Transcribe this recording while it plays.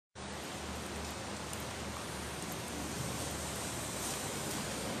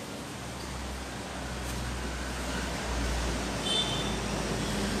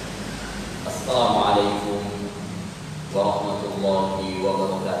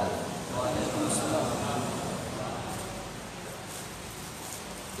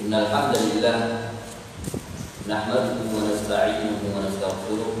Innal hamdalillah nahmaduhu wa nasta'inuhu wa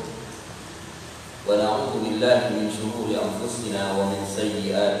nastaghfiruh wa na'udzu billahi min shururi anfusina wa min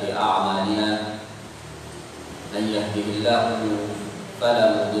sayyiati a'malina. Man yahdihillahu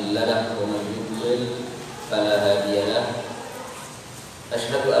fala mudilla lahu wa man yudlil fala hadiya lahu.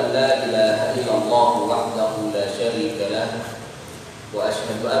 Ashhadu an la ilaha illallah wahdahu la syarika lahu wa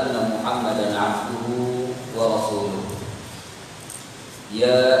ashhadu anna Muhammadan 'abduhu wa rasuluh.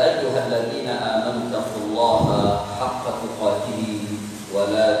 Ya ayyuhalladzina amanu taqullaha haqqa tuqatih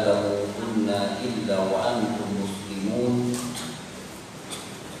wa la tamutunna illa wa antum muslimun.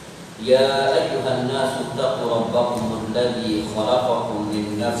 Ya ayyuhan nasu taqu rabbakum alladzi khalaqakum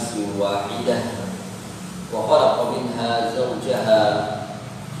min nafsin wahidah wa khalaqa minha zawjaha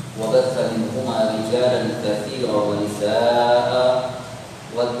wa batha minhuma rijalan katsiran wa nisaa'a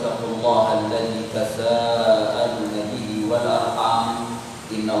wattaqullaha alladzi tasaaluna bihi wal arham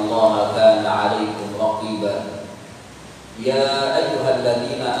innallaha kana 'alaikum raqiba. Ya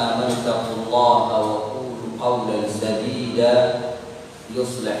ayyuhalladzina amanu taqullaha wa qulu qawlan sadida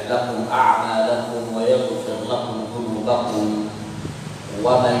yuslih lakum a'malakum wa yaghfir lakum dhunubakum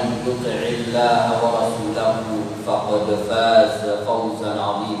wa man yuti'illaha wa rasulahu faqad faza fawzan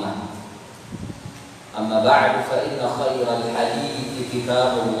 'azima. Amma ba'du fa inna khayral hadithi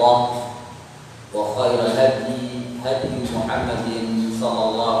kitabullah wa khayral hadi hadi Muhammadin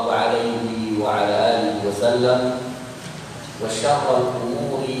sallallahu alaihi wa ala alihi wa sallam wa syarrul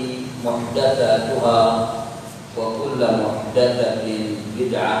umuri muhdatsatuha wa kullu muhdatsatin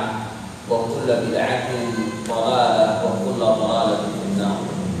bid'ah wa kullu bid'atin dhalalah wa kullu dhalalatin finnar.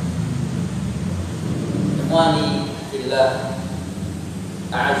 Ikhwani fillah,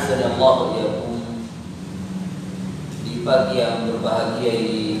 a'azzani Allah wa iyyakum. Di pagi yang berbahagia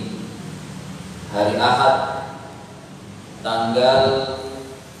ini, hari Ahad tanggal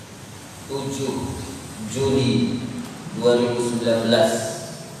 7 Juli 2019,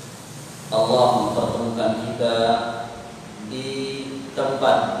 Allah mempertemukan kita di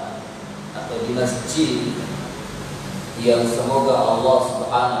tempat atau di masjid yang semoga Allah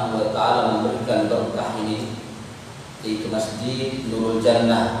Subhanahu wa taala memberikan berkah ini, yaitu Masjid Nurul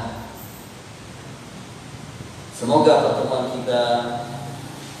Jannah. Semoga pertemuan kita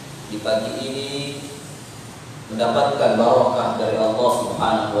di pagi ini mendapatkan barokah dari Allah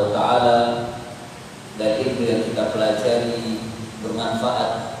Subhanahu wa taala dan ilmu yang kita pelajari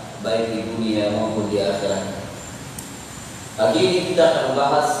bermanfaat baik di dunia maupun di akhirat. Pagi ini kita akan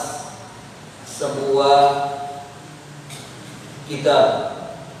membahas sebuah kitab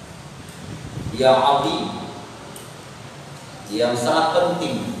yang azim, yang sangat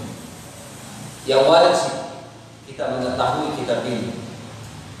penting, yang wajib kita mengetahui kitab ini,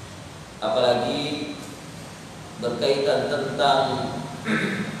 apalagi berkaitan tentang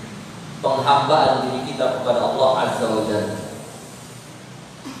penghambaan diri kita kepada Allah Azza wa Jalla,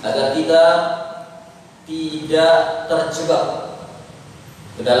 agar kita tidak terjebak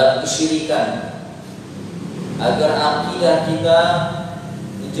ke dalam kesyirikan, agar akidah kita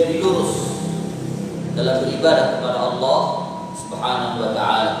menjadi lurus dalam beribadah kepada Allah Subhanahu wa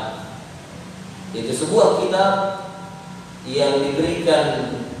taala. Itu sebuah kitab yang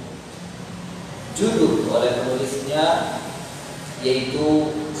diberikan judul oleh penulisnya,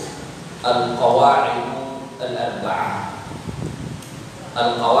 yaitu Al-Qawa'idu Al-Arba'ah.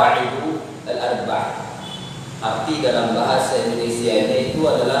 Al-Qawa'idu Al-Arba'ah, arti dalam bahasa Indonesia ini itu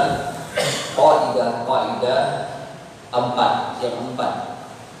adalah kaidah-kaidah yang empat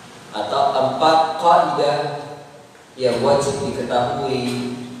atau 4 kaidah yang wajib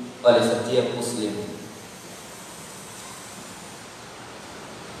diketahui oleh setiap muslim.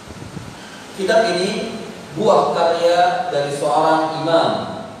 Kitab ini buah karya dari seorang imam,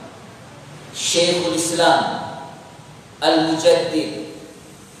 Syaikhul Islam Al-Mujaddid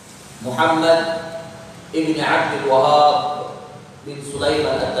Muhammad ibn Abdul Wahab bin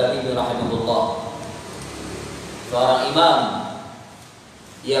Sulaiman At-Tamimi rahimahullah, seorang imam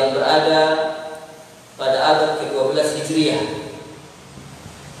yang berada pada abad ke-12 Hijriah,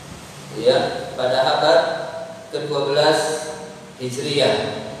 ya, pada abad ke-12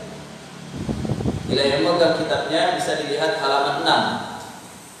 Hijriah. Bila yang memegang kitabnya bisa dilihat halaman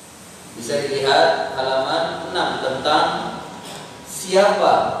 6. Bisa dilihat halaman 6 tentang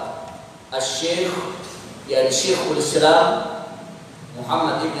siapa Asy-Syaikh, yakni Syaikhul Islam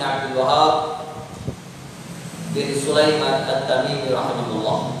Muhammad ibn Abdul Wahab bin Sulaiman At-Tamimi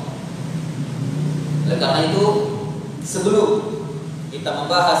rahimahullah. Oleh karena itu, sebelum kita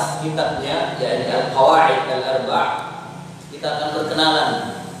membahas kitabnya, yakni Al-Qawaid Al-Arba', kita akan berkenalan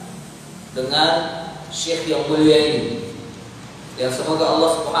dengan Syekh yang mulia ini, yang semoga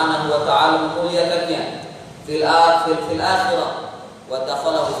Allah Subhanahu wa taala memuliakannya fil akhirah wa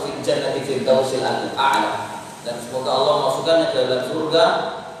dakhalahu fil jannati firdausil a'la, dan semoga Allah masukkannya ke dalam surga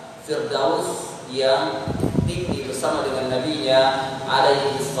Firdaus yang tinggi bersama dengan nabinya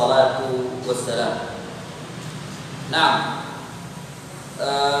alaihi salatu wassalam. Nah,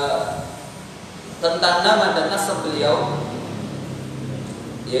 tentang nama dan nasab beliau,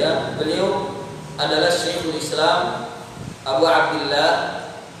 ya, beliau adalah Syaikhul Islam Abu Abdullah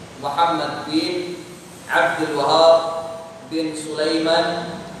Muhammad bin Abdul Wahab bin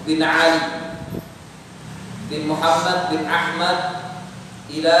Sulaiman bin Ali bin Muhammad bin Ahmad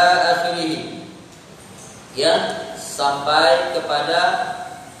ila akhirih, ya, sampai kepada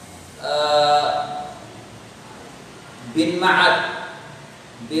bin Ma'ad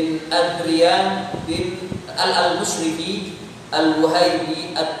bin Adrian bin al-Musrifi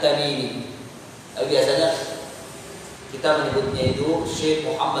al-Wuhaibi at-Tamimi. Biasanya kita menyebutnya itu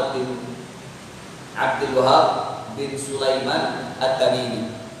Syekh Muhammad bin Abdul Wahab bin Sulaiman at-Tamimi,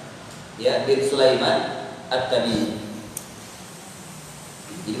 ya, bin Sulaiman at-Tamimi.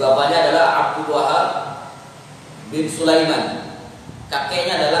 Jadi bapaknya adalah Abdul Wahab bin Sulaiman,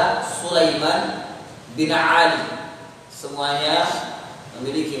 kakeknya adalah Sulaiman bin Ali. Semuanya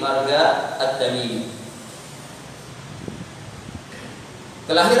memiliki marga at-Tamimi.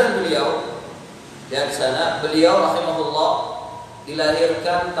 Kelahiran beliau dari sana, beliau rahimahullah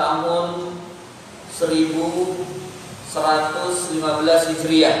dilahirkan tahun 1115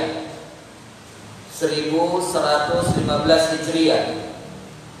 Hijriah. 1115 Hijriah.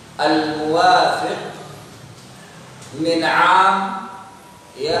 Al-Muwafiq min am,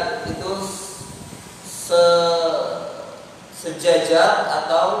 ya, itu sejajar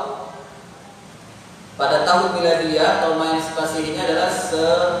atau pada tahun miladiyah, tahun main spasinya adalah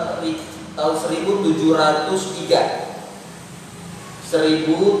tahun 1703.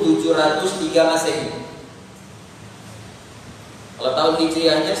 1703 Masehi. Kalau tahun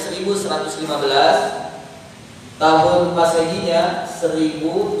hijriahnya 1115, tahun Masehinya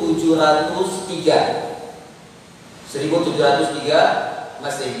 1703. 1703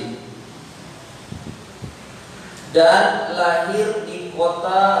 Masehi. Dan lahir di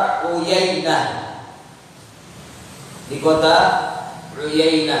kota Uyainah. Di kota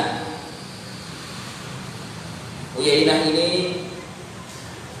Uyainah. Uyainah ini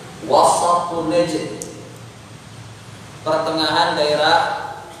wasatun Najd, pertengahan daerah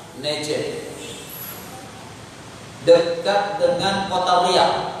Najd, dekat dengan kota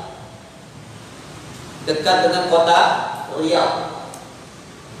Riyadh. Dekat dengan kota Riyadh.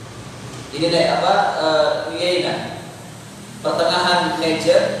 Ini Uyainah, pertengahan Najd,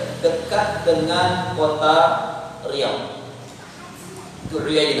 dekat dengan kota Riyadh. Itu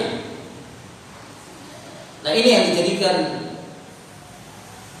Uyainah. Nah, ini yang dijadikan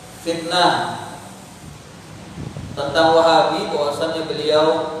fitnah tentang Wahabi, bahwasannya beliau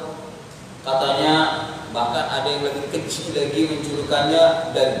katanya, bahkan ada yang lebih kecil lagi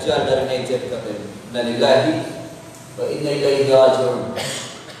menjulukannya Dajjal dari Najd, katanya. Innalillahi wa inna ilaihi raji'un.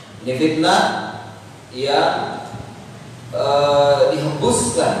 Ini fitnah yang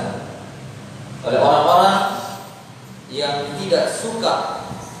dihembuskan oleh orang-orang yang tidak suka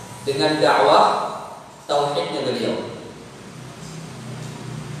dengan dakwah tauhidnya beliau,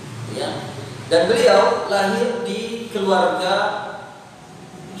 ya. Dan beliau lahir di keluarga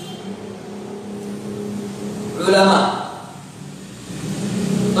ulama,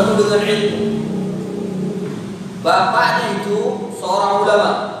 penuh dengan ilmu. Bapaknya itu seorang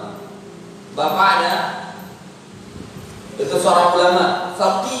ulama. Bapaknya itu seorang ulama,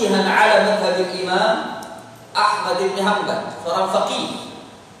 faqihan ala madhhabil Imam Ahmad bin Hanbal, seorang faqih,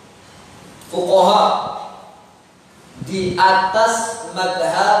 fuqaha di atas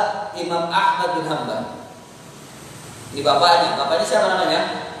madhab Imam Ahmad bin Hanbal. Ini bapaknya. Bapaknya siapa namanya?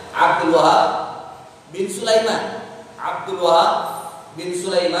 Abdul Wahab bin Sulaiman. Abdul Wahab bin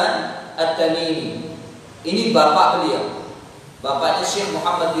Sulaiman at-Tamimi. Ini bapak beliau. Bapaknya Syekh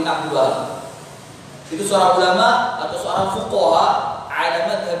Muhammad bin Abdul Wahab. Itu seorang ulama atau seorang fuqaha ala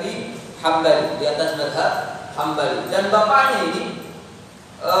madhabi Hanbali, di atas madhab Hanbali. Dan bapaknya ini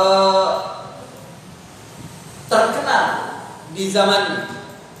terkenal di zamannya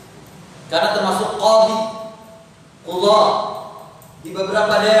karena termasuk qadhi, qudha di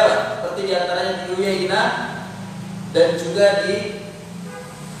beberapa daerah, seperti diantaranya di Uyainah dan juga di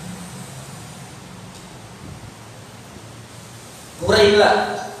Quraimlah,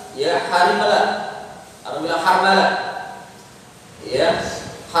 ya, Harimala, atau bilang Harmala, ya,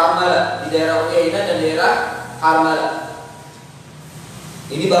 Harmala di daerah Uyainah dan daerah Harmala.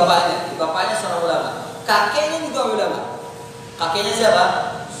 Ini bapaknya seorang ulama. Kakeknya juga ulama. Kakeknya siapa?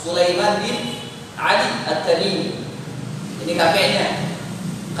 Sulaiman bin Ali At-Tamimi. Ini kakeknya.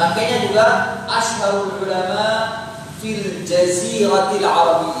 Kakeknya juga asyharul ulama fil jaziratil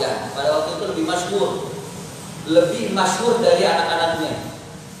arabiyah. Pada waktu itu lebih masyhur dari anak-anaknya.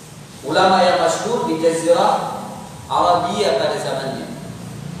 Ulama yang masyhur di jazirah Arabiyah pada zamannya.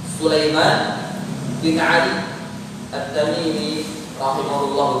 Sulaiman bin Ali At-Tamimi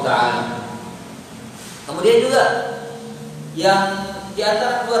rahimahullahu taala. Kemudian juga yang di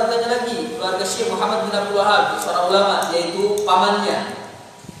antara keluarganya lagi, keluarga Syekh Muhammad bin Abdul Wahab, seorang ulama, yaitu pamannya.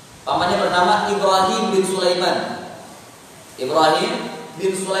 Pamannya bernama Ibrahim bin Sulaiman. Ibrahim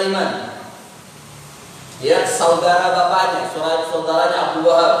bin Sulaiman. Ya, saudara bapaknya, saudaranya Abdul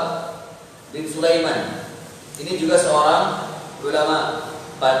Wahab bin Sulaiman. Ini juga seorang ulama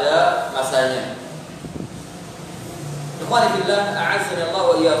pada masanya. Ikhwan fillah, a'azzani Allah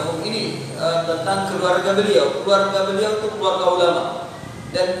wa iyyakum. Ini tentang keluarga beliau. Keluarga beliau itu keluarga ulama.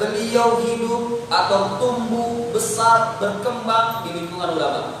 Dan beliau hidup atau tumbuh besar berkembang di lingkungan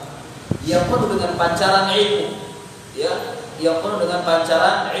ulama. Yang penuh dengan pancaran ilmu. Ya, yang penuh dengan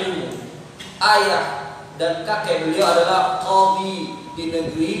pancaran ilmu. Ayah dan kakek beliau adalah qadhi di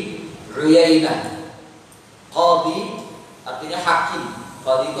negeri Uyainah. Qadhi artinya hakim.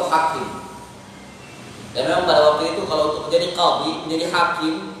 Qadhi itu hakim. Dan memang pada waktu itu kalau untuk menjadi qadhi, menjadi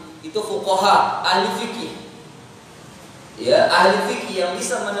hakim, itu fuqaha, ahli fikih. Ya, ahli fikih yang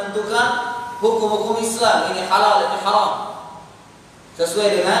bisa menentukan hukum-hukum Islam, ini halal, ini haram,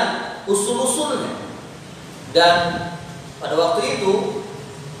 sesuai dengan usul-usulnya. Dan pada waktu itu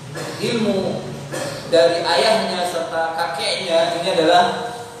ilmu dari ayahnya serta kakeknya ini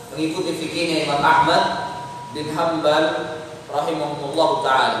adalah mengikuti fikihnya Imam Ahmad bin Hanbal rahimahullahu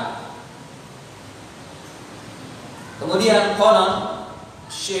taala. Kemudian konon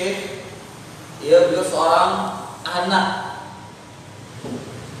Syekh, ya, beliau seorang anak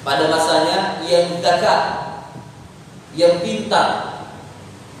pada masanya yang zakat, yang pintar,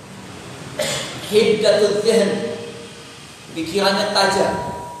 hiddatul dzihn, pikirannya tajam.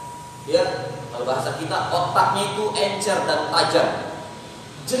 Ya, kalau bahasa kita otaknya itu encer dan tajam.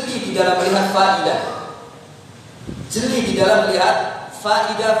 Jeli di dalam melihat faidah. Jeli di dalam melihat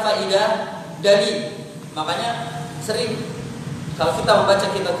faidah-faidah dalil. Makanya sering kalau kita membaca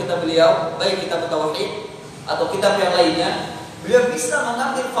kitab-kitab beliau, baik kitab tauhid atau kitab yang lainnya, beliau bisa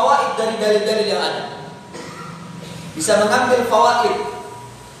mengambil fawaid dari dalil-dalil yang ada. Bisa mengambil fawaid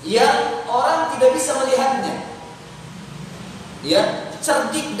yang orang tidak bisa melihatnya. Ya,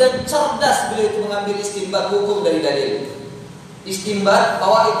 cerdik dan cerdas beliau itu mengambil istinbat hukum dari dalil. Istinbat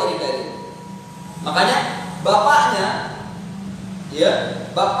fawaid dari dalil. Makanya bapaknya, ya,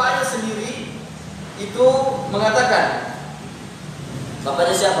 bapaknya sendiri itu mengatakan,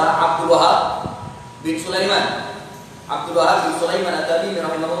 bapaknya siapa? Abdul Wahab bin Sulaiman. Abdul Wahab bin Sulaiman At-Tamimi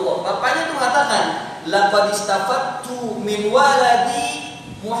rahimahullah. Bapaknya itu mengatakan, laqad istafattu min waladi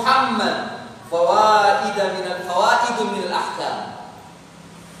Muhammad fawaida min al-fawaid min al-ahkam.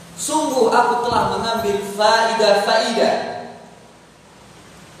 Sungguh aku telah mengambil faidah-faidah,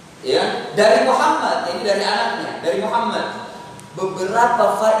 ya, dari Muhammad, ini dari anaknya, dari Muhammad.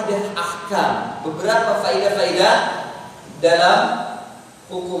 Beberapa faidah ahkam, beberapa faidah-faidah dalam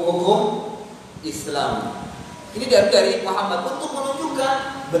hukum-hukum Islam. Ini dari Muhammad untuk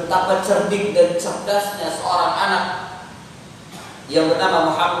menunjukkan betapa cerdik dan cerdasnya seorang anak yang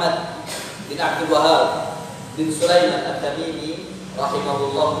bernama Muhammad bin Abdul Wahab bin Sulaiman At-Tamimi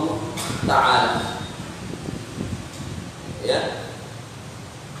rahimahullahu ta'ala. Ya.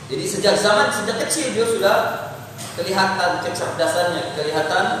 Jadi sejak kecil dia sudah kelihatan kecerdasannya,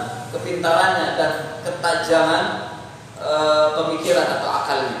 kelihatan kepintarannya dan ketajaman pemikiran atau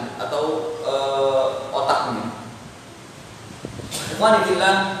akalnya atau otaknya. Ikhwan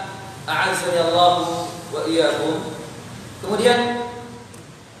fillah, a'azzani Allah wa iyyakum. Kemudian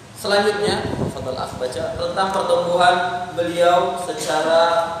selanjutnya, fadhal akh baca tentang pertumbuhan beliau secara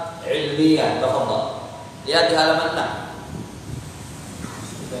ilmiah. Tafadhal. Lihat di halaman 6.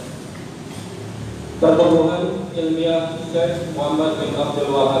 Pertumbuhan ilmiah Syekh Muhammad bin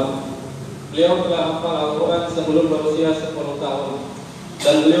Abdul Wahab. Beliau telah hafal Al-Quran sebelum berusia 10 tahun,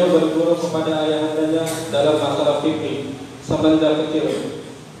 dan beliau berguru kepada ayahandanya dalam masalah fikih semenjak kecil.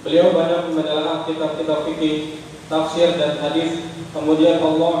 Beliau banyak menelaah kitab-kitab fikih, tafsir dan hadis. Kemudian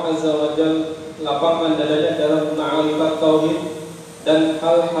Allah Azza wa Jalla lapangkan dadanya dalam ma'rifat tauhid dan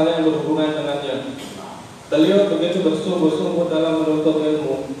hal-hal yang berhubungan dengannya. Beliau begitu bersungguh-sungguh dalam menuntut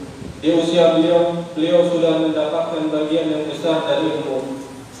ilmu. Di usia beliau sudah mendapatkan bagian yang besar dari ilmu.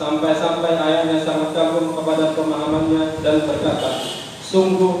 Sampai-sampai ayahnya sangat kagum kepada pemahamannya dan berkata,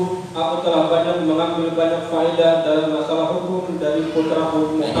 Sungguh aku telah banyak mengambil banyak faedah dalam masalah hukum dari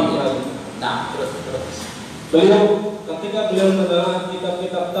putraku Muhammad. Nah, terus. Ketika beliau menelah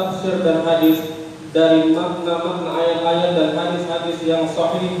kitab-kitab tafsir dan hadis dari makna-makna ayat-ayat dan hadis-hadis yang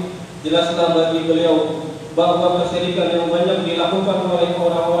sahih, jelaslah bagi beliau bahwa kesyirikan yang banyak dilakukan oleh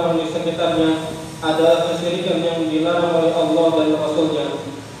orang-orang di sekitarnya adalah kesyirikan yang dilarang oleh Allah dan Rasul-Nya,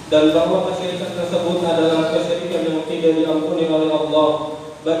 dan bahwa kesyirikan tersebut adalah kesyirikan yang tidak diampuni oleh Allah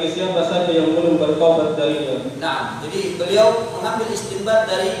bagi siapa saja yang belum bertobat darinya. Nah, jadi beliau mengambil istinbat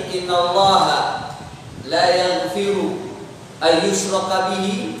dari innallaha la yaghfiru ay yushraka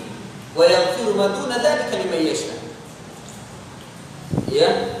bihi wa yaghfiru ma duna dzalika liman yasha.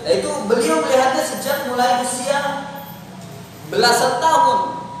 Ya, itu beliau melihatnya sejak mulai usia belasan tahun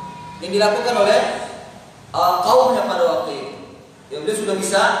yang dilakukan oleh kaumnya pada waktu itu. Ya, beliau sudah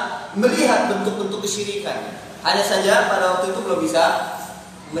bisa melihat bentuk-bentuk kesyirikan. Hanya saja pada waktu itu belum bisa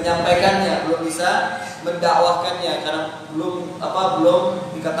menyampaikannya, belum bisa mendakwahkannya karena belum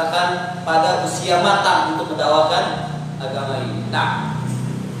dikatakan pada usia matang untuk mendakwahkan agama ini. Nah,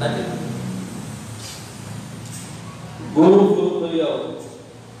 lanjut. Guru-guru beliau,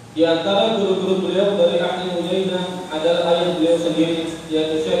 di antara guru-guru beliau dari ahli Uyainah adalah ayah beliau sendiri,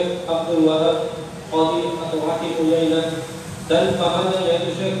 yaitu Syekh Abdul Wahab Qadi atau Hakim Uyainah, dan pamannya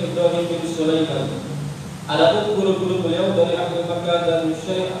yaitu Syekh Ibrahim bin Sulaiman. Adapun guru-guru beliau dari ahli Makkah dan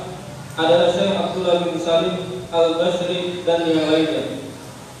Syekh adalah Syekh Abdullah bin Salim Al-Basri dan yang lainnya.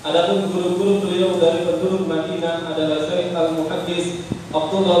 Adapun guru-guru beliau dari penduduk Madinah adalah Syekh Al-Muhaddis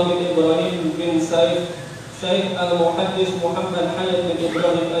Abdullah bin Ibrahim bin Said, Syekh Al-Muhaddis Muhammad Hayat bin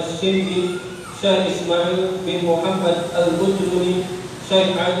Ibrahim Al-Shindi, Syekh Ismail bin Muhammad Al-Bujluni,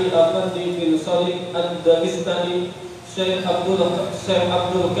 Syekh Ali Afandi bin Salih Al-Dagistani, Syekh Abdul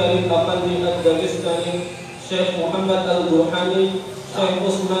Karim Afandi Al-Dagistani, Syekh Muhammad Al-Burhani, Syekh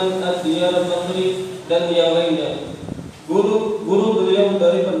Usman Al-Diyarbakri, dan yang lainnya. Guru beliau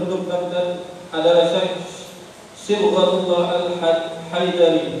dari penduduk Baghdad adalah Syekh Sirwatullah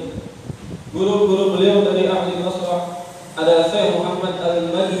Al-Haidari. Guru-guru beliau dari ahli Basrah adalah Syekh Muhammad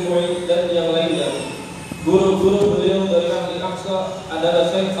Al-Majmu'i dan yang lainnya. Guru-guru beliau dari ahli Aqsa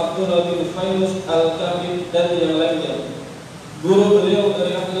adalah Syekh Abdullah bin Fayrus Al-Kabir dan yang lainnya. Guru beliau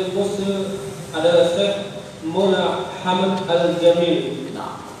dari ahli Musil adalah Syekh Mula Hamad Al-Jamil.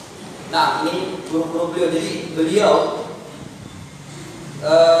 Nah, ini guru-guru beliau. Jadi beliau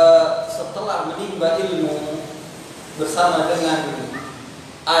setelah menimba ilmu bersama dengan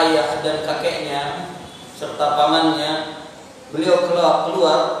ayah dan kakeknya serta pamannya, beliau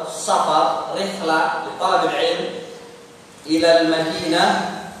keluar safar rihlah li talabil ilm ila al-Madinah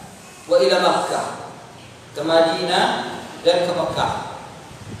wa ila Makkah, ke Madinah dan ke Makkah.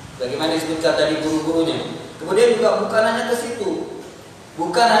 Bagaimana disebutkan tadi guru-gurunya. Kemudian juga bukan hanya ke situ,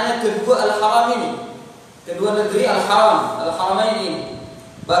 bukan hanya kedua al-haram ini, kedua negeri al-haramain ini.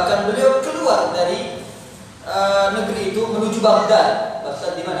 Bahkan beliau keluar dari negeri itu menuju Baghdad.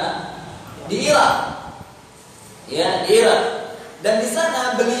 Baghdad di mana? Di Irak. Ya, di Irak. Dan di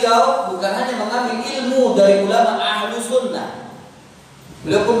sana beliau bukan hanya mengambil ilmu dari ulama ahlu sunnah,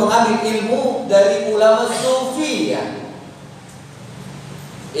 beliau pun mengambil ilmu dari ulama sufi.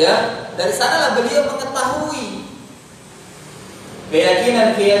 Ya, dari sanalah beliau mengetahui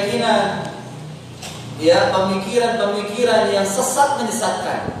keyakinan, ya, pemikiran yang sesat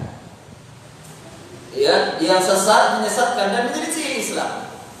menyesatkan. Ya, yang sesat menyesatkan dan menyelisih Islam.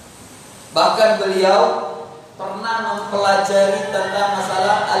 Bahkan beliau pernah mempelajari tentang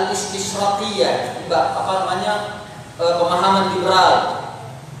masalah al-istishraqiyah, pemahaman liberal.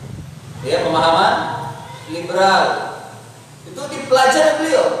 Ya, pemahaman liberal itu dipelajari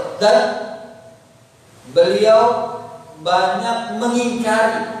beliau, dan beliau banyak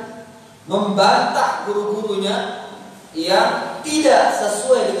mengingkari, membantah guru-gurunya yang tidak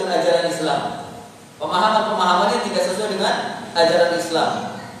sesuai dengan ajaran Islam. Pemahamannya tidak sesuai dengan ajaran Islam.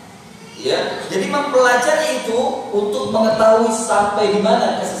 Ya, jadi mempelajari itu untuk mengetahui sampai di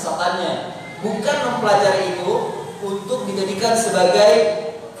mana kesesatannya, bukan mempelajari itu untuk dijadikan sebagai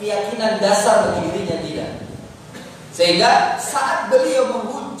keyakinan dasar bagi dirinya, tidak. Sehingga saat beliau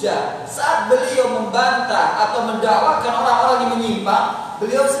menghujah, saat beliau membantah atau mendakwakan orang-orang yang menyimpang,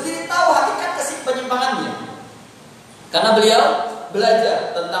 beliau sendiri tahu hakikat penyimpangannya. Karena beliau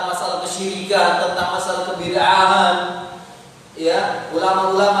belajar tentang masalah kesyirikan, tentang masalah kebid'ahan, ya,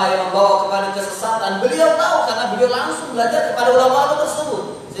 ulama-ulama yang membawa kepada kesesatan. Beliau tahu karena beliau langsung belajar kepada ulama-ulama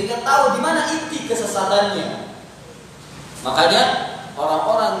tersebut, sehingga tahu di mana inti kesesatannya. Makanya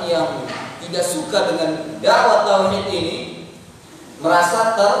orang-orang yang tidak suka dengan dakwah tauhid ini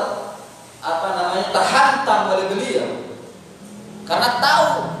merasa terhantam oleh beliau. karena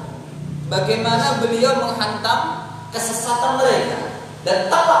tahu bagaimana beliau menghantam kesesatan mereka dan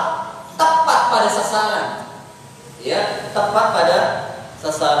tepat pada sasaran. Ya, tepat pada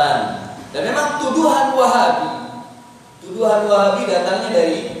sasaran. Dan memang tuduhan Wahabi datangnya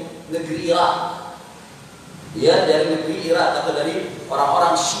dari negeri Irak. Ya, dari negeri Irak atau dari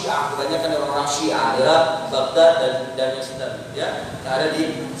orang-orang Syiah, kebanyakan dari orang-orang Syiah, Irak, Baghdad dan yang sekitarnya, ya, yang ada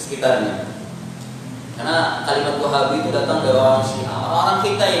di sekitarnya. Karena kalimat Wahabi itu datang dari orang Syiah. Orang-orang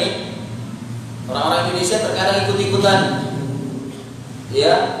kita ini, orang-orang Indonesia terkadang ikut-ikutan,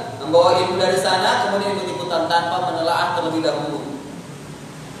 ya, membawa ilmu dari sana, kemudian ikut-ikutan tanpa menelaah terlebih dahulu.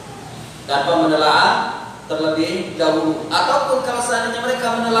 Ataupun kalau seandainya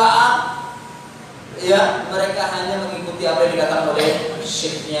mereka menelaah, ya, mereka hanya mengikuti apa yang dikatakan oleh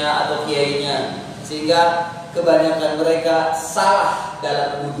syekhnya atau kiainya, sehingga kebanyakan mereka salah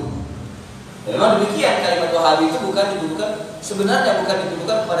dalam menuduh. Memang demikian, kalimat Wahabi itu sebenarnya bukan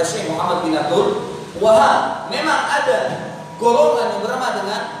ditujukan kepada Syekh Muhammad bin Abdul Wahab. Memang ada golongan yang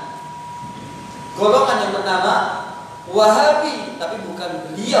bernama Wahabi, tapi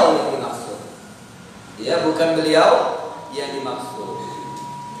bukan beliau yang dimaksud. Ya, bukan beliau yang dimaksud.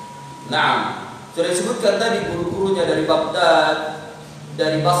 Nah, sudah disebutkan tadi guru-gurunya dari Baghdad,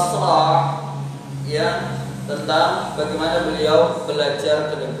 dari Basrah, ya, tentang bagaimana beliau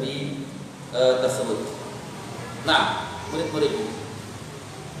belajar ke negeri tersebut. Nah, murid-murid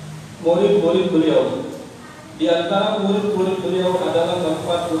beliau. Di antara murid-murid beliau adalah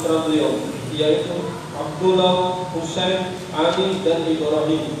 4 putra beliau, yaitu Abdul, Husain, Ali, dan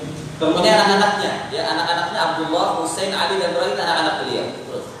Ibrahim. Ini anak-anaknya, ya, anak-anaknya Abdullah, Husain, Ali, dan Ibrahim, anak-anak beliau.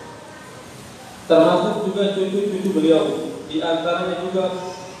 Terus. Termasuk juga cucu-cucu beliau. Di antaranya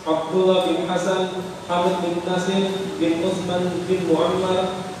juga Abdullah bin Hasan, Hamid bin Nasir, bin Utsman bin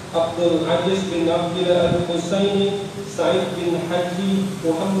Muammar, Abdul Aziz bin Abdullah al-Husaini, Sa'id bin Haji,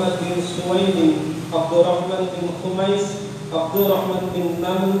 Muhammad bin Suwaidi, Abdurrahman bin Khumais, Abdurrahman bin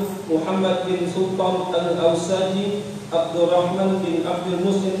Nam, Muhammad bin Sultan al-Awsaji, Abdurrahman bin Abdul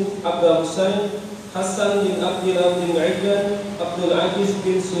Muslim, Abdul Husain, Hasan bin Abdullah bin Aidan, Abdul Aziz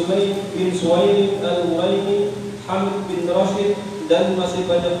bin Suwaid al-Mulaini, Hamid bin Rashid, dan masih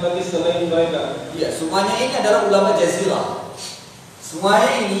banyak lagi selain mereka. Ya, semuanya ini adalah ulama Jazirah.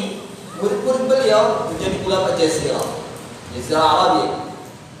 Semuanya ini murid-murid beliau menjadi ulama Jazirah Arabia,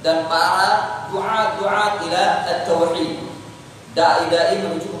 dan para duat ila at-tauhid, dai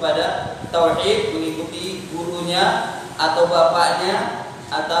menuju kepada tauhid, mengikuti gurunya atau bapaknya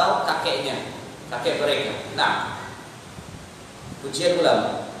atau kakek mereka. Nah, pujian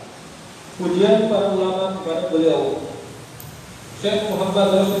para ulama kepada beliau. Syekh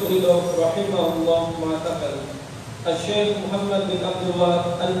Muhammad Rashid Ridho rahimahullah mengatakan, Syekh Muhammad bin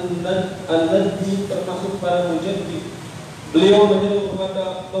Abdullah Al-Nadji termasuk para mujaddid. Beliau menyeru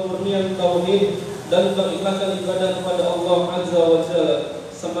kepada pemurnian tauhid dan pengikhlasan ibadah kepada Allah Azza wa Jalla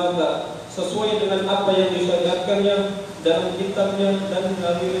semata, sesuai dengan apa yang disyariatkannya dalam kitabnya dan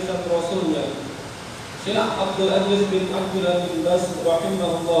melalui lisan Rasulnya. Syekh Abdul Aziz bin Abdullah bin Bas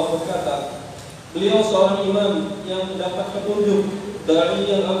rahimahullah berkata, beliau seorang imam yang mendapat petunjuk dari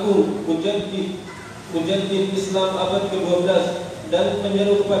yang agung, mujaddid Islam abad ke-12 dan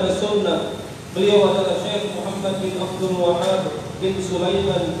menyeru kepada sunnah. Beliau adalah Syekh Muhammad bin Abdul Wahab bin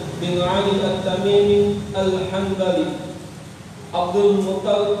Sulaiman bin Ali At-Tamimi Al-Hanbali. Abdul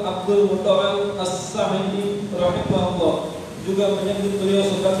Muta'al As-Sa'idi rahimahullah juga menyebut beliau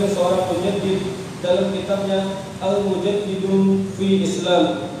sebagai seorang penjaddid dalam kitabnya Al-Mujaddidun fi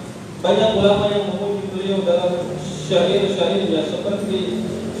Islam. Banyak ulama yang memuji beliau dalam syair-syairnya, seperti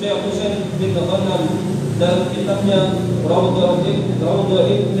Syekh Husain bin Ghanam dalam kitabnya Rawdah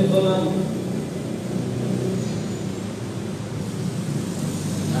Ibn Ghanam.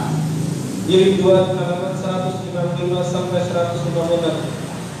 Jilid 2 halaman 155 sampai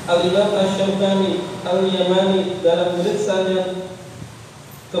 156. Al-Imam Asy-Syaukani Al-Yamani dalam tulisannya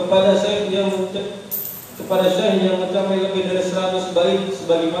kepada Syekh yang mencapai lebih dari 100 bait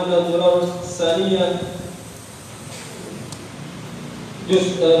sebagaimana Nurul Saniyah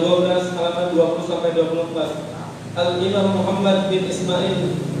juz 12 halaman 20 sampai 24. Al-Imam Muhammad bin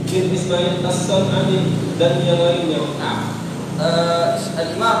Ismail As-San'ani dan yang lainnya.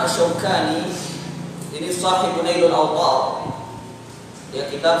 Al-Imam Asy-Syaukani ini sahib Nailul Awtar. Ya,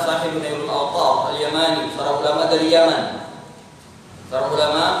 kitab sahib Nailul Awtar Al-Yamani, seorang ulama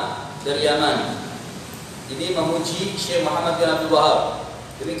dari Yaman. Ini memuji Syekh Muhammad bin Abdul Wahab.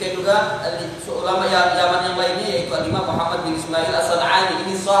 Demikian juga ulama Yaman yang lainnya, yaitu Al-Imam Muhammad bin Ismail As-San'ani.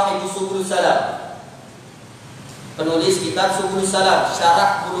 Ini sahib Subul Salam, penulis kitab Subul Salam,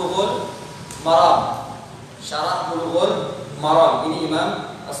 syarah Bulughul Maram. maram. Ini Imam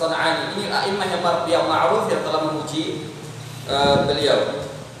As-San'ani. Ini a'imah yang ma'ruf yang telah memuji beliau.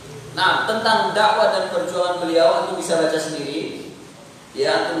 Nah, tentang dakwah dan perjuangan beliau antum bisa baca sendiri.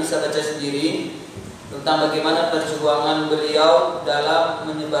 Ya, antum bisa baca sendiri tentang bagaimana perjuangan beliau dalam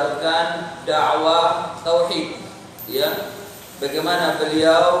menyebarkan dakwah tauhid. Ya, bagaimana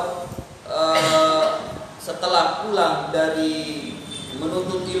beliau setelah pulang dari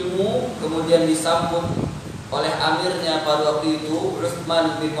menuntut ilmu kemudian disambut oleh amirnya pada waktu itu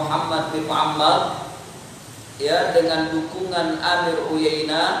Utsman bin Muhammad bin Muammar, ya, dengan dukungan Amir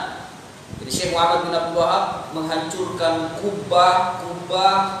Uyainah. Jadi Syekh Muhammad bin Abdul Wahab menghancurkan kubah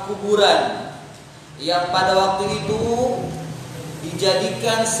kuburan yang pada waktu itu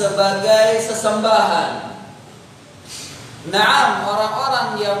dijadikan sebagai sesembahan. Naam,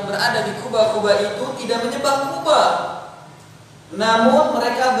 orang-orang yang berada di kubah-kubah itu tidak menyembah kubah, namun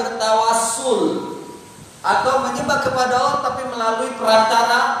mereka bertawassul atau menyembah kepada Allah tapi melalui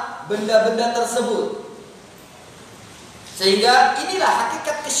perantara benda-benda tersebut. Sehingga inilah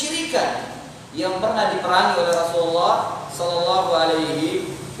hakikat kesyirikan yang pernah diperangi oleh Rasulullah Sallallahu Alaihi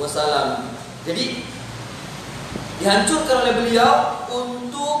Wasallam. Jadi dihancurkan oleh beliau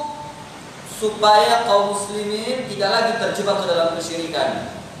untuk supaya kaum muslimin tidak lagi terjebak ke dalam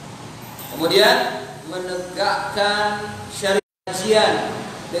kesyirikan. Kemudian menegakkan syariat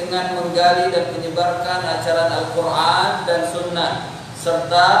dengan menggali dan menyebarkan ajaran Al-Quran dan Sunnah,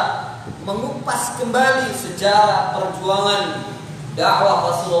 serta mengupas kembali sejarah perjuangan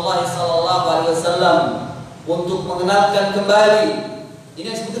dakwah Rasulullah SAW untuk mengenalkan kembali. Ini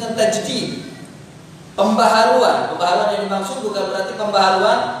yang disebut dengan tajdid, pembaharuan. Pembaharuan yang dimaksud bukan berarti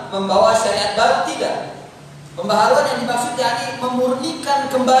pembaharuan membawa syariat baru, tidak. Pembaharuan yang dimaksud yakni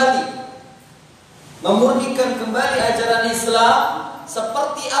memurnikan kembali ajaran Islam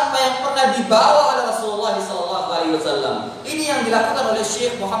seperti apa yang pernah dibawa oleh Rasulullah SAW. Ini yang dilakukan oleh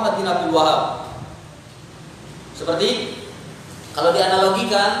Syekh Muhammad bin Abdul Wahab. Seperti kalau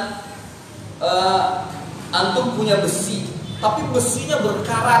dianalogikan, antum punya besi, tapi besinya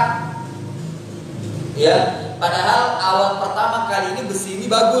berkarat. Ya, padahal awal pertama kali ini besi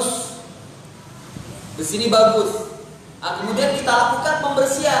ini bagus. Nah, kemudian kita lakukan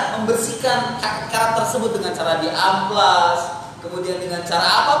membersihkan karat tersebut dengan cara diamplas, kemudian dengan cara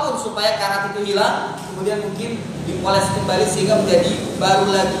apapun supaya karat itu hilang, kemudian mungkin dipoles kembali sehingga menjadi baru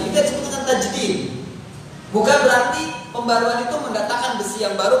lagi. Itu disebut dengan tajdid. Bukan berarti pembaruan itu mendatangkan besi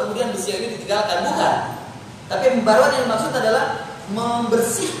yang baru kemudian besi yang ini ditinggalkan, bukan. Tapi pembaruan yang dimaksud adalah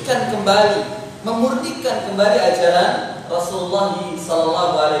membersihkan kembali, memurnikan kembali ajaran Rasulullah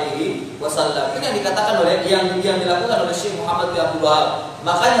Sallallahu Alaihi Wasallam. Ini yang dikatakan oleh yang dilakukan oleh Syekh Muhammad bin Abdul Wahab.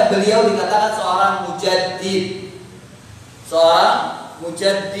 Makanya beliau dikatakan seorang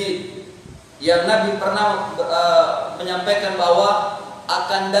mujaddid yang Nabi pernah menyampaikan bahwa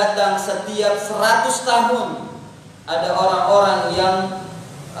akan datang setiap 100 tahun ada orang-orang yang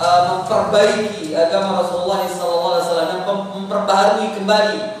memperbaiki agama Rasulullah SAW, yang memperbaharui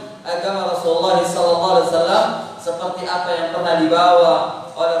kembali agama Rasulullah SAW seperti apa yang pernah dibawa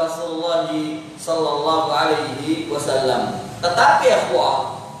oleh Rasulullah Sallallahu Alaihi Wasallam. Tetapi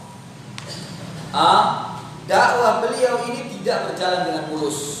Akhwat, dakwah beliau ini tidak berjalan dengan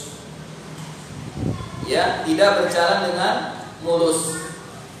mulus. Ya, tidak berjalan dengan mulus.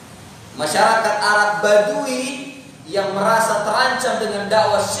 Masyarakat Arab Badui yang merasa terancam dengan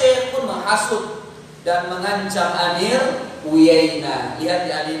dakwah Syekh pun menghasut dan mengancam Amir Uyainah. Lihat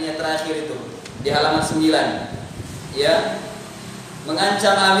di alinea terakhir itu di halaman 9. Ya,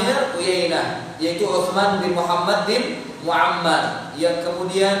 mengancam Amir Uyainah, yaitu Utsman bin Muhammad bin Muammar, yang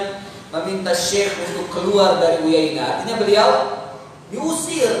kemudian meminta Syekh untuk keluar dari Uyainah. Artinya beliau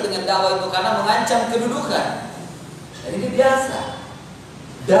diusir dengan dakwah itu karena mengancam kedudukan. Dan ini biasa.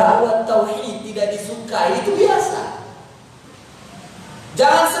 Dakwah tauhid tidak disukai, itu biasa.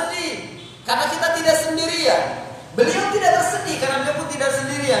 Jangan sedih karena kita tidak sendirian. Beliau tidak bersedih karena beliau pun tidak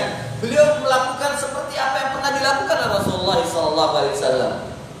sendirian. Beliau melakukan seperti apa yang pernah dilakukan oleh Rasulullah SAW.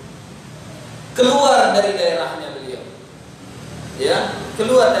 Keluar dari daerahnya beliau, ya,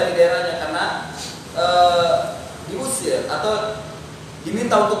 keluar dari daerahnya karena diusir atau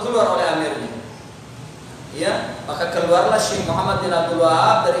diminta untuk keluar oleh amirnya. Ya, maka keluarlah Syekh Muhammad bin Abdul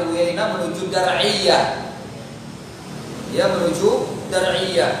Wahab dari Uyainah menuju Dar'iyah. Ya, menuju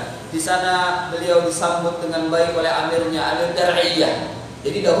Dar'iyah. Di sana beliau disambut dengan baik oleh amirnya, Amir Dar'iyah.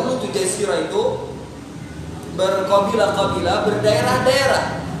 Jadi dahulu tuh Jazirah itu berkabilah-kabilah, berdaerah-daerah.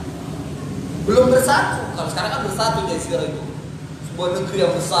 Belum bersatu. Kalau sekarang kan bersatu Jazirah itu. Sebuah negeri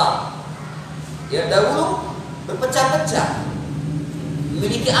yang besar. Ya, dahulu berpecah-pecah.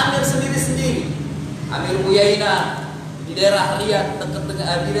 Memiliki amir sendiri-sendiri. Amir Uyainah Di daerah Riyadh dekat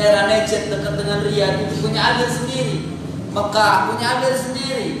dengan di daerah Najd dekat dengan Riyadh itu punya amir sendiri. Mekah punya amir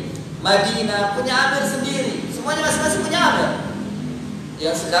sendiri. Madinah punya amir sendiri. Semuanya masing-masing punya amir.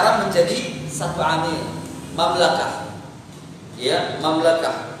 Yang sekarang menjadi satu amir, mamlakah. Ya,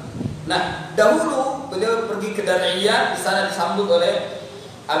 mamlakah. Nah, dahulu beliau pergi ke Dariyah, di sana disambut oleh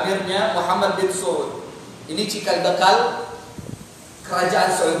amirnya Muhammad bin Saud. Ini cikal bakal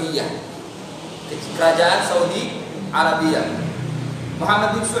kerajaan Saudiyah. Kerajaan Saudi Arabia.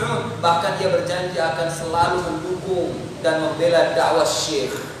 Muhammad bin Saud bahkan dia berjanji akan selalu mendukung dan membela dakwah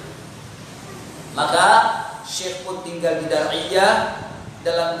Syekh. Maka Syekh pun tinggal di Dariyah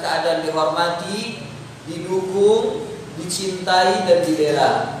dalam keadaan dihormati, didukung, dicintai dan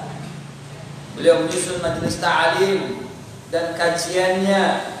dibela. Beliau menyusun majelis ta'lim dan kajiannya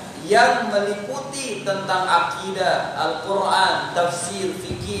yang meliputi tentang akidah, Al-Quran, tafsir,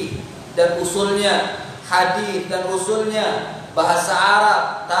 fikih dan usulnya, hadis dan usulnya, bahasa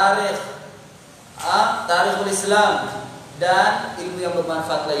Arab, tarikhul Islam dan ilmu yang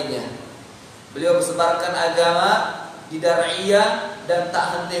bermanfaat lainnya. Beliau bersebarkan agama di Dariyah dan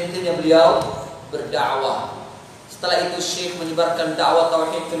tak henti-hentinya beliau berdakwah. Setelah itu Syekh menyebarkan dakwah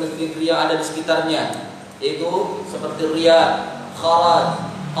tauhid ke negeri-negeri yang ada di sekitarnya, yaitu seperti Riyadh,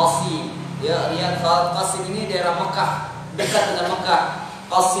 Kharaj, Qasim. Ya, Riyadh, Kharaj, Qasim ini daerah Mekah, dekat dengan Mekah.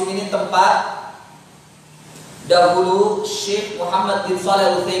 Qasim ini tempat dahulu Syekh Muhammad bin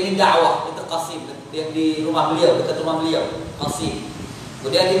Shalih Al-Utsaimin dakwah. Itu Qasim, yang di rumah beliau, dekat rumah beliau, Qasim.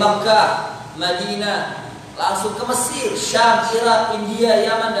 Kemudian di Makkah, Madinah, langsung ke Mesir, Syam, Irak, India,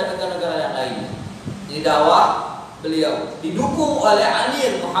 Yaman dan negara-negara yang lainnya. Ini dakwah beliau didukung oleh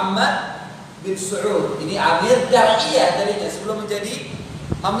Amir Muhammad bin Saud. Ini Amir Dariyah tadinya sebelum menjadi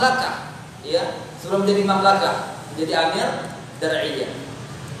mamlakah, ya, sebelum menjadi mamlakah, menjadi Amir Dariyah.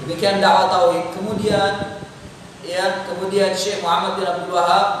 Demikian dakwah tauhid. Kemudian Syekh Muhammad bin Abdul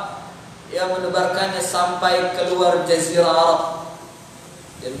Wahab yang menebarkannya sampai keluar Jazirah Arab.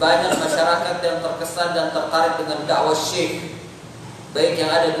 Dan banyak masyarakat yang terkesan dan tertarik dengan dakwah Syekh, baik yang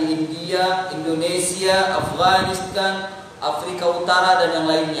ada di India, Indonesia, Afghanistan, Afrika Utara dan yang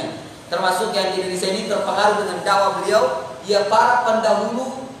lainnya. Termasuk yang di Indonesia ini terpengaruh dengan dakwah beliau, ya para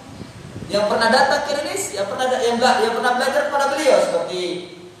pendahulu yang pernah datang ke Indonesia, yang pernah belajar kepada beliau seperti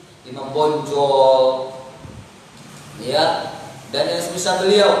Imam Bonjol, ya, dan yang semisal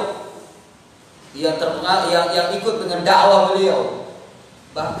beliau yang terpengaruh, yang ikut dengan dakwah beliau.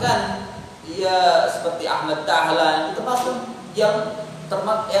 Bahkan ya seperti Ahmad Dahlan itu termasuk yang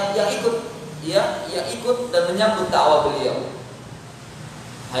ikut dan menyambut dakwah beliau.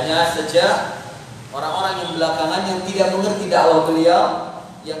 Hanya saja orang-orang yang belakangan yang tidak mengerti dakwah beliau,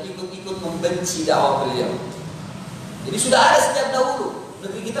 yang ikut-ikut membenci dakwah beliau. Jadi sudah ada sejak dahulu,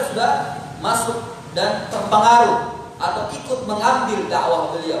 negeri kita sudah masuk dan terpengaruh atau ikut mengambil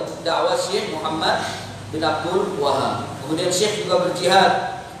dakwah beliau, dakwah Syekh Muhammad bin Abdul Wahab. Kemudian Syekh juga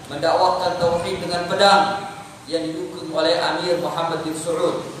berjihad mendakwahkan tauhid dengan pedang yang didukung oleh Amir Muhammad bin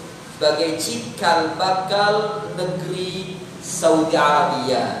Saud sebagai cikal bakal negeri Saudi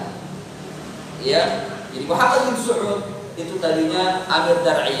Arabia. Ya, jadi Muhammad bin Saud itu tadinya Amir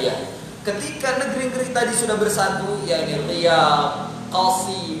Dariyah. Ketika negeri-negeri tadi sudah bersatu, yakni Riyadh,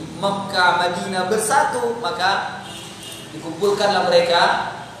 Qasim, Mekah, Madinah bersatu, maka dikumpulkanlah mereka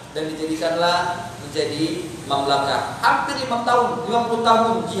dan dijadikanlah menjadi mamlakah. Hampir 50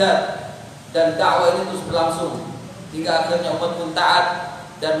 tahun jihad dan dakwah ini terus berlangsung hingga akhirnya umat pun taat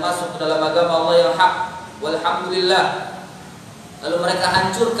dan masuk ke dalam agama Allah yang hak. Walhamdulillah. Lalu mereka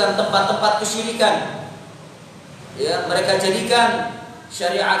hancurkan tempat-tempat kesyirikan. Ya, mereka jadikan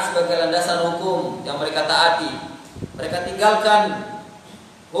syariat sebagai landasan hukum yang mereka taati. Mereka tinggalkan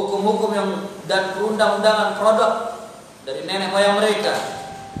hukum-hukum dan perundang-undangan produk dari nenek moyang mereka.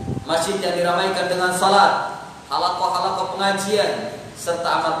 Masjid yang diramaikan dengan salat, halaqah-halaqah pengajian,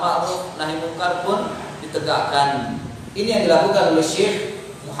 serta amar ma'ruf nahi munkar pun ditegakkan. Ini yang dilakukan oleh Syekh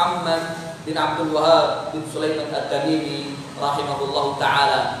Muhammad bin Abdul Wahab bin Sulaiman At-Tamimi rahimahullahu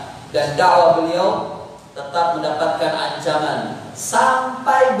taala, dan dakwah beliau tetap mendapatkan ancaman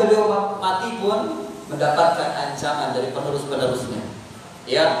sampai beliau mati pun mendapatkan ancaman dari penerus-penerusnya.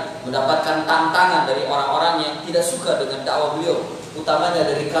 Ya, mendapatkan tantangan dari orang-orang yang tidak suka dengan dakwah beliau, utamanya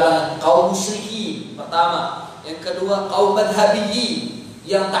dari kalangan kaum musyrikin pertama, yang kedua kaum madhabiyyin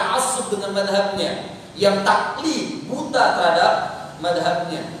yang ta'assub dengan madhabnya, yang taklid buta terhadap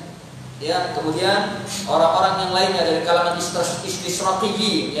madhabnya. Ya, kemudian orang-orang yang lainnya dari kalangan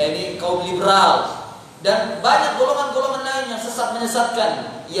istisraqiyin, yaitu kaum liberal, dan banyak golongan-golongan lain yang sesat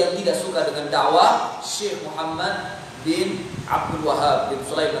menyesatkan yang tidak suka dengan dakwah Syekh Muhammad bin Abdul Wahab bin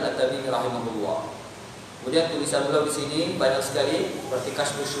Sulaiman At-Tamimi rahimahullah. Kemudian tulisan beliau di sini banyak sekali seperti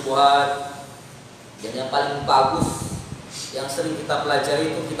Kasyfus Syubuhat, dan yang paling bagus yang sering kita pelajari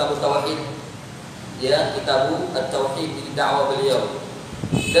itu kitab Tauhid. Ya, kitab Tauhid ini dakwah beliau.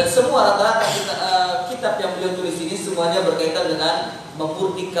 Dan semua rata-rata kitab yang beliau tulis ini semuanya berkaitan dengan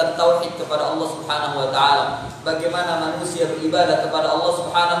memurnikan tauhid kepada Allah Subhanahu wa taala. Bagaimana manusia beribadah kepada Allah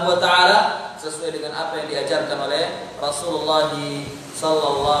Subhanahu wa taala sesuai dengan apa yang diajarkan oleh Rasulullah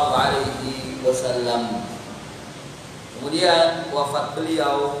sallallahu alaihi wasallam. Kemudian wafat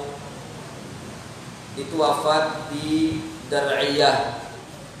beliau itu wafat di Dar'iyah,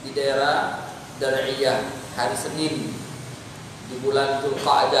 di daerah Dar'iyah, hari Senin di bulan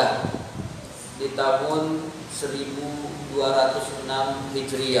Dzulqa'dah di tahun 1206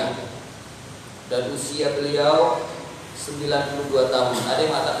 Hijriah, dan usia beliau 92 tahun. Ada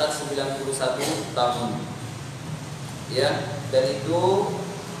yang mengatakan 91 tahun. Ya, dan itu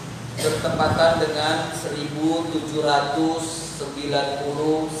bertepatan dengan 1791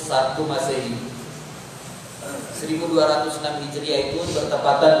 Masehi. 1206 Hijriah itu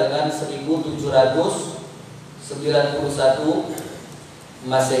bertepatan dengan 1791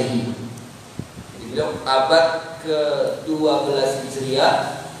 Masehi. Jadi beliau abad ke-12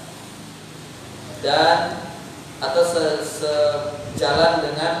 Hijriah, dan atau sejalan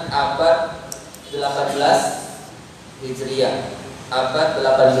dengan abad 18 Hijriah. Abad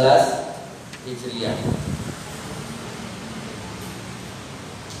 18 Hijriah.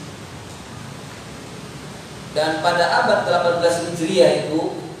 Dan pada abad 18 Hijriah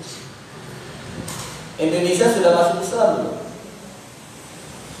itu Indonesia sudah masuk Islam belum?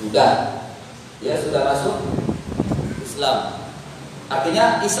 Sudah. Ya, sudah masuk Islam.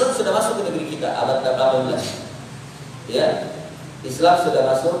 Artinya Islam sudah masuk ke negeri kita abad 18. Ya. Islam sudah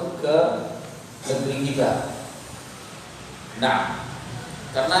masuk ke negeri kita. Nah,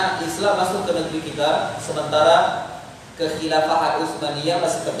 karena Islam masuk ke negeri kita, sementara kekhilafahan Utsmaniyah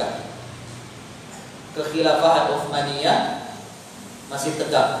masih tegak. Kekhilafahan Utsmaniyah masih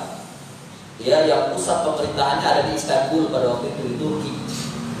tegak. Ya, yang pusat pemerintahannya ada di Istanbul pada waktu itu, di Turki.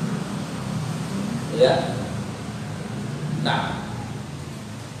 Ya. Nah,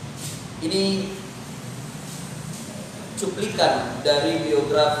 ini cuplikan dari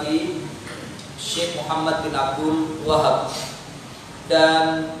biografi Syekh Muhammad bin Abdul Wahab,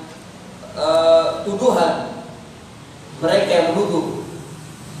 dan tuduhan mereka yang menuduh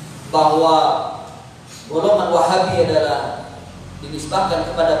bahwa golongan Wahabi adalah dinisbahkan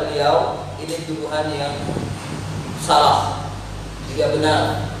kepada beliau, ini tuduhan yang salah, tidak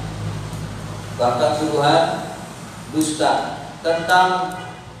benar, bahkan tuduhan dusta. Tentang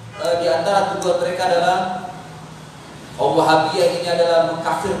di antara tuduhan mereka adalah kaum Wahabiyah ini adalah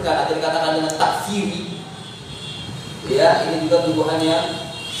mengkafirkan, atau dikatakan dengan takfiri. Ya, ini juga tuduhannya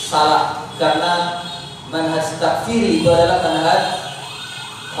salah, karena manhaj takfiri itu adalah manhaj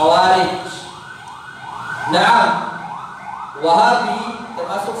Khawarij. Nah, Wahabi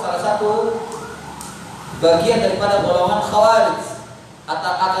termasuk salah satu bagian daripada golongan Khawarij.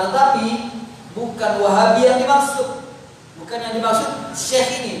 Akan tetapi bukan Wahabi yang dimaksud, bukan yang dimaksud Syekh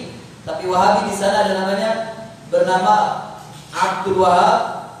ini, tapi Wahabi di sana ada namanya, bernama Abdul Wahab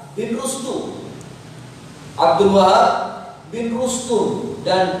bin Rustum. Abdul Wahab bin Rustum,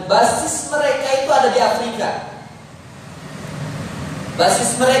 dan basis mereka itu ada di Afrika.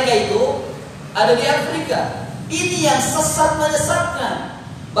 Basis mereka itu ada di Afrika. Ini yang sesat menyesatkan,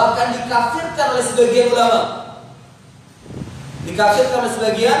 bahkan dikafirkan oleh sebagian ulama. Dikafirkan oleh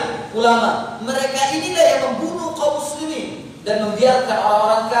sebagian ulama. Mereka inilah yang membunuh kaum muslimin dan membiarkan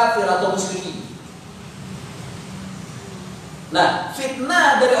orang-orang kafir atau musyrikin. Nah,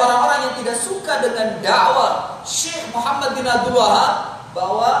 fitnah dari orang-orang yang tidak suka dengan dakwah Syekh Muhammad bin Abdul Wahab,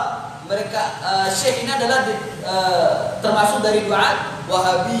 bahwa mereka Syekh ini adalah termasuk dari duat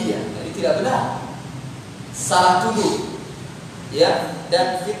Wahabiyah. Jadi tidak benar, salah tuduh. Ya,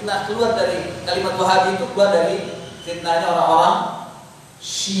 dan fitnah keluar dari kalimat Wahabi itu keluar dari fitnahnya orang-orang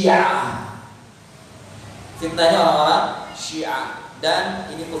Syiah. Fitnahnya orang-orang Syiah. Dan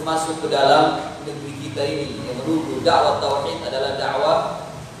ini pun masuk ke dalam negeri kita ini, yang menuduh dakwah tauhid adalah dakwah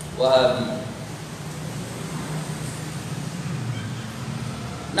Wahabi.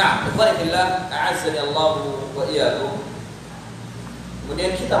 Nah, ikhwanillah, a'azzani Allah wa iyyakum.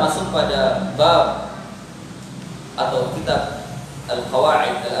 Kemudian kita masuk pada bab atau kitab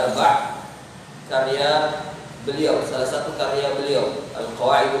Al-Qawaid Al-Arba', karya beliau, salah satu karya beliau,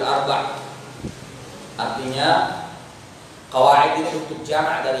 Al-Qawaid Al-Arba'. Artinya qawaid ini bentuk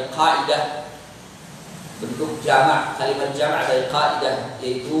jamak dari kaidah, bentuk jamak, kalimat jamak dari kaidah,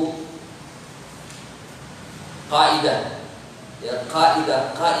 yaitu kaidah. Ya,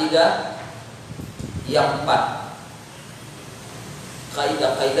 kaidah yang 4.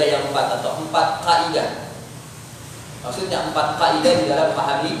 Kaidah-kaidah yang 4 atau 4 kaidah. Maksudnya 4 kaidah di dalam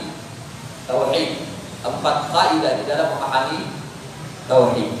memahami tauhid. 4 kaidah di dalam memahami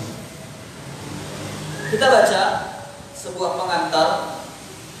tauhid. Kita baca sebuah pengantar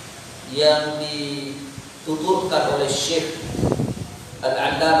yang dituturkan oleh Syekh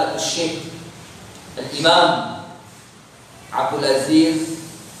Al-Allamah Syekh Al-Imam Abdul Aziz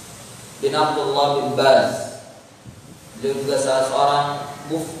bin Abdullah bin Baz. Beliau juga salah seorang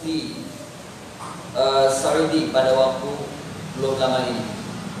mufti Saudi pada waktu belum lama ini.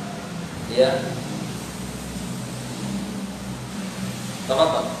 Ya.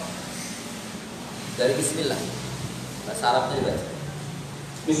 Tafadhal. Dari bismillah. Bahasa Arabnya dibaca.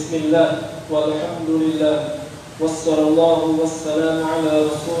 Bismillah walhamdulillah wassallallahu wassalamu ala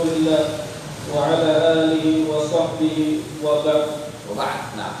Rasulillah wa ala alihi wa sahbihi wa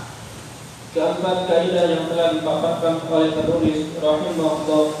ba'd. Nah. Keempat kaidah yang telah dipaparkan oleh penulis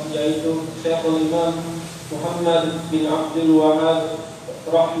rahimahullahu, yaitu Syaikhul Imam Muhammad bin Abdul Wahab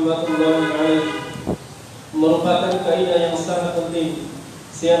rahmatullahi alaih, merupakan kaidah yang sangat penting.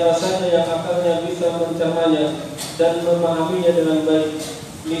 Siapa saja yang akalnya bisa mencernanya dan memahaminya dengan baik,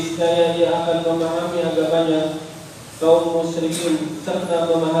 niscaya dia akan memahami agamanya kaum musyrikin serta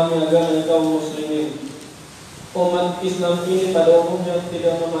memahami agama kaum muslimin. Umat Islam ini pada umumnya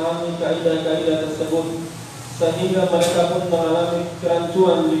tidak memahami kaidah-kaidah tersebut, sehingga mereka pun mengalami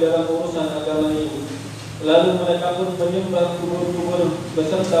kerancuan di dalam urusan agama ini. Lalu mereka pun menyembah kubur-kubur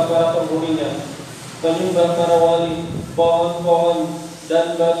beserta para penghuninya, menyembah para wali, pohon-pohon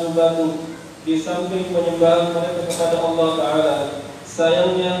dan batu-batu, di samping penyembahan mereka kepada Allah Ta'ala.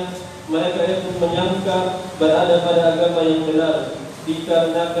 Sayangnya mereka itu menyangka berada pada agama yang benar,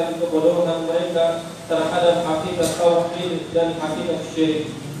 dikarenakan kebodohan mereka terhadap hakikat tauhid dan hakikat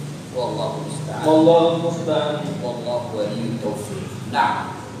syirik. Wallahu musta'an. Wallahu musta'an. Wallahu waliyut taufiq.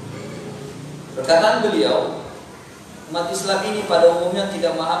 Nah, perkataan beliau, umat Islam ini pada umumnya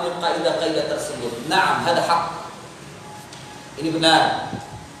tidak memahami kaidah-kaidah tersebut. Naam, hada haq. Ini benar.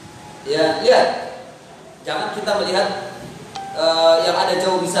 Ya, lihat. Jangan kita melihat yang ada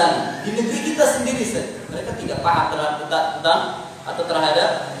jauh di sana. Di negeri kita sendiri saja, mereka tidak paham tentang atau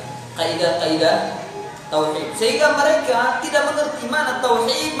terhadap kaidah-kaidah tauhid, sehingga mereka tidak mengerti mana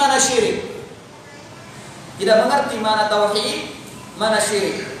tauhid, mana syirik. Tidak mengerti mana tauhid, mana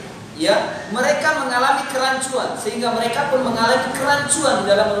syirik. Ya, mereka mengalami kerancuan, sehingga mereka pun mengalami kerancuan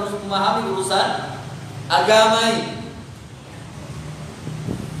dalam memahami urusan agama ini.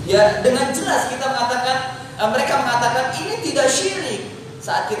 Ya, dengan jelas kita mengatakan, mereka mengatakan ini tidak syirik.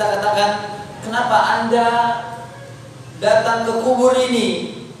 Saat kita katakan, kenapa Anda datang ke kubur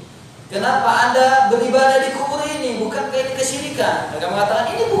ini? Kenapa Anda beribadah di kubur ini? Bukankah ini kesyirikan? Mereka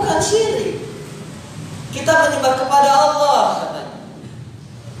mengatakan ini bukan syirik. Kita menyembah kepada Allah, katanya.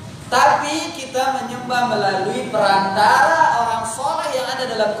 Tapi kita menyembah melalui perantara orang soleh yang ada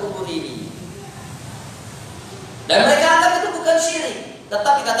dalam kubur ini. Dan mereka anggap itu bukan syirik.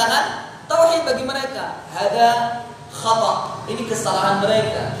 Tetapi katakan tauhid bagi mereka ada khata. Ini kesalahan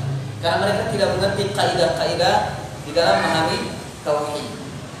mereka, karena mereka tidak mengerti kaidah-kaidah di dalam memahami tauhid.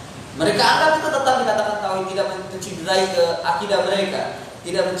 Mereka anggap itu tetap dikatakan tauhid, tidak menciderai ke akidah mereka,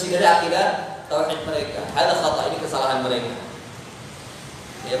 tidak menciderai akidah tauhid mereka. Ada khata, ini kesalahan mereka.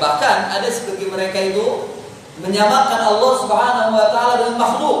 Ya, bahkan ada sebagian mereka itu menyamakan Allah Subhanahu wa taala dengan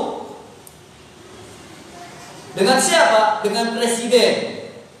makhluk. Dengan siapa? Dengan presiden.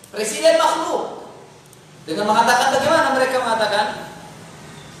 Presiden makhluk. Dengan mengatakan, bagaimana mereka mengatakan?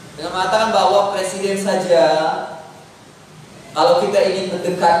 Dengan mengatakan bahwa presiden saja, kalau kita ingin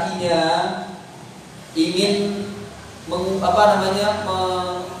mendekatinya, ingin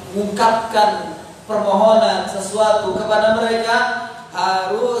mengungkapkan permohonan sesuatu kepada mereka,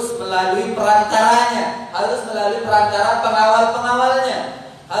 harus melalui perantaranya, harus melalui perantara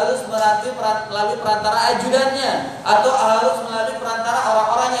pengawal-pengawalnya, harus melalui perantara ajudannya, atau harus melalui perantara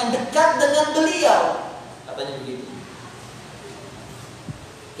orang-orang yang dekat dengan beliau. Katanya begitu.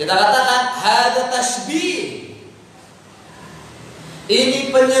 Kita katakan hadza tashbih.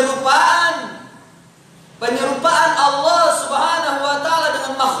 Ini penyerupaan Allah Subhanahu wa taala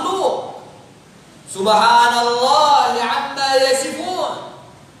dengan makhluk. Subhanallah amma yasifun.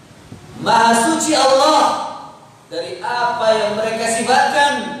 Maha suci Allah dari apa yang mereka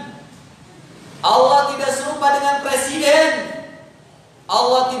sifatkan. Allah tidak serupa dengan presiden.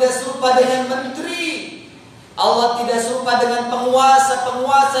 Allah tidak serupa dengan menteri. Allah tidak serupa dengan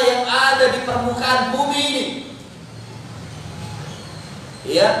penguasa-penguasa yang ada di permukaan bumi ini.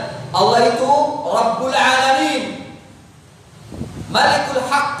 Ya, Allah itu Rabbul Alamin, Malikul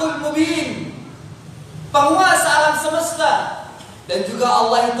Haqqul Mubin. penguasa alam semesta. Dan juga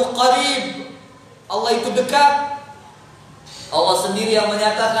Allah itu qarib, Allah itu dekat. Allah sendiri yang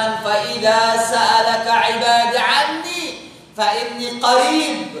menyatakan, fa idza sa'alaka 'ibadi 'anni fa inni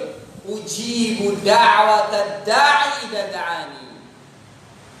qarib ujibu da'watad da'i idza da'ani.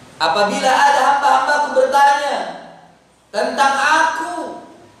 Apabila ada hamba-hambaku bertanya tentang aku,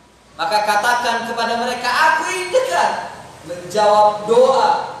 maka katakan kepada mereka, aku ini dekat menjawab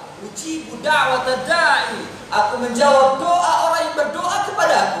doa. Ujibu da'watad da'i, aku menjawab doa orang yang berdoa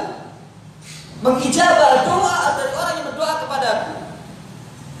kepada aku, mengijabah doa dari orang yang berdoa kepada aku.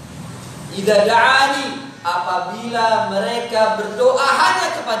 Idza da'ani, apabila mereka berdoa hanya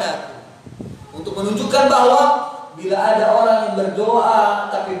kepada aku, untuk menunjukkan bahwa bila ada orang yang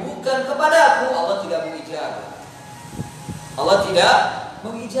berdoa tapi bukan kepada aku, Allah tidak mengijabah. Allah tidak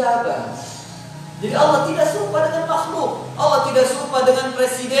mengijabah. Jadi Allah tidak serupa dengan makhluk, Allah tidak serupa dengan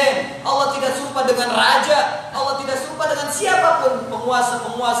presiden, Allah tidak serupa dengan raja, Allah tidak serupa dengan siapapun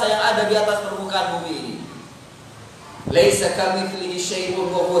penguasa-penguasa yang ada di atas permukaan bumi ini. Laisa kamitslihi syai'un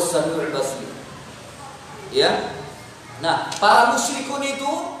wa huwas samiul basir. Ya. Nah, para musyrikun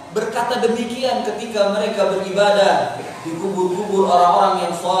itu berkata demikian ketika mereka beribadah di kubur-kubur orang-orang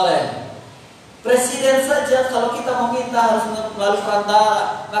yang saleh. Presiden saja kalau kita meminta harus melalui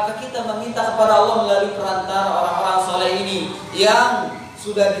perantara, maka kita meminta kepada Allah melalui perantara orang-orang saleh ini yang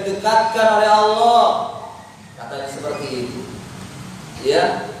sudah didekatkan oleh Allah. Katanya seperti itu.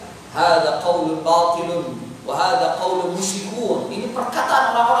 Ya, hadza qaulun batilun wa hadza qaulun musyrikun. Ini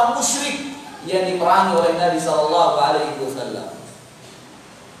perkataan orang-orang musyrik yang diperangi oleh Nabi sallallahu alaihi wasallam.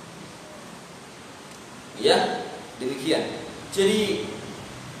 Ya, demikian. Jadi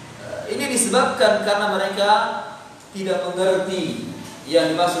ini disebabkan karena mereka tidak mengerti yang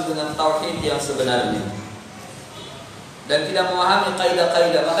dimaksud dengan tauhid yang sebenarnya dan tidak memahami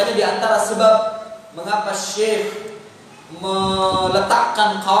kaidah-kaidah. Makanya di antara sebab mengapa Syekh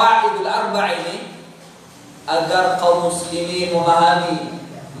meletakkan qawaidul arba' ini agar kaum muslimin memahami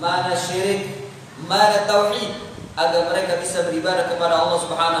mana syirik, mana tauhid, agar mereka bisa beribadah kepada Allah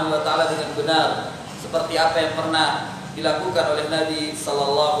Subhanahu wa taala dengan benar seperti apa yang pernah dilakukan oleh Nabi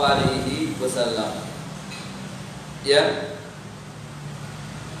sallallahu alaihi wasallam. Ya.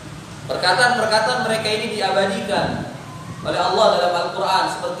 Perkataan-perkataan mereka ini diabadikan oleh Allah dalam Al-Qur'an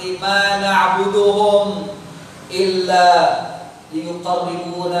seperti ma na'buduhum illa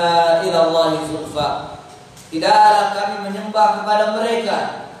liyuqarribuna ila Allahi zulfa. Tidaklah kami menyembah kepada mereka,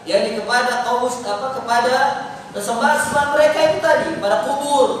 yakni kepada kaum kepada sembahan mereka itu tadi, pada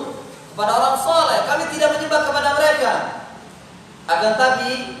kubur, kepada orang soleh. Kami tidak menyembah kepada mereka, akan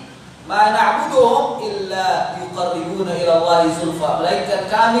tapi ma na'buduhum illa yuqarribuna ila Allahi zulfa, melainkan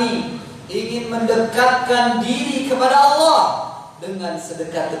kami ingin mendekatkan diri kepada Allah dengan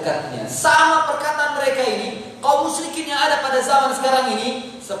sedekat-dekatnya. Sama perkataan mereka ini, kaum musyrikin yang ada pada zaman sekarang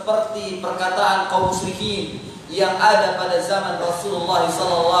ini, seperti perkataan kaum musyrikin yang ada pada zaman Rasulullah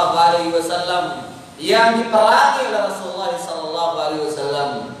sallallahu alaihi wasallam yang diperangi oleh Rasulullah sallallahu alaihi wasallam.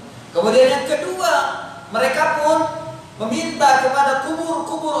 Kemudian yang kedua, mereka pun meminta kepada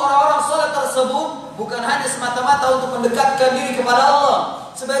kubur-kubur orang-orang saleh tersebut bukan hanya semata-mata untuk mendekatkan diri kepada Allah.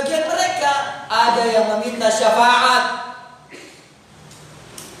 Sebagian mereka ada yang meminta syafaat,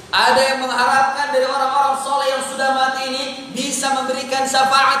 ada yang mengharapkan dari orang-orang soleh yang sudah mati ini bisa memberikan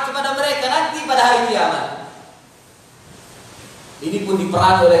syafaat kepada mereka nanti pada hari kiamat. Ini pun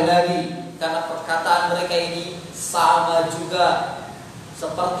diperangi oleh Nabi karena perkataan mereka ini sama juga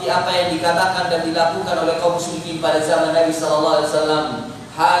seperti apa yang dikatakan dan dilakukan oleh kaum musyrikin pada zaman Nabi sallallahu alaihi wasallam,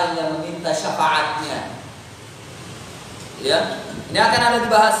 hanya meminta syafaatnya. Ya, ini akan ada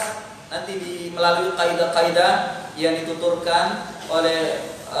dibahas nanti melalui kaidah-kaidah yang dituturkan oleh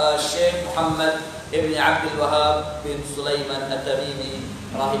Syekh Muhammad ibn Abdul Wahab bin Sulaiman At-Tamimi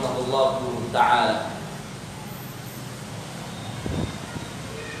rahimahullahu ta'ala.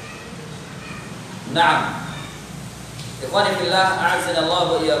 Naam. Ikhwani fillah,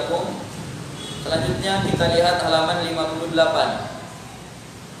 a'azzanallahu wa iyyakum. Selanjutnya kita lihat halaman 58.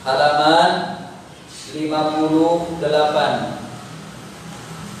 Halaman 58.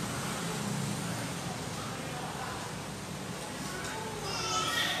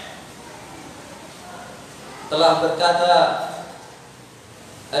 Telah berkata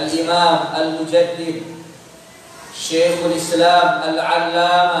Al-Imam Al-Mujaddid Syaikhul Islam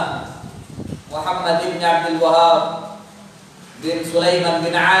Al-Allamah Muhammad ibn Abdul Wahab bin Sulaiman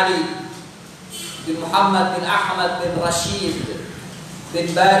bin Ali bin Muhammad bin Ahmad bin Rashid bin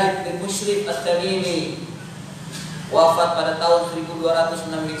Barid bin Mushrif At-Tamimi, wafat pada tahun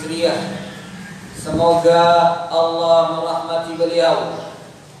 1206 Hijriah. Semoga Allah merahmati beliau.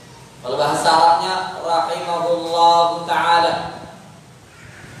 Kalau bahasa Arabnya rahimahullahu ta'ala.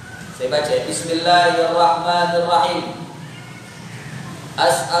 Saya baca, Bismillahirrahmanirrahim.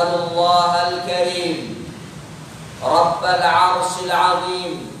 As'alullahal karim Rabbal arshil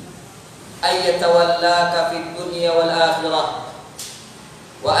azim ay yatawallaka fid dunya wal akhirah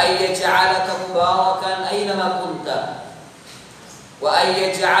wa ay yaj'alaka mubarakan aynama kunta wa ay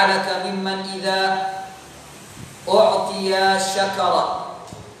yaj'alaka mimman idza u'tiya syakara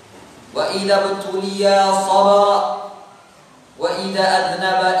wa idza butuliya sabara wa idza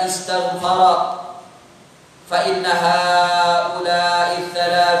adnaba istaghfara fa inna haula'i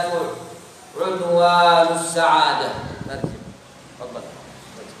thalathu unwanus sa'adah.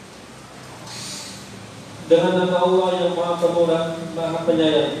 Dengan nama Allah yang Maha Pemurah, Maha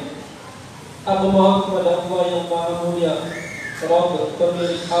Penyayang. Aku mohon kepada Allah yang Maha Mulia, Rabb,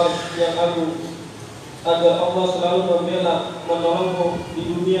 pemilik Arsy yang agung, agar Allah selalu membela, menolongmu di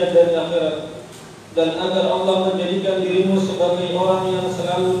dunia dan akhirat, dan agar Allah menjadikan dirimu sebagai orang yang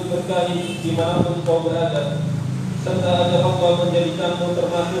selalu diberkahi dimanapun kau berada, serta agar Allah menjadikanmu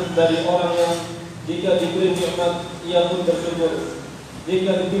termasuk dari orang yang jika diberi nikmat ia pun bersyukur,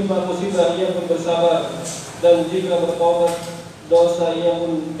 jika ditimpa musibah ia pun bersabar, dan jika bertaubat dosa ia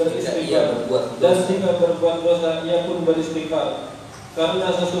pun beristighfar, dan jika berbuat dosa ia pun beristighfar. Karena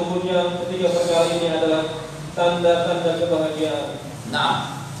sesungguhnya ketiga perkara ini adalah tanda-tanda kebahagiaan.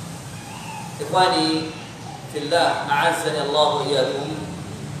 Nah, Ikhwani fillah, a'azzani Allah wa iyyakum.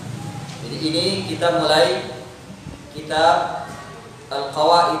 Jadi ini kita mulai kitab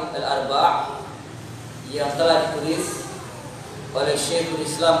Al-Qawaid Al-Arba' yang telah ditulis oleh Syaikhul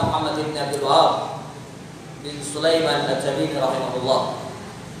Islam Muhammad bin Abdul Wahab bin Sulaiman Al-Jamili rahimahullah.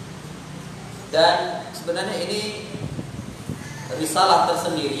 Dan sebenarnya ini risalah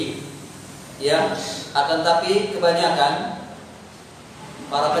tersendiri ya, akan tapi kebanyakan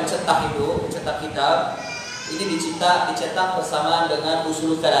para pencetak kitab ini dicetak bersamaan dengan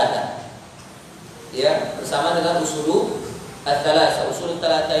Ushul Tsalatah. Ya, bersama dengan Ushul Tsalatah. Ushul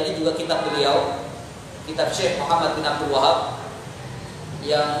Tsalatah ini juga kitab beliau, kitab Syekh Muhammad bin Abdul Wahab,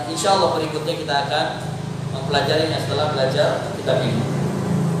 yang insyaallah berikutnya kita akan mempelajarinya setelah belajar kitab ini.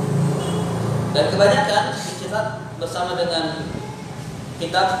 Dan kebanyakan dicetak bersama dengan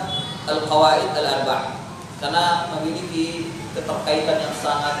kitab Al-Qawaid Al-Arba' karena memiliki keterkaitan yang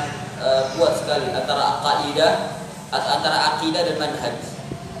sangat kuat sekali antara akidah dan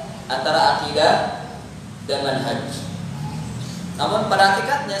manhaj, Namun pada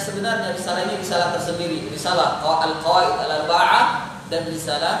hakikatnya sebenarnya risalah ini risalah tersendiri, risalah Al-Qawaid Al-Arba'ah dan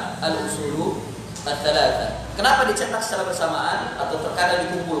risalah Al-Ushul Tsalatah. Kenapa dicetak secara bersamaan atau terkadang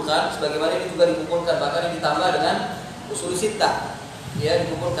dikumpulkan? Sebagaimana ini juga dikumpulkan, bahkan ini ditambah dengan Ushul Sittah. Ya,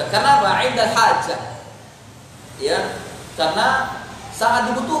 dikumpulkan. Kenapa? Indal hajah. Ya, karena sangat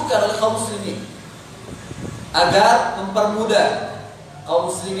dibutuhkan oleh kaum muslimin agar mempermudah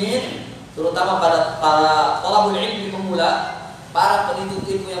kaum muslimin, terutama para thalabul ilmi pemula, para penuntut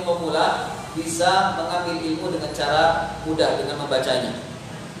ilmu yang pemula, bisa mengambil ilmu dengan cara mudah dengan membacanya.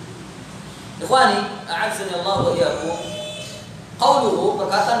 Ikhwani, a'azzani Allah wa iyyakum. Qauluhu,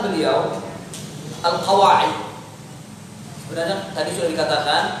 perkataan beliau, al-qawaid. Sebenarnya tadi sudah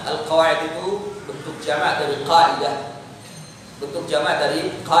dikatakan al-qawaid itu bentuk jamak dari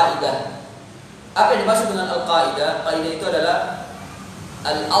qaidah. Apa yang dimaksud dengan al-qaidah? Qaidah itu adalah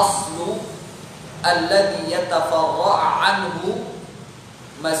al-aslu alladhi yatafarra'a anhu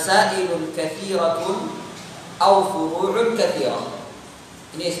masailun kathiratun aw furu'un kathirah.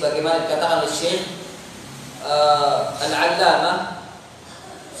 Ini sebagaimana dikatakan oleh Syekh Al-Allamah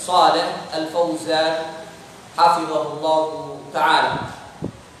Shalih Al-Fauzan hafizahullahu ta'ala.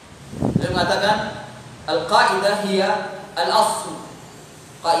 Beliau mengatakan al-qaidah hiya al-asl.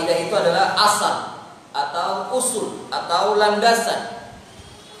 Kaidah itu adalah asal atau usul atau landasan,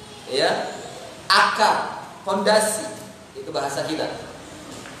 ya, akar, fondasi, itu bahasa kita.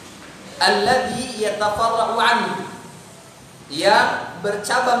 Alladhi yatafarra'u anhu, yang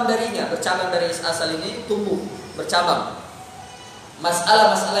bercabang darinya, bercabang dari asal ini tumbuh, bercabang.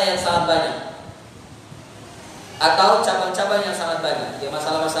 Masalah-masalah yang sangat banyak atau cabang-cabang yang sangat banyak. Ya,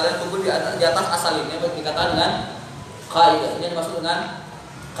 masalah-masalah yang tumbuh di atas asal ini dikatakan dengan kaidah. Ini dimaksud dengan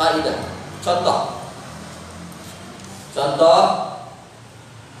kaidah. Contoh,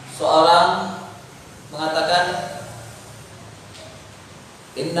 seorang mengatakan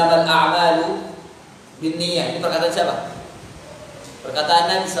innamal a'malu binniyah. Ini perkataan siapa? Perkataan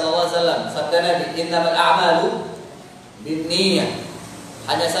Nabi sallallahu alaihi wasallam. Sabda Nabi, innamal a'malu binniyah.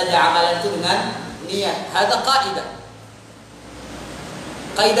 Hanya saja amalan itu dengan niat. Ada kaidah.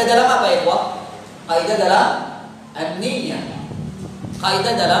 Kaidah dalam apa ya, Pak? Kaidah dalam an-niyah.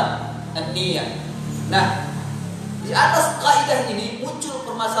 Kaidah dalam an-niyah. Nah, di atas kaidah ini muncul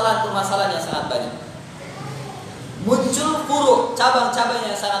permasalahan-permasalahan yang sangat banyak. Muncul furu', cabang-cabang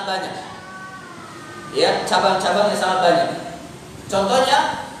yang sangat banyak. Ya, cabang-cabang yang sangat banyak.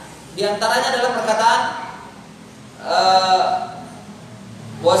 Contohnya, diantaranya adalah perkataan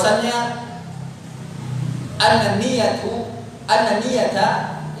bahwasannya an-niyata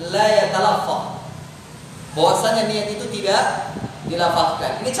la yatalaffaz. Bahwasanya niat itu tidak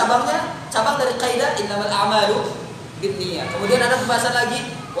dilafazkan. Ini cabang dari kaidah innamal a'malu binniyah. Kemudian ada pembahasan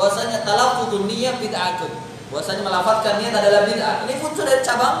lagi bahwasanya talaffuzun niyyah bid'atun. Bahwasanya melafazkan niat adalah bid'ah. Ini muncul dari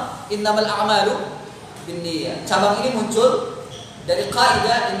cabang innamal a'malu binniyah. Cabang ini muncul dari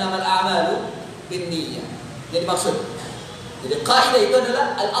kaidah innamal a'malu binniyah. Jadi maksud. Jadi kaidah itu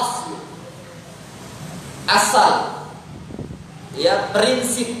adalah al-asl. Asal. Ya,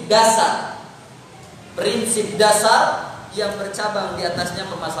 prinsip dasar. Prinsip dasar yang bercabang di atasnya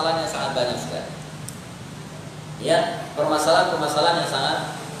permasalahan yang sangat banyak sekali. Ya, permasalahan-permasalahan yang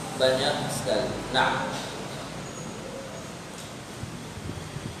sangat banyak sekali. Nah,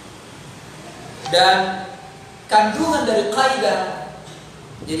 dan kandungan dari kaidah,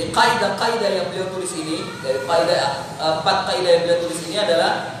 jadi kaidah-kaidah yang beliau tulis ini, dari kaidah 4 kaidah yang beliau tulis ini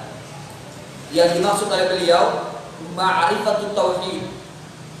adalah yang dimaksud oleh beliau ma'rifatut tauhid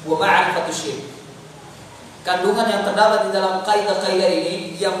wa ma'rifatut syirk. Kandungan yang terdapat di dalam kaidah-kaidah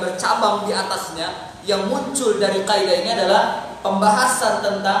ini yang bercabang di atasnya, yang muncul dari kaidah ini adalah pembahasan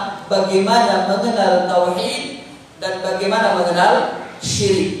tentang bagaimana mengenal tauhid dan bagaimana mengenal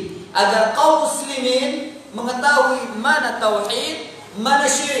syirik, agar kaum muslimin mengetahui mana tauhid, mana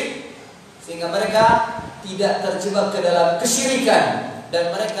syirik, sehingga mereka tidak terjebak ke dalam kesyirikan dan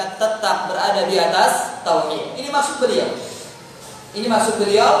mereka tetap berada di atas tauhid. Ini maksud beliau. Ini maksud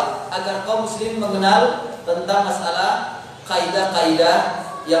beliau agar kaum muslim mengenal tentang masalah kaidah-kaidah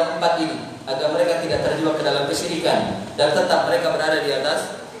yang 4 ini, agar mereka tidak terjebak ke dalam kesyirikan dan tetap mereka berada di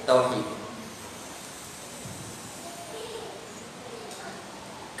atas tauhid.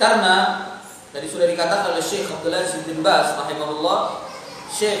 Karena tadi sudah dikatakan oleh Syekh Abdul bin Baz rahimahullah,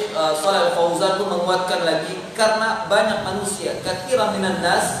 Syekh Shalih Al-Fauzan pun menguatkan lagi, karena banyak manusia, katsiran minan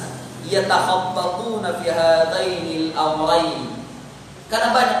nas yatakhabbatuna fi hadainil amrayn.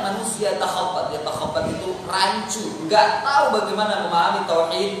 Karena banyak manusia takhabbat itu rancu, enggak tahu bagaimana memahami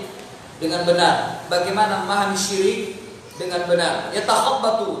tauhid dengan benar, bagaimana memahami syirik dengan benar.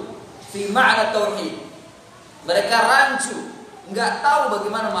 Yatakhabbatu fi ma'na tauhid. Mereka rancu, enggak tahu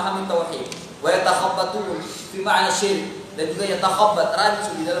bagaimana memahami tauhid. Wa yatakhabbatu fi ma'na syirik, dan juga yatakhabbat,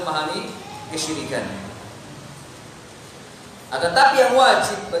 rancu di dalam memahami kesyirikan. Akan tapi yang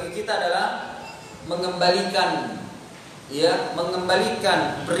wajib bagi kita adalah mengembalikan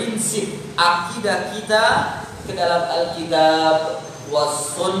prinsip akidah kita ke dalam Alkitab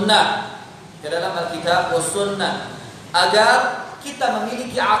was Sunnah, agar kita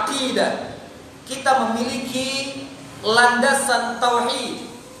memiliki akidah, kita memiliki landasan tauhid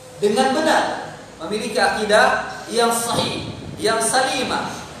dengan benar, memiliki akidah yang sahih, yang salimah,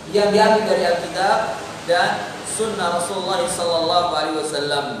 yang diambil dari Alkitab dan Sunnah Rasulullah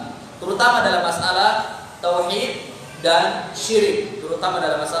SAW, terutama dalam masalah tauhid dan syirik,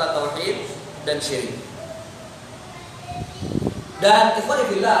 Dan ikhwan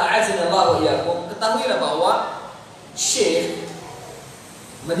fillah a'azzallahu wa iyyakum, ketahuilah bahwa Syekh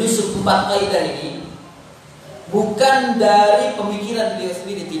menyusun 4 kaidah ini bukan dari pemikiran beliau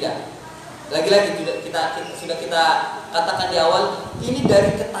sendiri, tidak. Lagi-lagi sudah kita katakan di awal, ini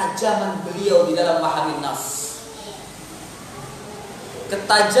dari ketajaman beliau di dalam memahami nas.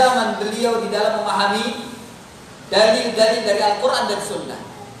 Ketajaman beliau di dalam memahami dalil-dalil dari Al-Quran dan Sunnah.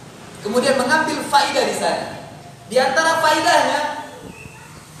 Kemudian mengambil faidah di sana. Di antara faidahnya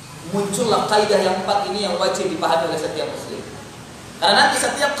muncullah kaidah yang 4 ini yang wajib dipahami oleh setiap muslim. Karena nanti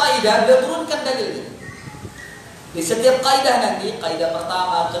setiap kaidah dia turunkan dalilnya. Di setiap kaidah nanti, kaidah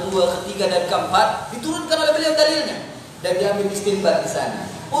pertama, kedua, ketiga, dan keempat diturunkan oleh beliau dalilnya dan diambil istinbat di sana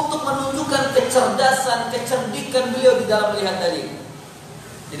untuk menunjukkan kecerdasan, kecerdikan beliau di dalam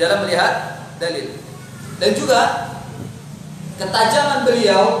melihat dalil. Dan juga ketajaman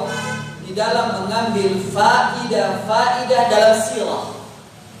beliau di dalam mengambil faidah-faidah dalam sirah,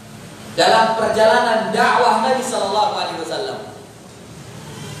 dalam perjalanan dakwah Nabi Sallallahu Alaihi Wasallam,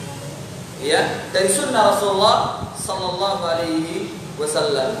 ya, dari Sunnah Rasulullah Sallallahu Alaihi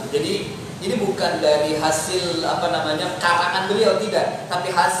Wasallam. Jadi ini bukan dari hasil karangan beliau, tidak,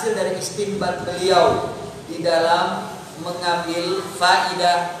 tapi hasil dari istinbat beliau di dalam mengambil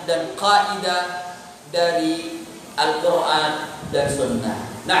faidah dan kaidah dari Al-Quran dan Sunnah.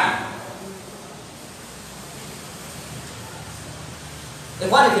 Nah,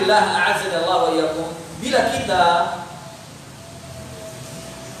 Ikhwan fillah, a'azzanallahu wa iyyakum, bila kita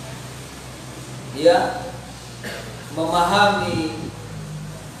memahami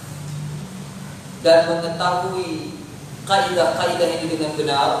dan mengetahui kaidah-kaidah ini dengan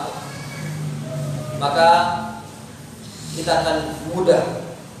benar, maka kita akan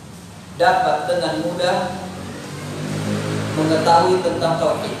dapat dengan mudah mengetahui tentang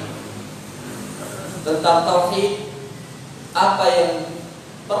tauhid. Tentang tauhid, apa yang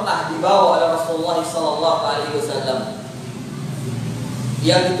pernah dibawa oleh Rasulullah SAW,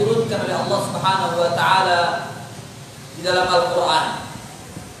 yang diturunkan oleh Allah Subhanahu wa taala di dalam Al-Qur'an.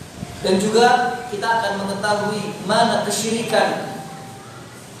 Dan juga kita akan mengetahui mana kesyirikan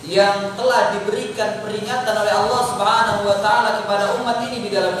yang telah diberikan peringatan oleh Allah Subhanahu wa taala kepada umat ini di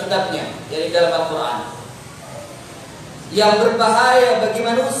dalam kitabnya, yaitu dalam Al-Qur'an, yang berbahaya bagi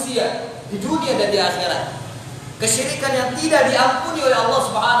manusia di dunia dan di akhirat. Kesyirikan yang tidak diampuni oleh Allah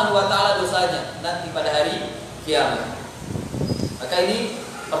Subhanahu wa taala dosanya nanti pada hari kiamat. Maka ini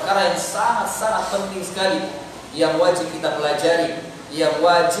perkara yang sangat-sangat penting sekali, yang wajib kita pelajari, yang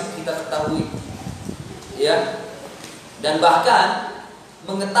wajib kita ketahui, ya. Dan bahkan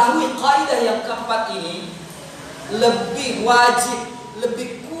mengetahui kaidah yang keempat ini lebih wajib,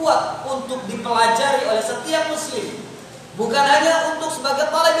 lebih kuat untuk dipelajari oleh setiap muslim, bukan hanya untuk sebagai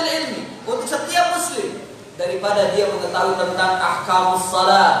talibul ilmi, untuk setiap muslim, daripada dia mengetahui tentang ahkamus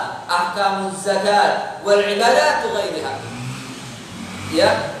salat, ahkamus zakat, wal ibadat ghairiha.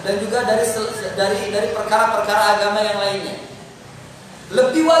 Ya, dan juga dari perkara-perkara agama yang lainnya.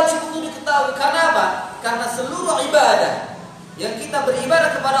 Lebih wajib untuk diketahui. Karena apa? Karena seluruh ibadah yang kita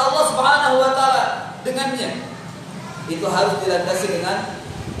beribadah kepada Allah Subhanahu wa taala dengannya, itu harus dilandasi dengan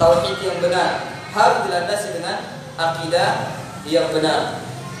tauhid yang benar, harus dilandasi dengan akidah yang benar.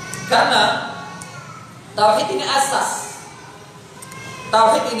 Karena tauhid ini asas.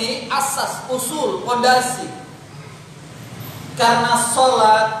 Tauhid ini asas, usul, fondasi. Karena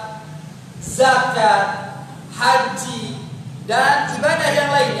sholat, zakat, haji, dan ibadah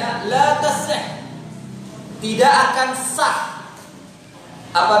yang lainnya la tasih, tidak akan sah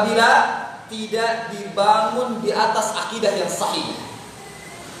apabila tidak dibangun di atas akidah yang sahih.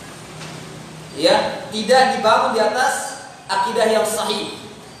 Ya, tidak dibangun di atas akidah yang sahih,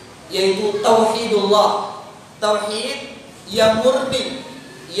 yaitu tauhidullah, tauhid yang murni,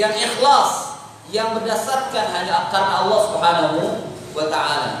 yang ikhlas, yang berdasarkan hanya karena Allah Subhanahu wa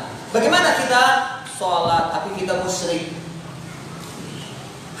taala. Bagaimana kita sholat tapi kita musyrik?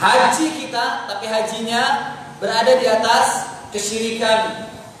 Haji kita tapi hajinya berada di atas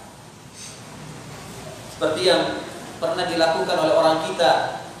kesyirikan, seperti yang pernah dilakukan oleh orang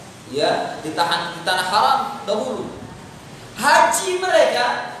kita, ya, ditahan di tanah haram dahulu. Haji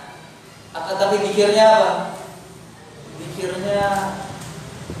mereka, akan tapi pikirnya apa? Pikirnya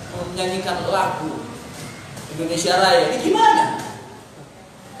menyanyikan lagu Indonesia Raya. Ini gimana?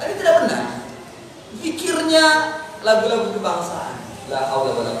 Ini tidak benar. Pikirnya lagu-lagu kebangsaan. La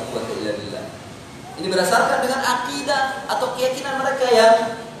haula wala quwwata illa billah. Ini berdasarkan dengan akidah atau keyakinan mereka yang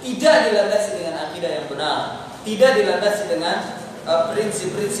tidak dilandasi dengan akidah yang benar, tidak dilandasi dengan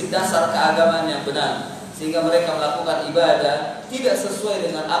prinsip-prinsip dasar keagamaan yang benar, sehingga mereka melakukan ibadah tidak sesuai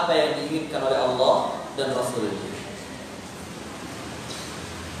dengan apa yang diinginkan oleh Allah dan Rasul-Nya.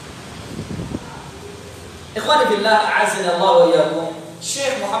 Ikhwan fillah, a'azzanallahu wa iyyakum.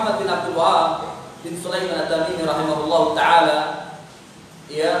 Syekh Muhammad bin Abdul Wahab bin Sulaiman at-Tamimi rahimahullahu taala,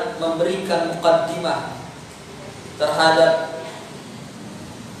 ya, memberikan muqaddimah terhadap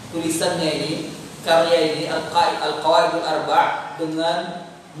tulisannya ini, karya ini, Al-Qawaidul Arba'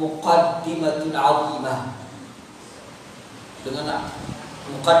 dengan muqaddimatun 'azimah, dengan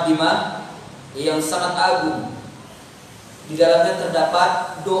muqaddimah yang sangat agung. Di dalamnya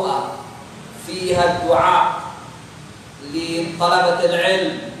terdapat doa, fiha du'a li talabatil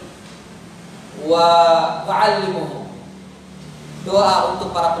ilm wa mu'allimuhum, doa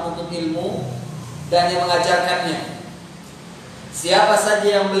untuk para penuntut ilmu dan yang mengajarkannya. Siapa saja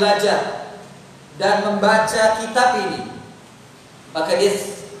yang belajar dan membaca kitab ini, maka dia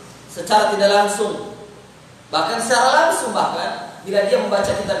secara tidak langsung, bahkan secara langsung, bahkan bila dia membaca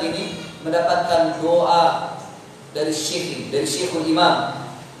kitab ini, mendapatkan doa dari Syaikhul Imam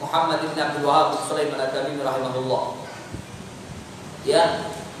Muhammad bin Abdul Wahab bin Sulaiman at-Tamimi rahimahullah. Ya.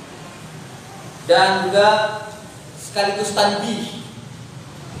 Dan juga sekaligus tanbih,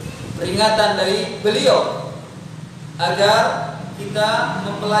 peringatan dari beliau agar kita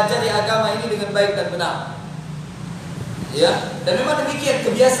mempelajari agama ini dengan baik dan benar. Ya, dan memang demikian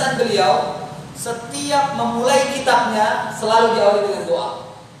kebiasaan beliau, setiap memulai kitabnya selalu diawali dengan doa.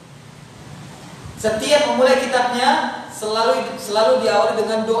 Setiap memulai kitabnya selalu diawali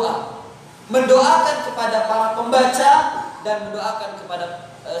dengan doa, mendoakan kepada para pembaca dan mendoakan kepada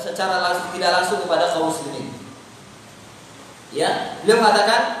secara langsung tidak langsung kepada kaum muslimin. Ya, beliau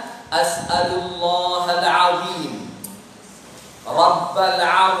mengatakan as'alullahal azim rabbal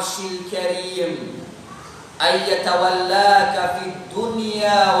arsyil karim ay yatawallaka fid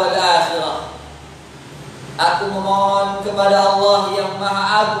dunya wal akhirah. Aku memohon kepada Allah yang Maha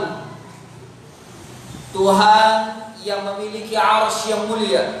Agung, Tuhan yang memiliki arsy yang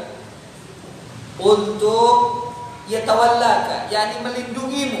mulia, untuk yatawallaka, yakni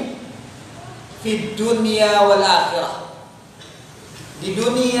melindungimu, fid dunya wal akhirah, di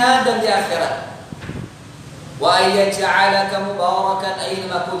dunia dan di akhirat. Wa ayyaj'alaka mubarakan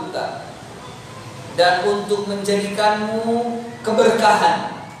aina kunta, dan untuk menjadikanmu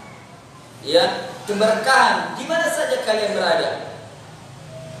keberkahan, ya, keberkahan di mana saja kalian berada.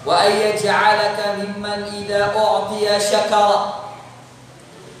 Wa ayyaj'alaka mimman idza u'tiya syakara,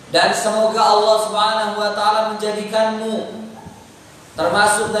 dan semoga Allah Subhanahu wa taala menjadikanmu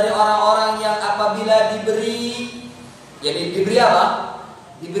termasuk dari orang-orang yang apabila diberi, jadi diberi apa?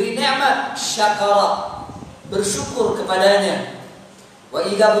 Diberi nikmat, syakara, bersyukur kepadanya. Wa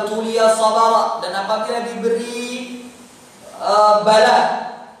idza butuliya sabara, dan apabila diberi bala,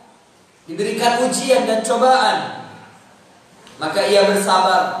 diberikan ujian dan cobaan, maka ia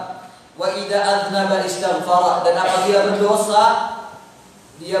bersabar. Wa idza aznaba istaghfara, dan apabila berdosa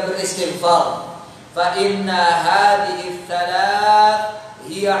dia beristighfar. Fa inna hadhihi thalath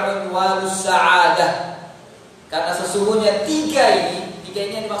hiya unwanus sa'adah, karena sesungguhnya tiga ini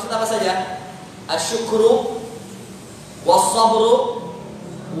yang dimaksud apa saja? Asyukru, was-sabru,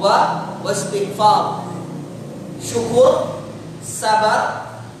 wa-istighfar. Syukur,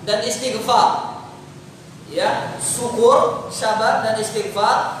 sabar, dan istighfar. Ya, syukur, sabar, dan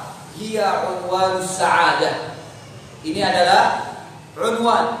istighfar. Hiya unwanus sa'adah. Ini adalah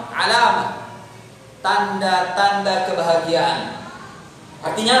unwan, alamah, tanda-tanda kebahagiaan.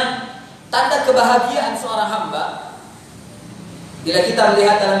 Artinya tanda kebahagiaan seorang hamba, bila kita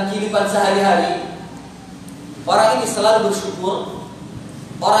melihat dalam kehidupan sehari-hari, orang ini selalu bersyukur,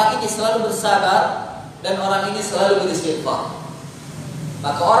 orang ini selalu bersabar, dan orang ini selalu beristighfar,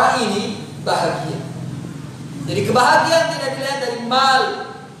 maka orang ini bahagia. Jadi kebahagiaan tidak dilihat dari mal,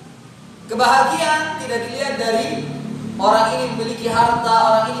 kebahagiaan tidak dilihat dari orang ini memiliki harta,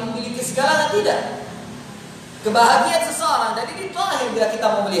 orang ini memiliki segalanya, tidak. Kebahagiaan seseorang, dan ini zahir bila kita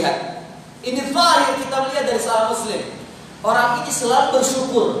mau melihat. Ini zahir kita melihat dari seorang muslim. Orang ini selalu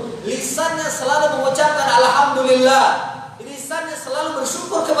bersyukur, lisannya selalu mengucapkan alhamdulillah, lisannya selalu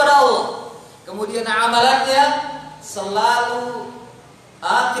bersyukur kepada Allah. Kemudian amalannya selalu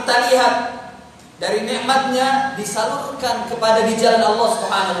kita lihat dari nikmatnya disalurkan kepada di jalan Allah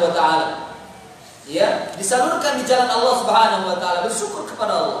Subhanahu wa taala. Ya, disalurkan di jalan Allah Subhanahu wa taala, bersyukur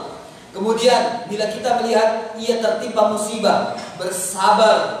kepada Allah. Kemudian bila kita melihat ia tertimpa musibah,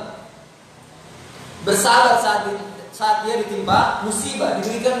 bersabar saat dia ditimpa musibah,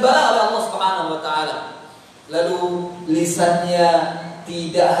 diberikan bala oleh Allah Subhanahu wa taala. Lalu lisannya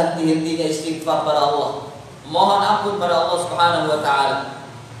tidak henti-hentinya istighfar pada Allah, mohon ampun pada Allah Subhanahu wa taala.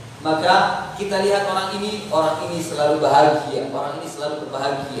 Maka kita lihat orang ini selalu bahagia, orang ini selalu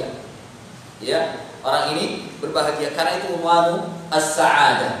berbahagia. Ya, orang ini berbahagia, karena itu unwanu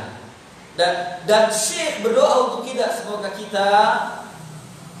as-sa'adah. Dan Syekh berdoa untuk kita, semoga kita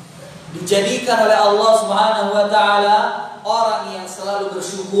dijadikan oleh Allah Subhanahu wa taala orang yang selalu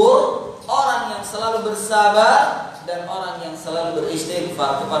bersyukur, orang yang selalu bersabar, dan orang yang selalu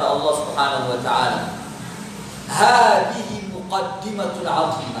beristighfar kepada Allah Subhanahu wa taala. Hadhihi muqaddimatul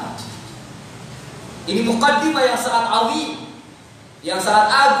 'azimah. Ini muqaddimah yang sangat azim, yang sangat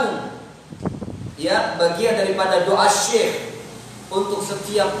agung. Ya, bagian daripada doa Syekh untuk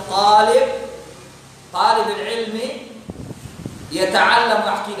setiap talib ilmi yata'allam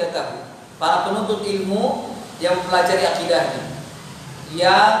aqidatahu, para penuntut ilmu yang mempelajari akidahnya,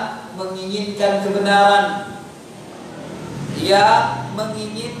 yang menginginkan kebenaran, yang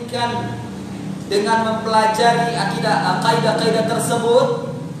menginginkan dengan mempelajari kaidah-kaidah tersebut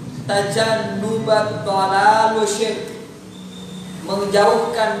tajannubat dhalal wa syirk,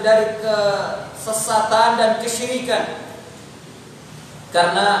 menjauhkan dari kesesatan dan kesyirikan.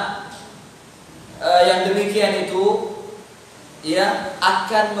 Karena yang demikian itu ya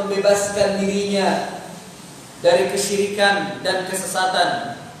akan membebaskan dirinya dari kesyirikan dan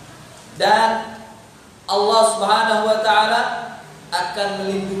kesesatan, dan Allah Subhanahu wa taala akan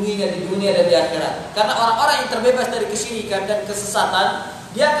melindunginya di dunia dan di akhirat. Karena orang-orang yang terbebas dari kesyirikan dan kesesatan,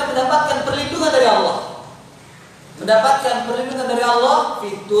 dia akan mendapatkan perlindungan dari Allah. Mendapatkan perlindungan dari Allah di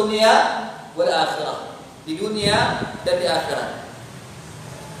dunia wal akhirah. di dunia dan di akhirat.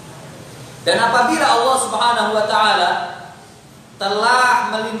 Dan apabila Allah Subhanahu wa taala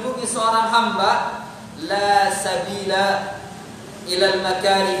telah melindungi seorang hamba, la sabila ilal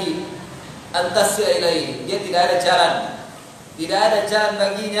makarihi antasya ilaihi, dia tidak ada jalan, tidak ada jalan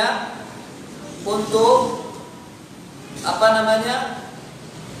baginya untuk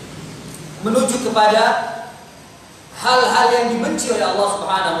menuju kepada hal-hal yang dibenci oleh Allah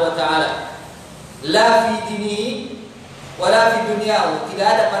Subhanahu wa taala. La fi dinihi wala fi dunyahu,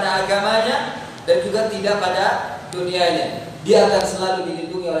 tidak ada pada agamanya dan juga tidak pada dunianya. Dia akan selalu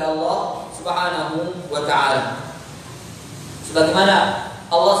dilindungi oleh Allah Subhanahu wa taala. Sebagaimana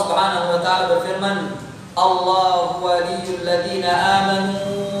Allah Subhanahu wa taala berfirman, Allahu waliyul ladzina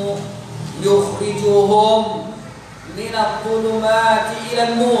amanu yukhrijuhum minadh dhulumati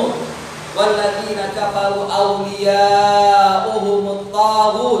ilan nur wal ladzina kafaru awliya'uhumut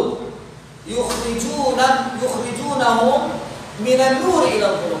taghut yukhrijunahum minan nur ila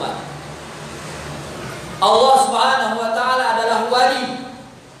dhulumat. Allah Subhanahu wa taala adalah wali,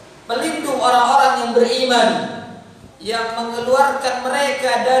 pelindung orang-orang yang beriman, yang mengeluarkan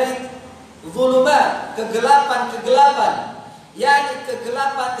mereka dari zulumat, kegelapan-kegelapan, yakni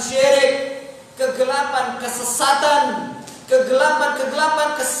kegelapan syirik, kegelapan kesesatan,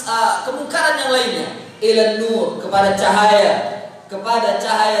 kegelapan-kegelapan kemungkaran yang lainnya, ila nur, kepada cahaya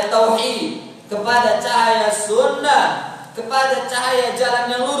tauhid, kepada cahaya sunnah, kepada cahaya jalan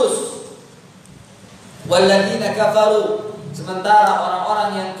yang lurus. Walladzina kafaru, sementara orang-orang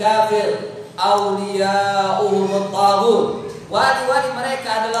yang kafir, awliya'uhumut taghut, wali-wali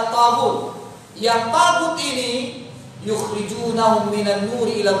mereka adalah taghut. Yang taghut ini yukhrijunahum minan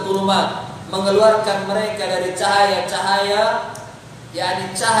nuri ila dhulumat, mengeluarkan mereka dari cahaya-cahaya,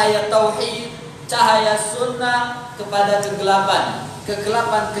 yakni cahaya tauhid, cahaya sunnah, kepada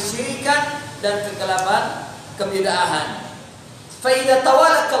kegelapan kesyirikan dan kegelapan kebid'ahan. Fa idza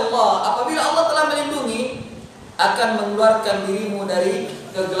tawallaka Allah, apabila Allah telah melindungi, akan mengeluarkan dirimu dari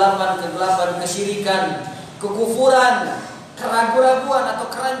kegelapan kesyirikan, kekufuran, keraguan-raguan atau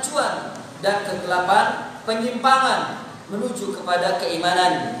kerancuan, dan kegelapan penyimpangan, menuju kepada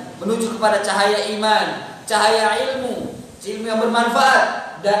keimanan, menuju kepada cahaya iman, cahaya ilmu yang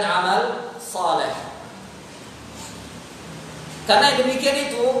bermanfaat dan amal saleh. Karena demikian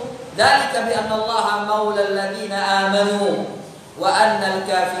itu, dzalika bi anna Allaha maulal ladzina amanu wa annal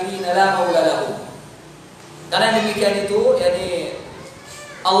kafirina la maula lahum. Karena demikian itu, yakni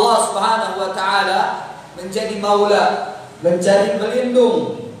Allah Subhanahu wa taala menjadi maula, menjadi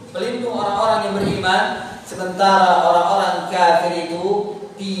pelindung orang-orang yang beriman, sementara orang-orang kafir itu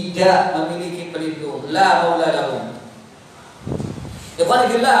tidak memiliki pelindung. La maula lahum.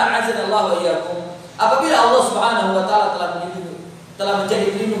 Ikhwan fillah, azanallahu wa iyyakum. Apabila Allah Subhanahu wa taala telah menjadi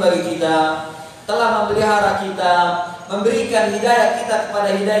pelindung bagi kita, telah memelihara kita, memberikan hidayah kita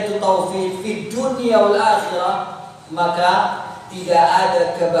kepada hidayah itu taufik fi dunya wal akhirah, maka tidak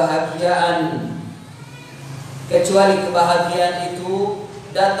ada kebahagiaan kecuali kebahagiaan itu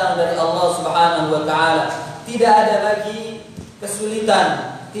datang dari Allah Subhanahu wa taala. Tidak ada lagi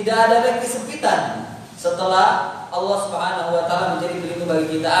kesulitan, tidak ada lagi kesempitan setelah Allah Subhanahu wa taala menjadi pelindung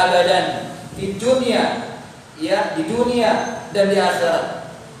bagi kita abadan di dunia, ya, di dunia dan di akhirat.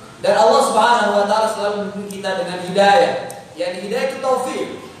 Dan Allah Subhanahu wa taala selalu melindungi kita dengan hidayah. Yang hidayah itu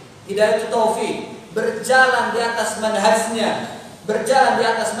taufik. Hidayah itu taufik, berjalan di atas manhajnya, berjalan di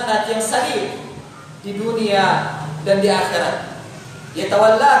atas manhaj yang sahih di dunia dan di akhirat.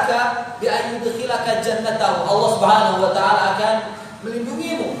 Yatawallaka bi ayyudkhilaka jannatahu. Allah Subhanahu wa taala akan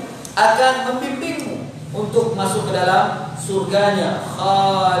melindungimu, akan membimbingmu untuk masuk ke dalam surganya,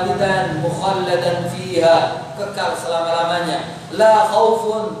 khalidan mukhalladan fiha, kekal selama-lamanya. La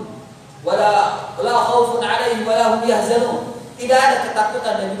khaufun alaihim wa la hum yahzanun. Tidak ada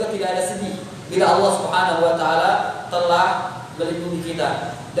ketakutan dan juga tidak ada sedih bila Allah Subhanahu wa taala telah melindungi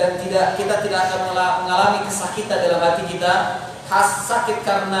kita, dan kita tidak akan mengalami kesakitan dalam hati kita, sakit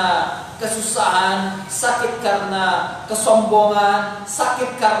karena kesusahan, sakit karena kesombongan,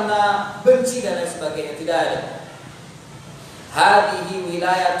 sakit karena benci dan lain sebagainya. Tidak ada. Hadihi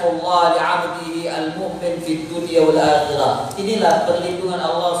wilayatullah li'abdihi al-mu'min fid dunya wal akhirah. Inilah perlindungan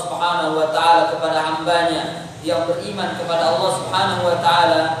Allah Subhanahu wa taala kepada hambanya yang beriman kepada Allah Subhanahu wa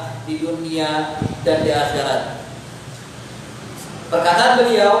taala di dunia dan di akhirat. Perkataan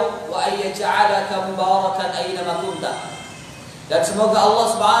beliau, wa ayyaj'alaka mubarakan aina ma kunta. Dan semoga Allah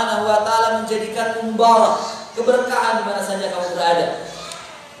Subhanahu wa taala menjadikan mubarak, keberkahan di mana saja kamu berada.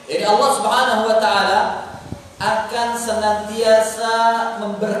 Jadi Allah Subhanahu wa taala akan senantiasa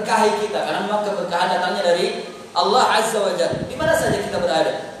memberkahi kita, karena memang keberkahan datangnya dari Allah Azza wa Jalla di mana saja kita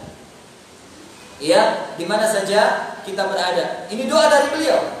berada. Ya, di mana saja kita berada. Ini doa dari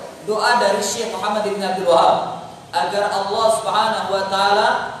beliau, doa dari Syekh Muhammad bin Abdul Wahab, agar Allah Subhanahu wa taala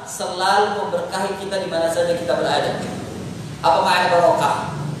selalu memberkahi kita di mana saja kita berada. Apa makna barokah?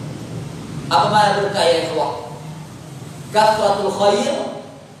 Apa makna berkah ya ikhwah? Kathratul khair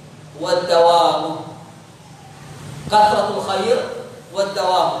wa dawam. Kathratul khair wa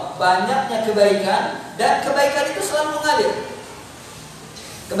dawam. Banyaknya kebaikan, dan kebaikan itu selalu mengalir.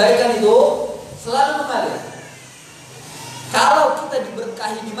 Kebaikan itu selalu mengalir. Kalau kita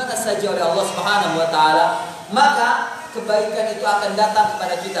diberkahi di mana saja oleh Allah Subhanahu wa taala, maka kebaikan itu akan datang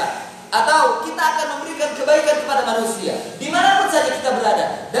kepada kita, atau kita akan memberikan kebaikan kepada manusia dimanapun saja kita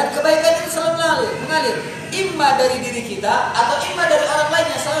berada, dan kebaikan itu selalu mengalir, imma dari diri kita atau imma dari orang lain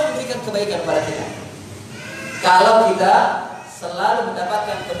yang selalu memberikan kebaikan kepada kita. Kalau kita selalu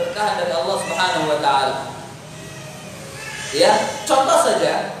mendapatkan keberkahan dari Allah Subhanahu wa taala. Ya, contoh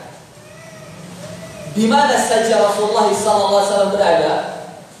saja, di mana saja Rasulullah SAW berada,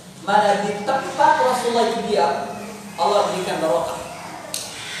 mana di tempat Rasulullah itu diam, Allah berikan barokah.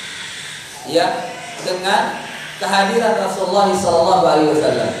 Ya, dengan kehadiran Rasulullah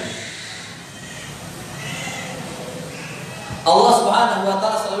SAW. Allah Subhanahu wa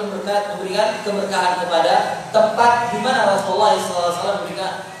taala selalu memberikan keberkahan kepada tempat di mana Rasulullah SAW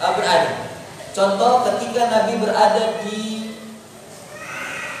berada. Contoh, ketika Nabi berada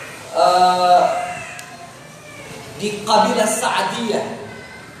di kabilah Sa'diyah,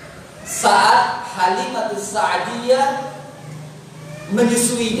 saat Halimatus Sa'diyah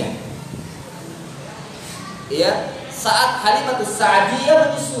menyusuinya. Ya, saat Halimatus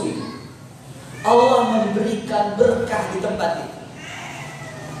Sa'diyah menyusui, Allah memberikan berkah di tempat itu.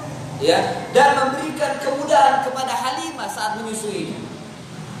 Ya, dan memberikan kemudahan kepada Halimah saat menyusuinya.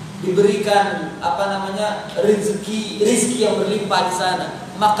 Diberikan rezeki yang berlimpah di sana,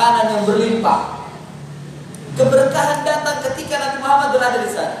 makanan yang berlimpah. Keberkahan datang ketika Nabi Muhammad berada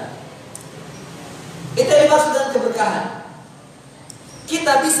di sana. Itu yang dimaksud dengan keberkahan.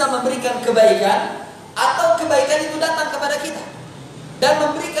 Kita bisa memberikan kebaikan, atau kebaikan itu datang kepada kita dan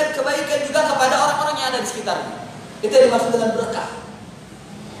memberikan kebaikan juga kepada orang-orang yang ada di sekitarnya. Itu yang dimaksud dengan berkah.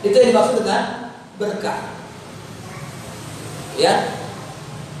 Itu yang dimaksud dengan berkah. Ya.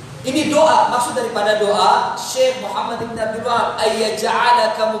 Ini doa, maksud daripada doa Syekh Muhammad bin Abdul Wahab,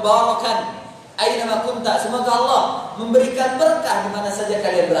 ayyaj'alaka mubarakan aina kunta. Semoga Allah memberikan berkah di mana saja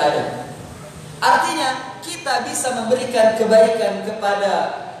kalian berada. Artinya, kita bisa memberikan kebaikan kepada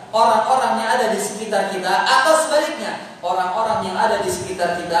orang-orang yang ada di sekitar kita, atau sebaliknya, orang-orang yang ada di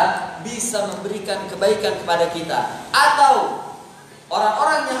sekitar kita bisa memberikan kebaikan kepada kita, atau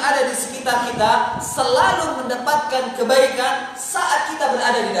orang-orang yang ada di sekitar kita selalu mendapatkan kebaikan saat kita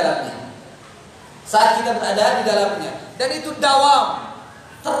berada di dalamnya. Saat kita berada di dalamnya. Dan itu dawam,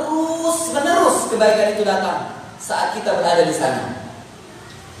 terus menerus kebaikan itu datang saat kita berada di sana.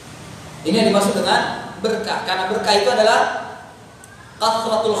 Ini yang dimaksud dengan berkah. Karena berkah itu adalah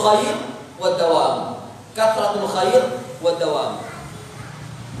kathratul khair wa dawam. Kathratul khair wa dawam.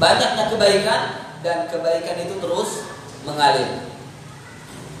 Banyaknya kebaikan, dan kebaikan itu terus mengalir.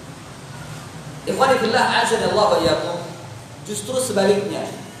 Ikhwan fillah, azanallahu wa iyyakum. Justru sebaliknya,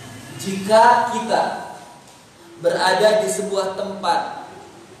 jika kita berada di sebuah tempat,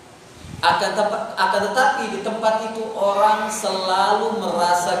 akan tetapi di tempat itu orang selalu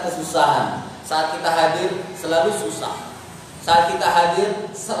merasa kesusahan. Saat kita hadir selalu susah. Saat kita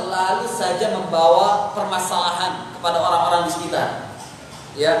hadir selalu saja membawa permasalahan kepada orang-orang di sekitar.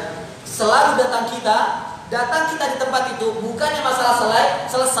 Ya, selalu datang kita di tempat itu bukannya masalah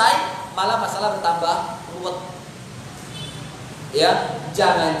selesai, malah masalah bertambah ruwet. Ya,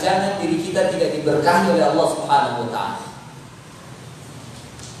 jangan-jangan diri kita tidak diberkahi oleh Allah Subhanahu wa taala.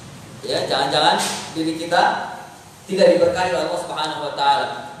 Ya, jangan-jangan diri kita tidak diberkahi oleh Allah Subhanahu wa taala.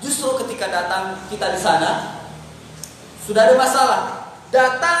 Justru ketika datang kita di sana sudah ada masalah.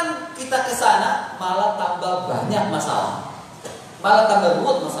 Datang kita ke sana malah tambah banyak masalah. Malah tambah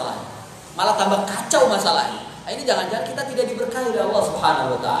ruwet masalahnya. Malah tambah kacau masalahnya. Ini jangan-jangan kita tidak diberkahi oleh Allah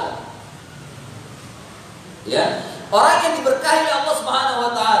Subhanahu wa taala. Ya, orang yang diberkahi oleh Allah Subhanahu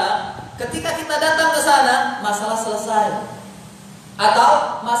wa taala, ketika kita datang ke sana, masalah selesai.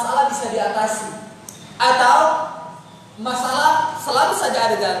 Atau masalah bisa diatasi, atau masalah selalu saja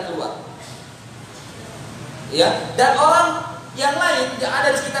ada jalan keluar. Ya, dan orang yang lain yang ada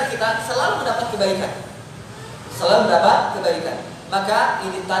di sekitar kita selalu mendapat kebaikan. Selalu mendapat kebaikan. Maka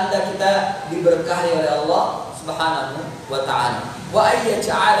ini tanda kita diberkahi oleh Allah Subhanahu wa taala. Wa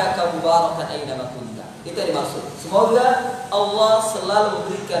ayyaj'alaka mubarakan aina ma kunta. Itu yang dimaksud. Semoga Allah selalu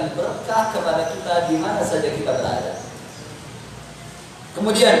memberikan berkah kepada kita di mana saja kita berada.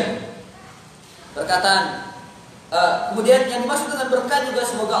 Kemudian Perkataan kemudian yang dimaksud dengan berkah juga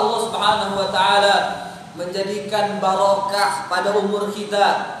semoga Allah Subhanahu wa taala menjadikan barokah pada umur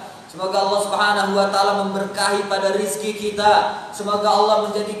kita. Semoga Allah Subhanahu wa taala memberkahi pada rizki kita. Semoga Allah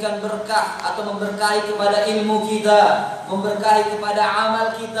menjadikan berkah atau memberkahi kepada ilmu kita, memberkahi kepada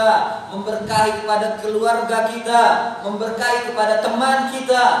amal kita, memberkahi kepada keluarga kita, memberkahi kepada teman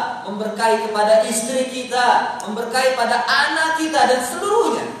kita, memberkahi kepada istri kita, memberkahi pada anak kita dan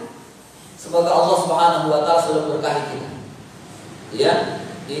seluruhnya. Semoga Allah Subhanahu wa taala selalu memberkahi kita. Ya,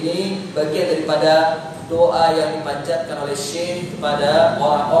 ini bagian daripada doa yang dipanjatkan oleh Syekh kepada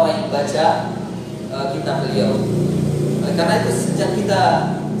orang-orang yang baca kitab beliau. Karena itu sejak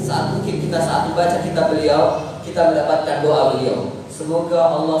saat membaca kitab beliau, kita mendapatkan doa beliau.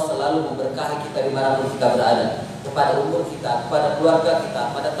 Semoga Allah selalu memberkahi kita dimanapun kita berada, kepada umur kita, kepada keluarga kita,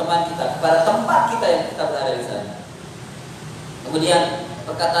 kepada teman kita, kepada tempat kita yang kita berada di sana. Kemudian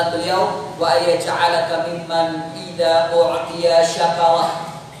perkataan beliau, wa yaj'alaka mimman idza u'tiya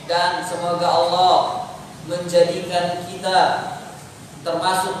syakara, dan semoga Allah menjadikan kita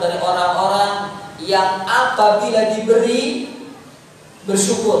termasuk dari orang-orang yang apabila diberi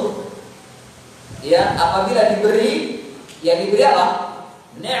bersyukur. Ya, apabila diberi, yang diberi apa?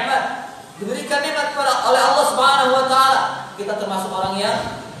 Nikmat. Diberikan nikmat oleh Allah Subhanahu wa taala, kita termasuk orang yang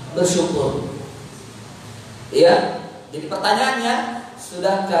bersyukur. Ya. Jadi pertanyaannya,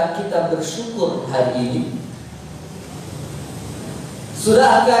 sudahkah kita bersyukur hari ini?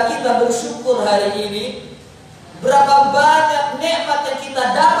 Sudahkah kita bersyukur hari ini? Berapa banyak nikmat yang kita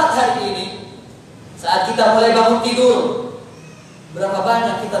dapat hari ini? Saat kita mulai bangun tidur, berapa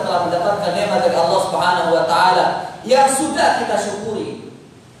banyak kita telah mendapatkan nikmat dari Allah Subhanahu wa taala yang sudah kita syukuri.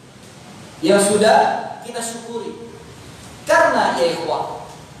 Yang sudah kita syukuri. Karena ya ikhwan,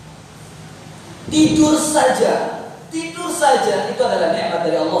 tidur saja itu adalah nikmat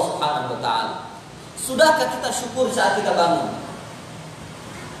dari Allah Subhanahu wa taala. Sudahkah kita syukur saat kita bangun?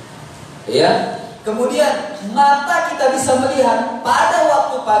 Ya. Kemudian mata kita bisa melihat pada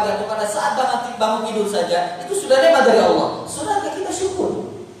waktu pagi atau pada saat bangun tidur saja, itu sudah nikmat dari Allah. Sudahkah kita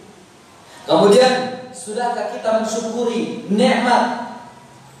syukur? Kemudian sudahkah kita mensyukuri nikmat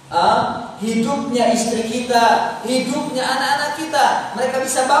hidupnya istri kita, hidupnya anak-anak kita, mereka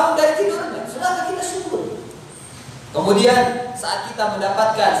bisa bangun dari tidurnya? Sudahkah kita syukur? Kemudian saat kita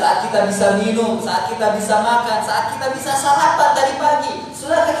mendapatkan, saat kita bisa minum, saat kita bisa makan, saat kita bisa sarapan dari pagi,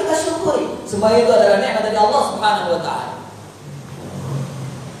 sudahkah kita syukuri? Semua itu adalah nikmat dari Allah Subhanahu wa taala.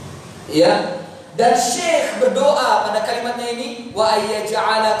 Ya. Dan Syekh berdoa pada kalimatnya ini, wa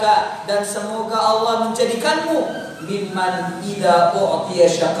ayyaj'alaka, dan semoga Allah menjadikanmu mimman idza u'tiya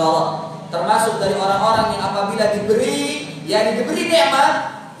syakara, termasuk dari orang-orang yang apabila diberi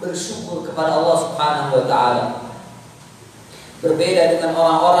nikmat bersyukur kepada Allah Subhanahu wa taala. Berbeda dengan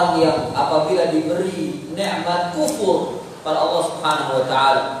orang-orang yang apabila diberi nikmat kufur pada Allah Subhanahu wa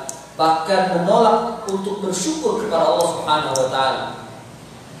taala, bahkan menolak untuk bersyukur kepada Allah Subhanahu wa taala.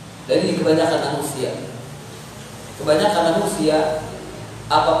 Dan ini kebanyakan manusia. Kebanyakan manusia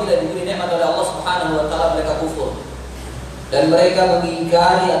apabila diberi nikmat oleh Allah Subhanahu wa taala, mereka kufur dan mereka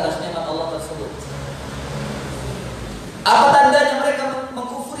mengingkari atas nikmat Allah tersebut. Apa tandanya mereka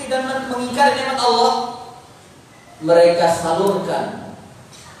mengkufuri dan mengingkari nikmat Allah? Mereka salurkan,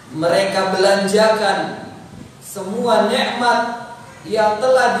 mereka belanjakan semua nikmat yang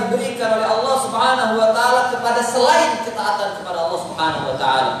telah diberikan oleh Allah Subhanahu wa taala kepada selain ketaatan kepada Allah Subhanahu wa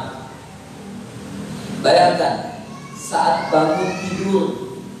taala. Bayangkan saat bangun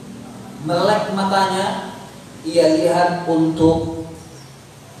tidur, melek matanya, ia lihat untuk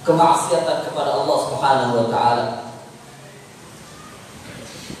kemaksiatan kepada Allah Subhanahu wa taala.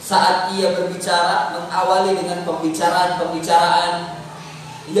 Saat ia berbicara, mengawali dengan pembicaraan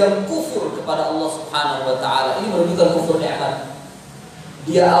yang kufur kepada Allah Subhanahu wa taala. Ini menunjukkan kufur nikmat.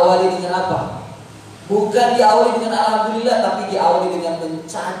 Dia awali dengan apa? Bukan diawali dengan alhamdulillah, tapi diawali dengan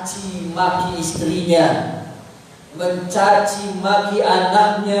mencaci maki istrinya, mencaci maki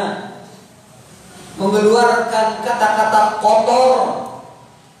anaknya, mengeluarkan kata-kata kotor.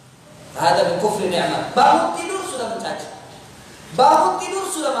 Hada min kufri nikmat. Bangun tidur sudah mencaci, bangun tidur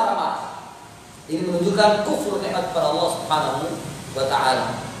sudah marah-marah. Ini menunjukkan kufur nikmat kepada Allah Subhanahu wa taala.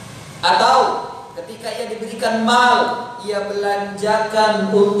 Atau ketika ia diberikan mal, ia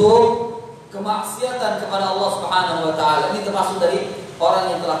belanjakan untuk kemaksiatan kepada Allah Subhanahu wa taala. Ini termasuk dari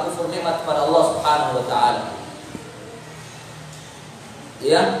orang yang telah kufur nikmat kepada Allah Subhanahu wa taala.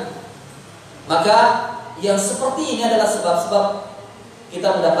 Ya. Maka yang seperti ini adalah sebab-sebab kita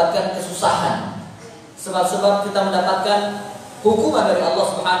mendapatkan kesusahan. Sebab-sebab kita mendapatkan hukuman dari Allah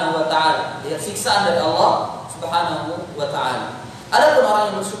Subhanahu wa taala, siksaan dari Allah Subhanahu wa taala. Adapun orang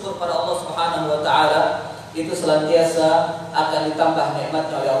yang bersyukur pada Allah Subhanahu wa taala itu senantiasa akan ditambah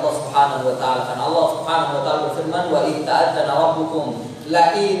nikmatnya oleh Allah Subhanahu wa taala. Karena Allah Subhanahu wa taala berfirman, "Wa in ta'adzana rabbukum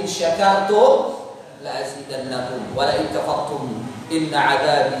la in syakartum la azidannakum wa la in kafartum inna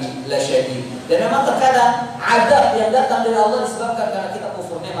 'adzabi lasyadid." Dan memang terkadang azab yang datang dari Allah disebabkan karena kita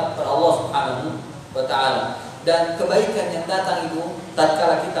kufur nikmat kepada Allah Subhanahu wa taala. Dan kebaikan yang datang itu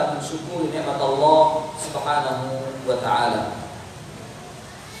tatkala kita mensyukuri nikmat Allah Subhanahu wa taala.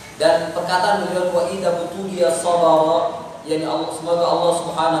 Dan perkataan beliau wa idza butuliya sabara, yakni Allah, semoga Allah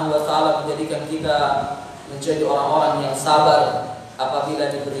Subhanahu wa taala menjadikan kita menjadi orang-orang yang sabar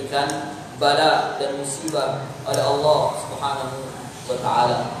apabila diberikan bala dan musibah oleh Allah Subhanahu wa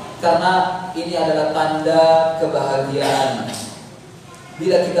taala. Karena ini adalah tanda kebahagiaan.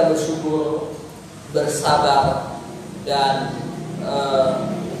 Bila kita bersyukur, bersabar dan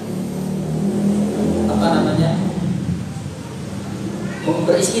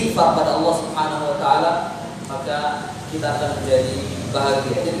beristighfar pada Allah Subhanahu wa taala, maka kita akan menjadi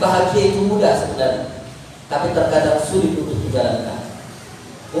bahagia. Jadi bahagia itu mudah sebenarnya, tapi terkadang sulit untuk dijalankan.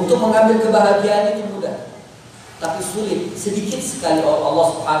 Untuk mengambil kebahagiaan itu mudah, tapi sulit. Sedikit sekali Allah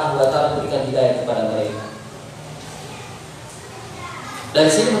Subhanahu wa taala berikan hidayah kepada mereka.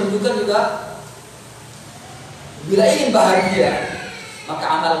 Dari sini menunjukkan juga bila ingin bahagia, maka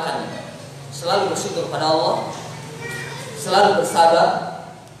amalkan. Selalu bersyukur pada Allah, selalu bersabar,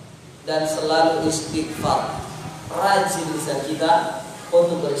 dan selalu istighfar. Rajin lisan kita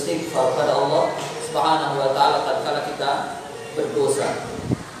untuk beristighfar pada Allah Subhanahu wa taala tatkala kita berdosa.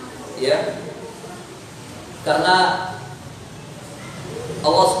 Ya. Karena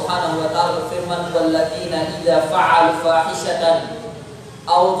Allah Subhanahu wa taala berfirman, "Walladzina idza fa'alu fahishatan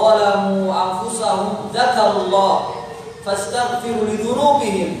aw zalamu anfusahum dzakarullah fastaghfiru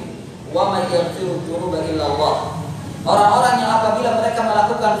lidzunubihim wa man yaghfiru dzunuba illa Allah." Orang-orang yang apabila mereka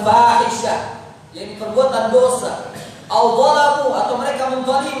melakukan fahisyah, yakni perbuatan dosa, aw zalamu, atau mereka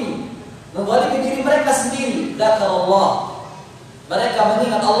menzalimi diri mereka sendiri, dzakarullah, mereka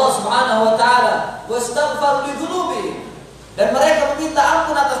mengingat Allah Subhanahu wa taala, wastaghfaru lidzunubihim, dan mereka meminta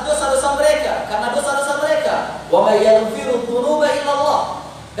ampun atas dosa-dosa mereka, karena dosa-dosa mereka, wa may yaghfiru dzunuba illa Allah,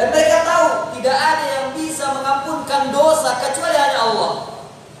 dan mereka tahu tidak ada yang bisa mengampunkan dosa kecuali hanya Allah.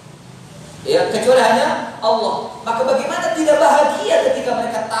 Ya, kecuali hanya Allah. Maka bagaimana tidak bahagia ketika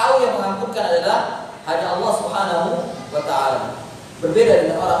mereka tahu yang mengampunkan adalah hanya Allah Subhanahu wa taala. Berbeda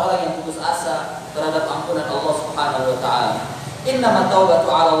dengan orang-orang yang putus asa terhadap ampunan Allah Subhanahu wa taala. Innamat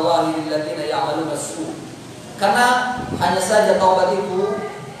taubatu 'ala Allahi lil ladzina ya'maluna as-su'. Karena hanya saja taubat itu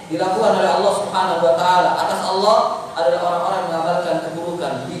dilakukan oleh Allah Subhanahu wa taala. Atas Allah adalah orang-orang yang mengamalkan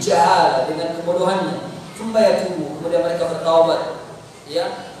keburukan, bijahala, dengan kebodohannya. Tsumma yatubu, kemudian mereka bertaubat.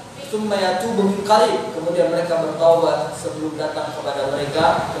 Ya. Tsumma yatubu min qarib, kemudian mereka bertaubat sebelum datang kepada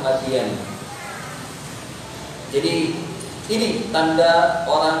mereka kematian. Jadi ini tanda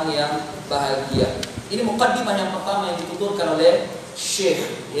orang yang bahagia. Ini muqaddimah yang pertama yang dituturkan oleh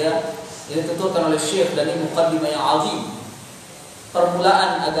Syekh, ya. Ini dituturkan oleh Syekh, dan ini muqaddimah yang azim.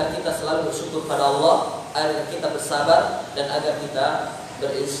 Permulaan agar kita selalu bersyukur pada Allah, agar kita bersabar, dan agar kita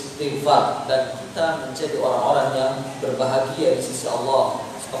beristighfar, dan kita menjadi orang-orang yang berbahagia di sisi Allah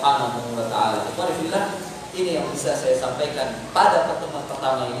Subhanahu wa ta'ala. Ikhwan fillah, ini yang bisa saya sampaikan pada pertemuan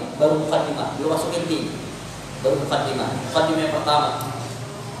pertama ini. Baru muqaddimah, belum masuk inti. Baru muqaddimah yang pertama.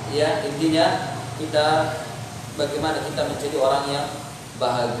 Ya, intinya kita bagaimana kita menjadi orang yang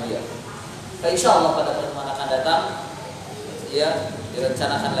bahagia. Insyaallah pada pertemuan akan datang, ya,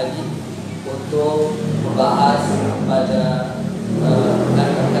 direncanakan lagi untuk membahas pada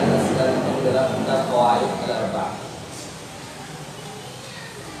kata-kata selanjutnya di dalam kitab Qawaid al-Arba'ah.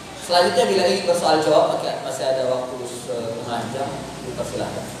 Selanjutnya bila ingin bersoal jawab, maka masih ada waktu setengah jam,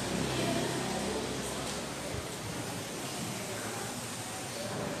 dipersilakan.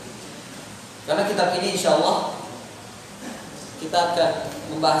 Karena kitab ini insya Allah kita akan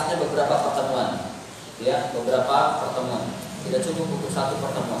membahasnya beberapa pertemuan, ya, beberapa pertemuan. Tidak cukup untuk satu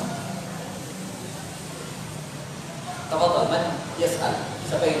pertemuan. Tafadhal, man yas'al,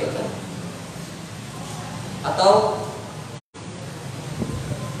 siapa yang bertanya? Atau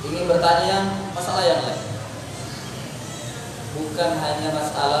ingin bertanya masalah yang lain, bukan hanya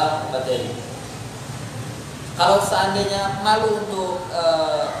masalah materi. Kalau seandainya malu untuk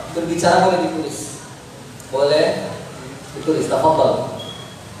berbicara, boleh ditulis. Boleh ditulis, tafadhal.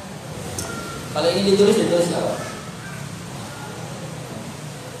 Kalau ingin ditulis nggak Pak?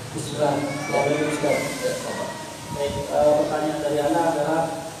 Bismillahirrahmanirrahim. Pertanyaan dari Anda adalah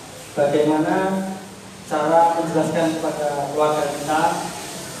bagaimana cara menjelaskan kepada keluarga kita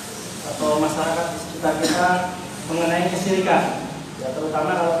atau masyarakat di sekitar kita mengenai kesyirikan Ya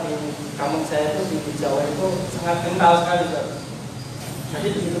terutama kalau di kampung saya itu di Jawa itu sangat kental sekali, Ustaz. Jadi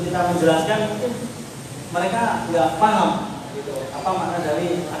begitu kita menjelaskan mungkin mereka nggak paham gitu apa makna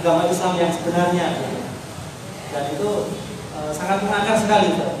dari agama Islam yang sebenarnya gitu. Dan itu sangat mengakar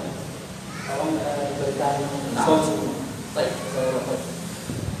sekali, Ustaz. Tolong diberikan solusi. Baik.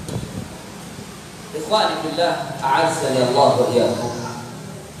 Ikhwan fillah, a'azzani Allah wa iyyakum.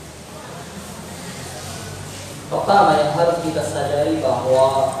 Pertama yang harus kita sadari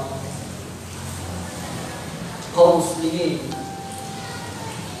bahwa kaum muslimin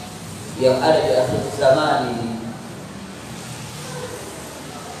yang ada di akhir zaman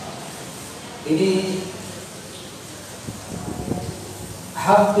ini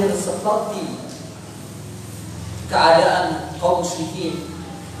hampir seperti keadaan kaum musyrikin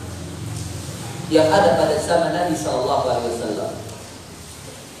yang ada pada zaman Nabi SAW.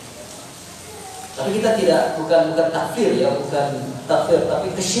 Tapi kita bukan takfir ya, bukan takfir, tapi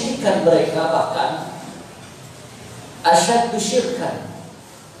kesyirikan mereka bahkan asyaddu syirkan,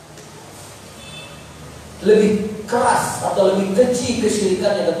 lebih keras atau lebih keji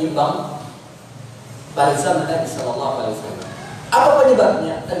kesyirikannya ketimbang pada zaman Nabi SAW. Apa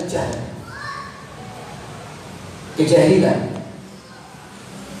penyebabnya? Al-jahl, kejahilan,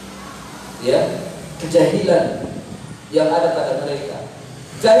 ya, kejahilan yang ada pada mereka.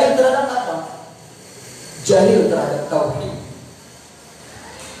 Jahil terhadap apa? Jahil terhadap tauhid.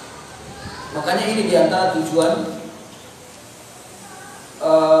 Makanya ini diantara tujuan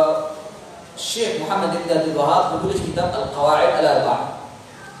Syekh Muhammad bin Abdul Wahab menulis kitab Al-Qawaid Al-Arba'ah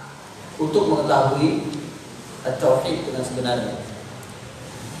untuk mengetahui tauhid dengan sebenarnya.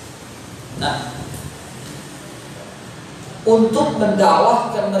 Nah, untuk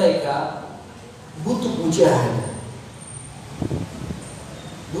mendakwahkan mereka butuh mujahadah,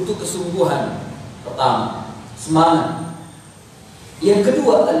 butuh kesungguhan. Pertama, semangat. Yang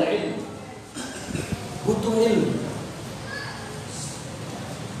kedua, al-ilm, butuh ilmu.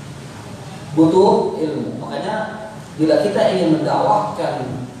 Butuh ilmu. Makanya bila kita ingin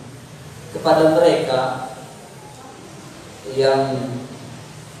mendakwahkan kepada mereka yang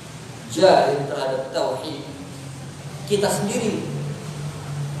jahil terhadap tauhid, kita sendiri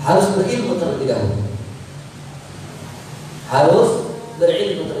harus berilmu terlebih dahulu. Harus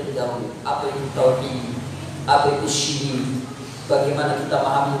berilmu terlebih dahulu. Apa itu tauhid? Apa itu syirik? Bagaimana kita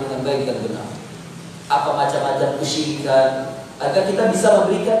memahami dengan baik dan benar? Apa macam-macam kesyirikan, agar kita bisa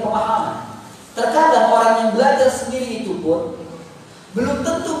memberikan pemahaman. Terkadang orang yang belajar sendiri itu pun belum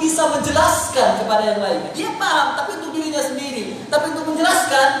tentu bisa menjelaskan kepada yang lain. Dia paham, tapi untuk dirinya sendiri. Tapi untuk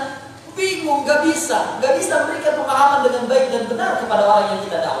menjelaskan, bingung, gak bisa memberikan pemahaman dengan baik dan benar kepada orang yang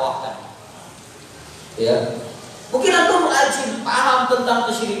kita dakwahkan. Ya, mungkin antum rajin paham tentang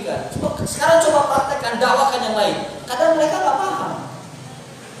kesyirikan. Sekarang coba praktekkan, dakwahkan yang lain. Kadang mereka gak paham.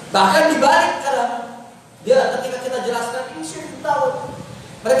 Bahkan dibalik kadang dia ketika kita jelaskan ini syirik tahu,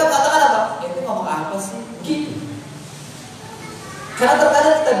 mereka mengatakan apa? Itu ngomong apa sih? Gitu. Karena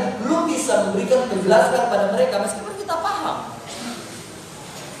terkadang kita belum bisa memberikan penjelasan pada mereka meskipun kita paham.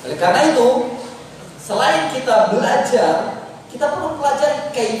 Oleh karena itu, selain kita belajar, kita perlu pelajari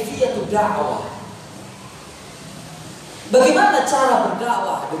kaifiyatul dakwah. Bagaimana cara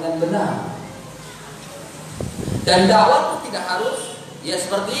berdakwah dengan benar? Dan dakwah itu tidak harus ya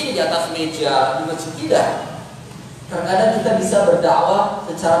seperti ini di atas meja di masjid, tidak. Terkadang kita bisa berdakwah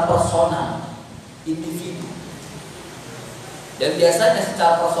secara personal, individu. Dan biasanya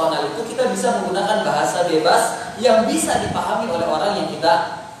secara personal itu kita bisa menggunakan bahasa bebas yang bisa dipahami oleh orang yang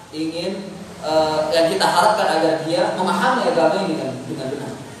kita ingin, yang kita harapkan agar dia memahami agama ini dengan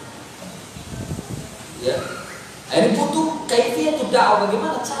benar. Ya, ini butuh kaifiyatul dakwah,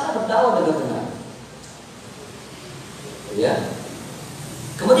 bagaimana cara berdakwah dengan benar. Ya.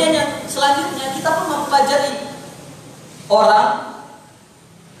 Kemudian yang selanjutnya kita pun mempelajari orang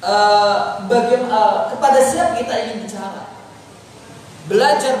kepada siapa kita ingin bicara.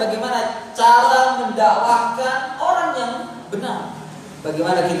 Belajar bagaimana cara mendakwahkan orang yang benar.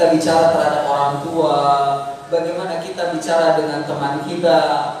 Bagaimana kita bicara terhadap orang tua, bagaimana kita bicara dengan teman kita,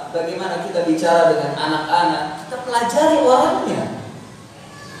 bagaimana kita bicara dengan anak-anak. Kita pelajari orangnya.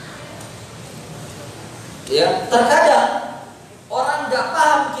 Ya, terkadang orang nggak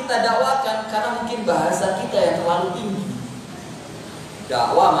paham kita dakwakan karena mungkin bahasa kita yang terlalu tinggi.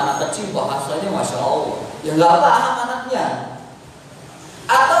 Dakwah anak kecil bahasanya masya Allah, ya nggak paham anaknya.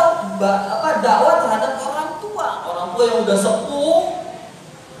 Atau dakwah terhadap orang tua yang udah sepuh,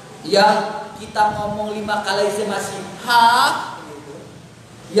 yang kita ngomong 5 kali aja masih gitu.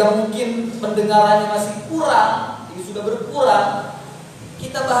 Yang mungkin pendengarannya masih kurang, ini sudah berkurang.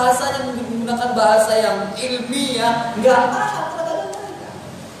 Kita bahasanya mungkin menggunakan bahasa yang ilmiah, nggak paham, kadang-kadang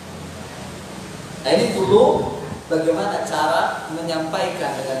Nah, ini perlu bagaimana cara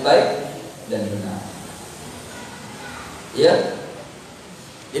menyampaikan dengan baik dan benar. Ya.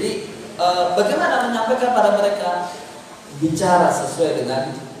 Jadi bagaimana menyampaikan pada mereka, bicara sesuai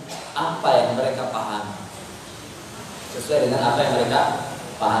dengan apa yang mereka pahami. Sesuai dengan apa yang mereka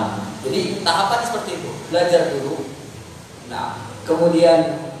pahami. Jadi tahapan seperti itu, belajar dulu. Nah,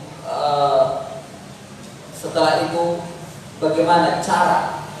 kemudian setelah itu bagaimana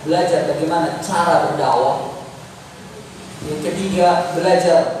cara belajar, bagaimana cara berdakwah. Yang ketiga,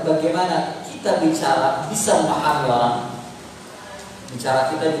 belajar bagaimana kita bicara bisa memahami orang.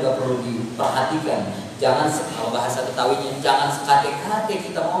 Bicara kita juga perlu diperhatikan. Jangan, kalau bahasa Betawinya, jangan sekate-kate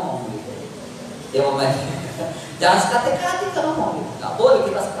kita ngomong gitu. Ya jangan sekate-kate kita ngomong gitu. Nggak boleh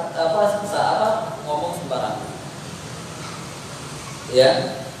kita ngomong sembarangan.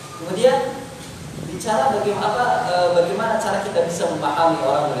 Ya. Kemudian bicara bagaimana cara kita bisa memahami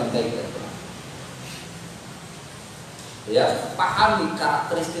orang dengan baik. Ya, pahami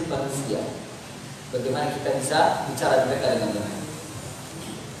karakteristik manusia. Bagaimana kita bisa bicara mereka dengan baik,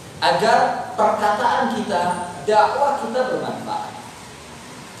 agar perkataan kita, dakwah kita bermanfaat.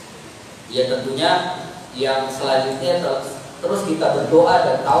 Ya, tentunya yang selanjutnya terus kita berdoa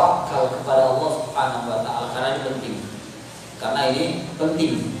dan tawakal kepada Allah Subhanahu wa taala, karena ini penting. Karena ini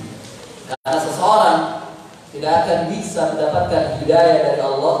penting. Karena seseorang tidak akan bisa mendapatkan hidayah dari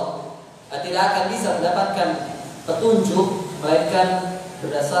Allah, tidak akan bisa mendapatkan petunjuk melainkan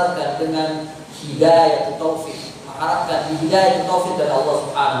berdasarkan dengan hidayah taufik, mengharapkan hidayah taufik dari Allah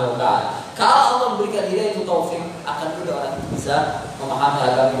Subhanahu wa taala. Kalau Allah memberikan hidayah taufik, akan mudah orang bisa memahami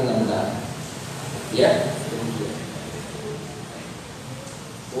agama dengan benar. Ya, demikian.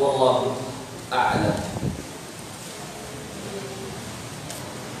 Wallahu a'lam.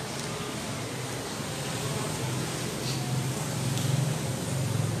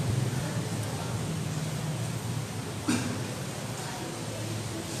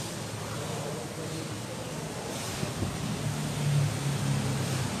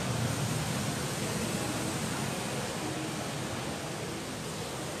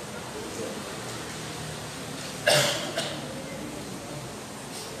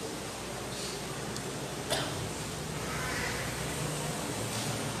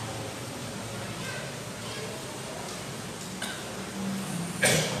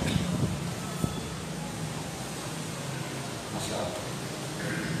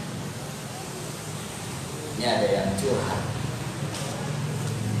 Ini ada yang curhat.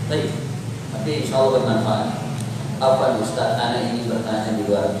 Baik, nanti insya Allah bermanfaat. Apa Ustadz, anak ini bertanya di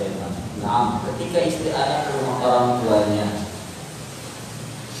luar tema. Nah, ketika istri anak ke rumah orang tuanya,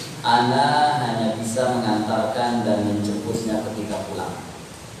 anak hanya bisa mengantarkan dan menjemputnya ketika pulang.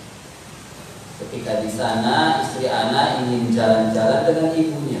 Ketika di sana, istri anak ingin jalan-jalan dengan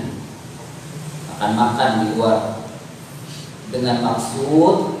ibunya, makan di luar, dengan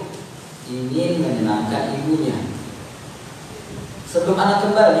maksud ingin menyenangkan ibunya. Sebelum anak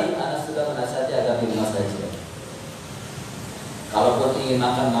kembali, anak sudah menasihati agar di rumah saja. Kalaupun ingin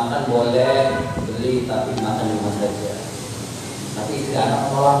makan boleh beli, tapi makan di rumah saja. Tapi istri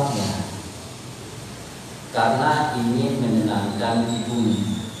anak menolaknya karena ingin menyenangkan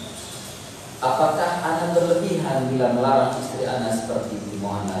ibunya. Apakah anak berlebihan bila melarang istri anak seperti itu?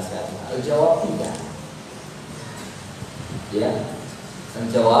 Mohon nasihatnya. Jawab tidak. Ya,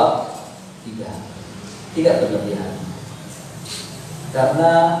 menjawab tidak berlebihan.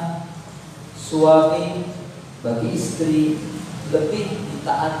 Karena suami bagi istri lebih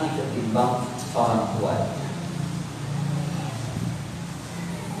ditaati ketimbang orang tuanya.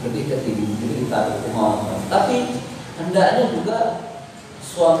 Lebih ditaati ketimbang orang tuanya. Tapi hendaknya juga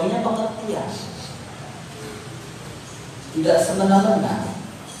suaminya pengertian, tidak semena-mena.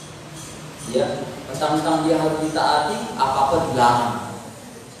 Ya, tentang dia harus ditaati, apa-apa dilarang.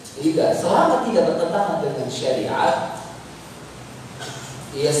 Tidak, selama tidak bertentangan dengan syariat,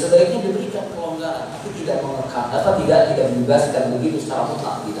 ya sebaiknya diberikan kelonggaran, tapi tidak mengekang, tidak membebaskan begitu secara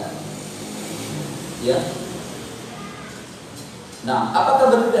mutlak, tidak. Ya. Nah, apakah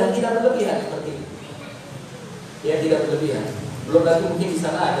berlebihan? Tidak berlebihan seperti itu. Ya, tidak berlebihan. Belum lagi mungkin di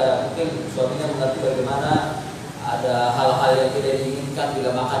sana ada mungkin suaminya mengerti bagaimana ada hal-hal yang tidak diinginkan bila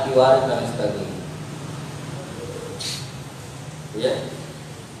makan di warung dan sebagainya. Ya.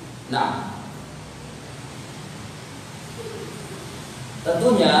 Nah,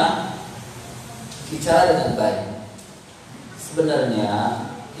 tentunya bicara dengan baik. Sebenarnya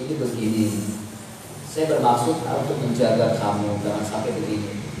ini begini, saya bermaksud untuk menjaga kamu jangan sampai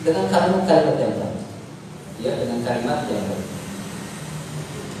begini. Dengan kalimat yang baik, ya, dengan kalimat yang baik.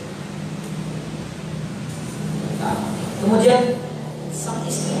 Nah, kemudian sang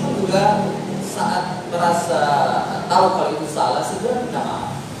istri juga saat merasa tahu kalau itu salah, segera minta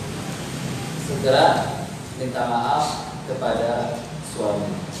maaf. Segera minta maaf kepada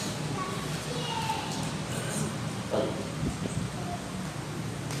suami.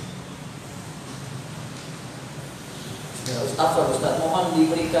 Ustadz, mohon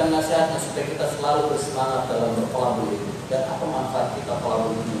diberikan nasihatnya supaya kita selalu bersemangat dalam berkolabor ini. Dan apa manfaat kita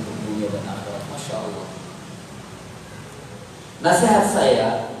kolabor ini untuk dunia dan akhirat? Masya Allah. Nasihat saya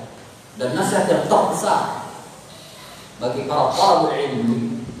dan nasihat yang terbesar bagi para talibul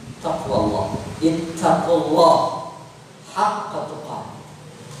ilmi, taqwallah, ittaqullah haqqa tuqatih.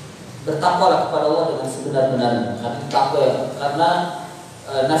 Bertakwalah kepada Allah dengan sebenar-benarnya. Karena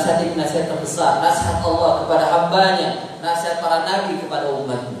nasihat ini nasihat terbesar, nasihat Allah kepada hambanya, nasihat para nabi kepada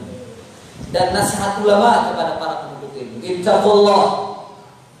umatnya, dan nasihat ulama kepada para penuntut ilmu. Ittaqullah,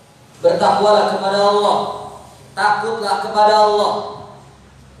 bertakwalah kepada Allah, takutlah kepada Allah.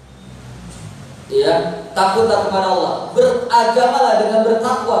 Ya, takutlah kepada Allah, beragamalah dengan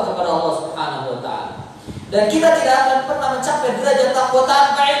bertakwa kepada Allah Subhanahu wa taala. Dan kita tidak akan pernah mencapai derajat takwa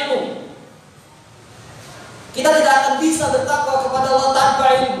tanpa ilmu. Kita tidak akan bisa bertakwa kepada Allah tanpa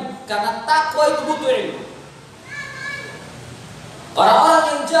ilmu, karena takwa itu butuh ilmu. Orang-orang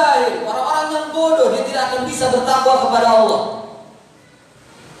yang jahil, orang-orang yang bodoh, dia tidak akan bisa bertakwa kepada Allah,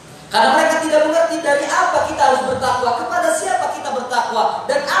 karena mereka tidak mengerti dari apa kita harus bertakwa, kepada siapa kita bertakwa,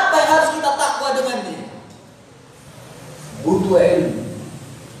 dan apa yang harus kita takwa dengannya. Butuh ilmu.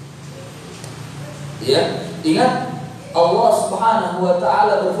 Ya, ingat Allah Subhanahu wa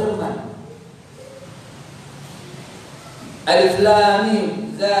taala berfirman, Alif Lam Mim,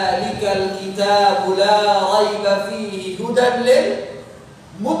 Dzalikal Kitabu la raiba fihi hudan lil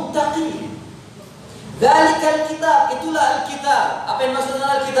muttaqin. Dzalikal Kitab, itulah Al-Kitab. Apa yang maksud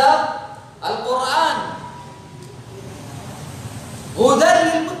dengan Al-Kitab? Al-Quran. Hudan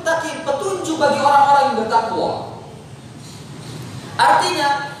lil muttaqin, petunjuk bagi orang-orang yang bertakwa. Artinya,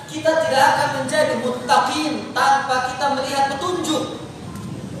 kita tidak akan menjadi muttaqin tanpa kita melihat petunjuk,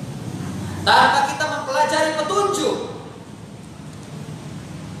 tanpa kita mempelajari petunjuk.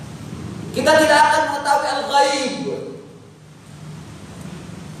 Kita tidak akan mengetahui al-ghaib.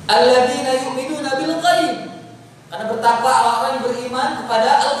 Alladzina yu'minuna bil ghaib. Karena bertakwa orang yang beriman kepada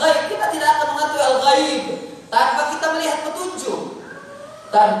al-ghaib. Kita tidak akan mengetahui al-ghaib tanpa kita melihat petunjuk,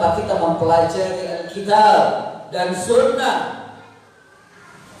 tanpa kita mempelajari Al-Kitab dan Sunnah.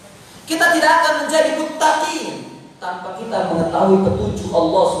 Kita tidak akan menjadi muttaqin tanpa kita mengetahui petunjuk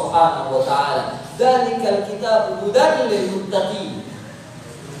Allah Subhanahu wa taala. Dzalikal Kitabu hudan lil muttaqin.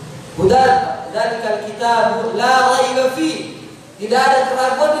 Hudan, dzalikal Kitabu la raiba fi. Tidak ada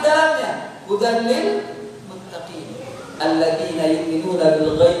keraguan di dalamnya. Hudan lil muttaqin. Alladzina yu'minuna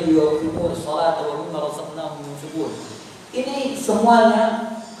bil ghaibi wa yuqimuna sholata wa mimma razaqnahum yunfiqun. Ini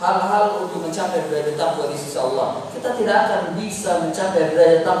semuanya hal-hal untuk mencapai derajat takwa di sisi Allah. Kita tidak akan bisa mencapai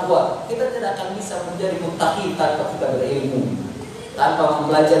derajat takwa, kita tidak akan bisa menjadi muttaqin tanpa kita berilmu, tanpa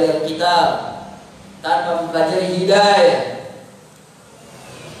mempelajari Alkitab, tanpa mempelajari hidayah.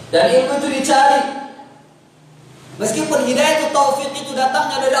 Dan ilmu itu dicari. Meskipun hidayah itu, taufik itu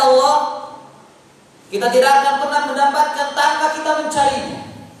datangnya dari Allah, kita tidak akan pernah mendapatkan tanpa kita mencarinya.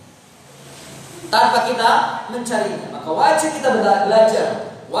 Tanpa kita mencarinya, maka wajib kita belajar,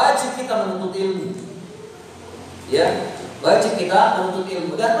 wajib kita menuntut ilmu. Ya, wajib kita menuntut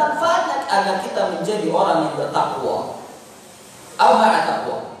ilmu dan manfaatnya agar kita menjadi orang yang bertakwa. Apa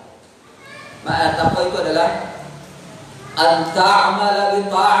takwa? Makna takwa itu adalah an ta'mala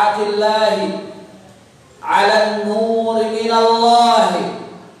bi ta'atillah 'ala an-nur min Allah,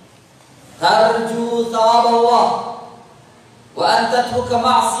 tarju thawab Allah, wa an tatruka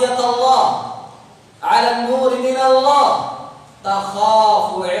ma'siyat Allah 'ala an-nur min Allah,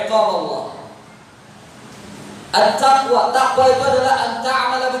 takhafu 'iqab Allah. At-taqwa, takwa itu adalah an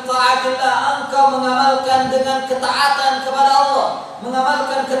ta'mala bi ta'atillah, engkau mengamalkan dengan ketaatan kepada Allah,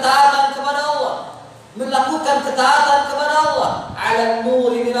 mengamalkan ketaatan kepada Allah, melakukan ketaatan kepada Allah, 'ala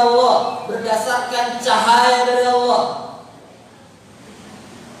nuri min Allah, berdasarkan cahaya dari Allah.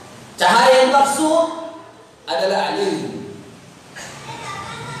 Cahaya yang dimaksud adalah ilmu.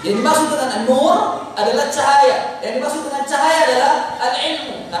 Yang dimaksud dengan nur adalah cahaya. Yang dimaksud dengan cahaya adalah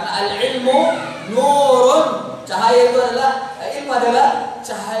al-ilmu, karena al-ilmu nurun. Cahaya itu adalah, ilmu adalah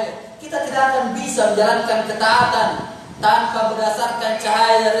cahaya. Kita tidak akan bisa menjalankan ketaatan tanpa berdasarkan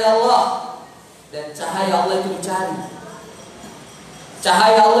cahaya dari Allah. Dan cahaya Allah itu dicari.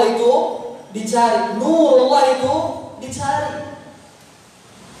 Cahaya Allah itu dicari. Nurullah itu dicari.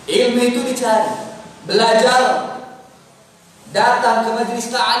 Ilmu itu dicari. Belajar. Datang ke majelis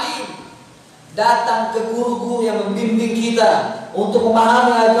ta'lim. datang ke guru-guru yang membimbing kita untuk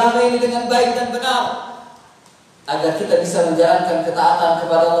memahami agama ini dengan baik dan benar, agar kita bisa menjalankan ketaatan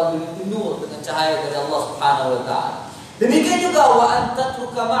kepada Allah nur dengan cahaya dari Allah Subhanahu wa taala. Demikian juga wa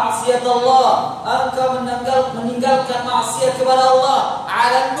antatruka ma'siyat Allah, engkau meninggalkan maksiat kepada Allah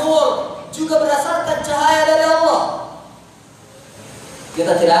ala nur, juga berdasarkan cahaya dari Allah.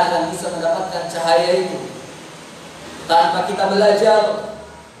 Kita tidak akan bisa mendapatkan cahaya itu tanpa kita belajar.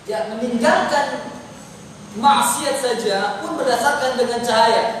 Ya, meninggalkan maksiat saja pun berdasarkan dengan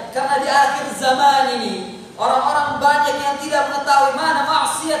cahaya. Karena di akhir zaman ini orang-orang banyak yang tidak mengetahui mana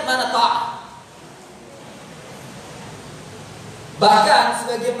maksiat, mana taat. Bahkan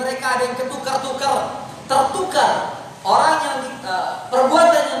sebagian mereka ada yang tertukar orang yang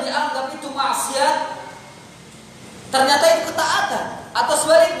perbuatan yang dianggap itu maksiat ternyata itu ketaatan, atau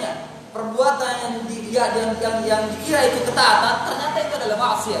sebaliknya perbuatan yang dikira itu ketaatan ternyata itu adalah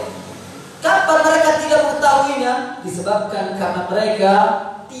maksiat. Kapan mereka tidak mengetahuinya? Disebabkan karena mereka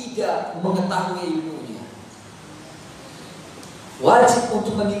tidak mengetahui ilmunya. Wajib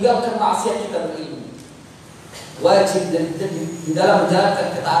untuk meninggalkan maksiat kita berilmu. Wajib di dalam menjalankan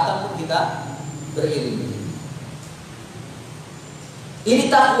ketaatan pun kita berilmu.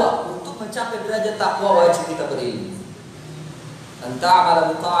 Ini takwa. Untuk mencapai derajat takwa wajib kita berilmu.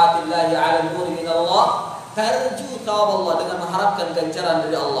 Anta'amala bi ta'atillahi 'ala nuri min Allah, tarju thawab Allah, dengan mengharapkan ganjaran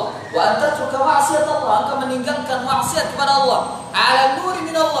dari Allah. Wa antatruka ma'siyat Allah, engkau meninggalkan maksiat kepada Allah 'ala nuri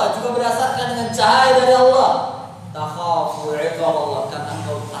min Allah, juga berdasarkan dengan cahaya dari Allah. Takhafu 'iqab Allah, karena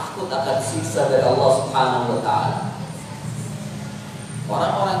engkau takut akan siksa dari Allah Subhanahu wa taala.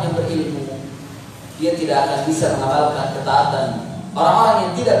 Orang-orang yang berilmu, dia tidak akan bisa mengamalkan ketaatan. Orang-orang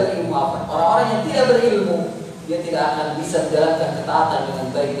yang tidak berilmu orang-orang yang tidak berilmu, dia tidak akan bisa menjalankan ketaatan dengan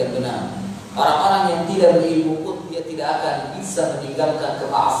baik dan benar. Orang-orang yang tidak berilmu pun dia tidak akan bisa meninggalkan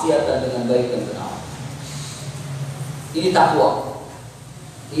kemaksiatan dengan baik dan benar. Ini takwa.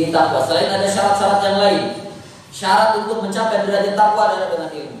 Ini takwa. Selain ada syarat-syarat yang lain, syarat untuk mencapai derajat takwa adalah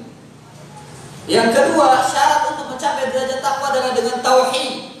dengan ilmu. Yang kedua, syarat untuk mencapai derajat takwa adalah dengan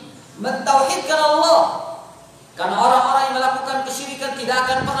tauhid. Mentauhidkan Allah. Karena orang-orang yang melakukan kesyirikan tidak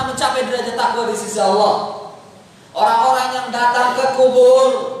akan pernah mencapai derajat takwa di sisi Allah. Orang-orang yang datang ke kubur,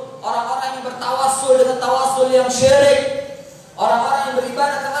 orang-orang yang bertawassul dengan tawassul yang syirik, orang-orang yang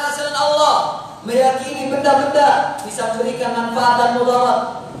beribadah kepada selain Allah, meyakini benda-benda bisa memberikan manfaat dan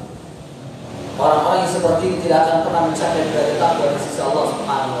mudarat. Orang-orang yang seperti ini tidak akan pernah mencapai derajat takwa di sisi Allah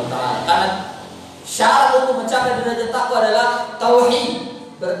Subhanahu wa taala. Karena syarat untuk mencapai derajat takwa adalah tauhid,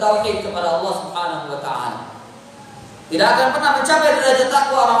 bertauhid kepada Allah Subhanahu wa taala. Tidak akan pernah mencapai derajat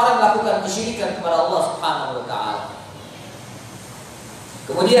takwa orang-orang melakukan kesyirikan kepada Allah Subhanahu wa taala.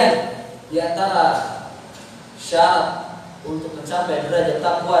 Kemudian di antara syarat untuk mencapai derajat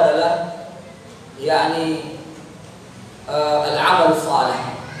takwa adalah yakni al-amal salih.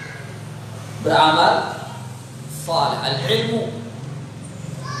 Beramal salih, al-ilmu.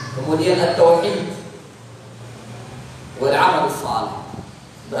 Kemudian at-tauhid wal amal salih.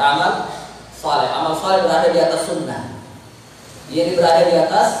 Beramal salih. Amal salih berada di atas sunnah. Dia berada di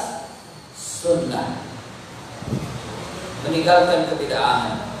atas sunnah, meninggalkan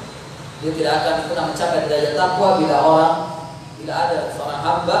kebid'ahan. Dia tidak akan pernah mencapai derajat takwa bila ada seorang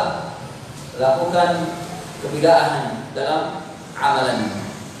hamba melakukan kebid'ahan dalam amalannya.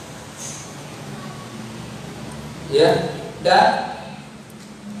 Ya, dan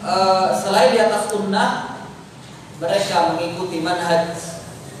selain di atas sunnah, mereka mengikuti manhaj,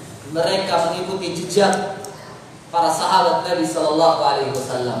 mereka mengikuti jejak para sahabat Nabi Sallallahu Alaihi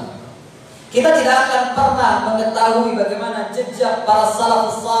Wasallam. Kita tidak akan pernah mengetahui bagaimana jejak para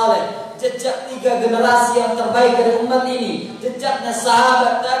salafus saleh, jejak 3 generasi yang terbaik dari umat ini, jejaknya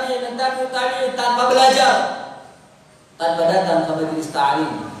sahabat, tabi'in, dan tabi'in tanpa belajar, tanpa datang ke majelis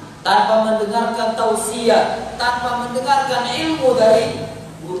ta'lim, tanpa mendengarkan tausiah, tanpa mendengarkan ilmu dari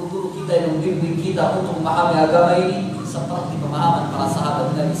guru-guru kita yang membimbing kita untuk memahami agama ini seperti pemahaman para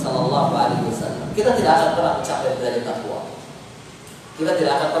sahabat Nabi Sallallahu Alaihi Wasallam. Kita tidak akan pernah mencapai derajat takwa. Kita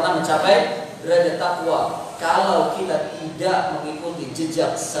tidak akan pernah mencapai derajat takwa kalau kita tidak mengikuti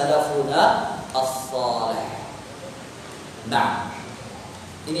jejak salafuna as-salih. Nah,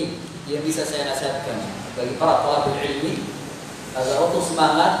 ini yang bisa saya nasihatkan bagi para thalibul ilmi agar untuk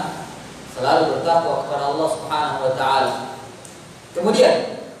semangat selalu bertakwa kepada Allah Subhanahu wa taala.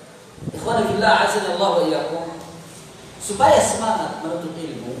 Kemudian, ikhwan fillah azanallahu wa iyyakum, supaya semangat menuntut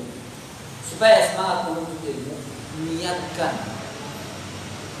ilmu,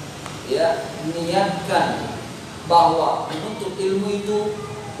 niatkan bahwa menuntut ilmu itu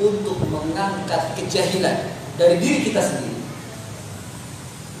untuk mengangkat kejahilan dari diri kita sendiri.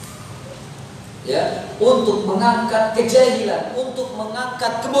 Ya, untuk mengangkat kejahilan, untuk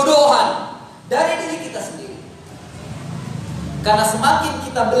mengangkat kebodohan dari diri kita sendiri. Karena semakin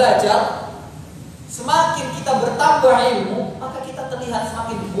kita belajar, semakin kita bertambah ilmu, maka kita terlihat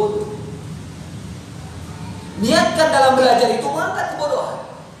semakin bodoh. Niatkan dalam belajar itu mengangkat kebodohan.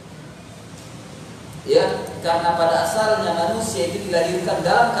 Ya, karena pada asalnya manusia itu dilahirkan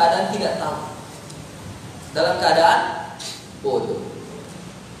dalam keadaan tidak tahu, dalam keadaan bodoh.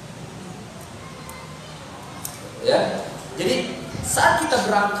 Ya, jadi saat kita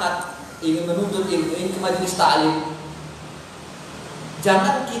berangkat ingin menuntut ilmu, ingin ke majelis ta'lim,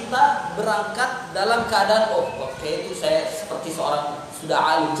 jangan kita berangkat dalam keadaan oke itu saya seperti seorang sudah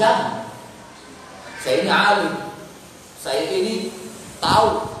alim. Jangan. Saya ini alim, saya ini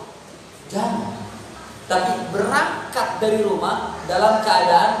tahu. Jangan. Tapi berangkat dari rumah dalam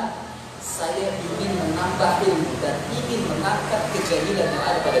keadaan saya ingin menambah ilmu dan ingin mengangkat kejahilan yang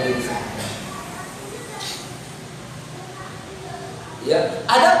ada pada diri saya. Ya,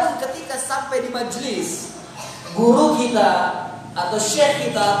 adapun ketika sampai di majelis, guru kita atau syekh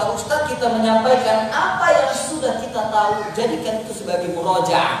kita atau ustadz kita menyampaikan apa yang sudah kita tahu, jadikan itu sebagai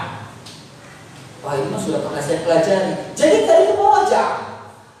murajaah. Wah, ini sudah pernah saya pelajari, jadikan itu murajaah.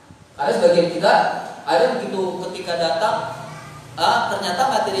 Karena sebagian kita ada begitu ketika datang, ternyata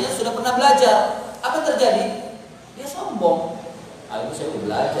materinya sudah pernah belajar. Apa terjadi? Dia sombong. Itu saya udah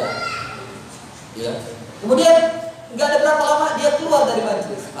belajar. Ya. Kemudian nggak ada berapa lama dia keluar dari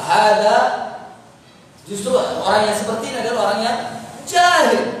majelis. Ada justru orang yang seperti ini adalah orang yang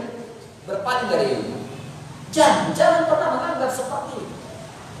jahil, berpaling dari ilmu. Jangan pernah menganggap seperti itu.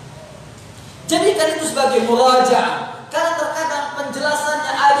 Jadikan itu sebagai murajaah. Karena terkadang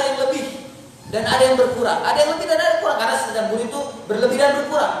penjelasannya ada yang lebih dan ada yang berkurang. Ada yang lebih dan ada yang kurang. Karena setiap guru itu berlebih dan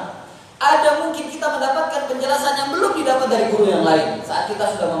berkurang. Ada mungkin kita mendapatkan penjelasan yang belum didapat dari guru yang lain saat kita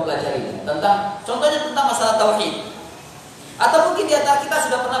sudah mempelajarinya. Contohnya tentang masalah tauhid. Atau mungkin di antara kita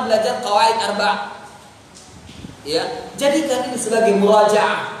sudah pernah belajar qawaid arba'. Ya, jadikan ini sebagai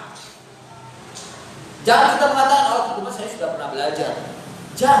murajaah. Jangan kita mengatakan, oh, saya sudah pernah belajar.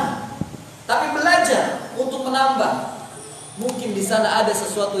 Jangan. Tapi belajar untuk menambah. Mungkin di sana ada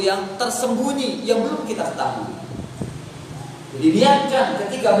sesuatu yang tersembunyi yang belum kita ketahui. Jadi niatkan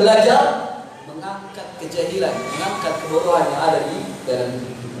ketika belajar mengangkat kejahilan, mengangkat kebodohan yang ada di dalam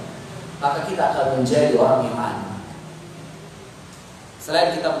diri kita. Maka kita akan menjadi orang yang iman.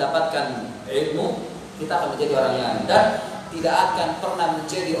 Selain kita mendapatkan ilmu, kita akan menjadi orang yang iman dan tidak akan pernah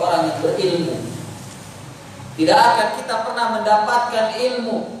menjadi orang yang berilmu. Tidak akan kita pernah mendapatkan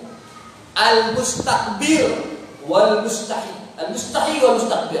ilmu al-mustakbir wal mustahil. Al-mustahil wal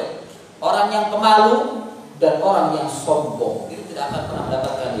mustakbir. Orang yang pemalu dan orang yang sombong itu tidak akan pernah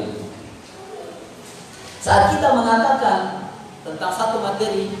mendapatkan ilmu. Saat kita mengatakan tentang satu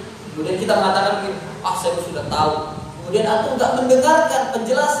materi, kemudian kita mengatakan, saya sudah tahu. Kemudian antum nggak mendengarkan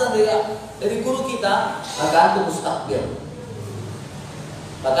penjelasan dari guru kita, maka antum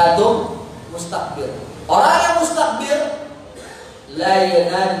mustakbir. Orang yang mustakbir la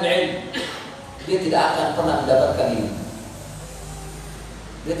yanal ilm. Dia tidak akan pernah mendapatkan ilmu.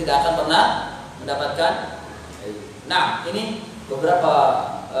 Dia tidak akan pernah mendapatkan ilmu. Nah, ini beberapa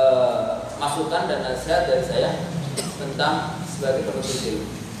masukan dan nasihat dari saya tentang sebagai penuntut ilmu.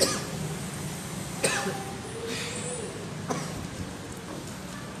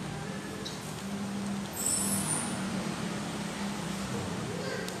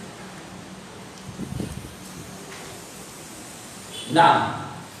 Nah,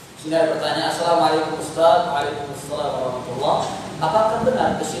 sini ada pertanyaan. Assalamualaikum Ustadz. Waalaikumsalam warahmatullahi. Apakah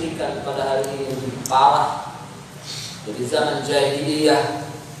benar kesyirikan pada hari ini lebih parah dari zaman jahiliyah?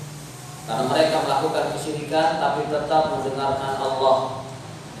 Karena mereka melakukan kesyirikan tapi tetap mendengarkan Allah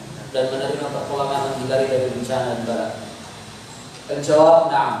dan menerima pertolongan menghindari dari bencana dan bala. Menjawab,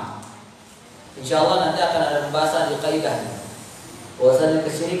 na'am. Insyaallah nanti akan ada pembahasan di kaidah bahwasanya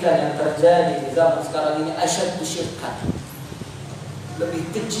kesyirikan yang terjadi di zaman sekarang ini asyaddu syirkan.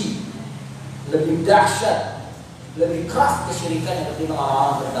 Lebih keji, lebih dahsyat, lebih keras kesyirikan yang tertimpa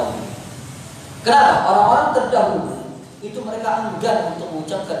orang-orang terdahulu. Kenapa? Orang-orang terdahulu itu mereka enggan untuk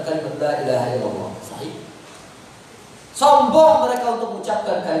mengucapkan kalimat la ilaha illallah. Sahih. Sombong mereka untuk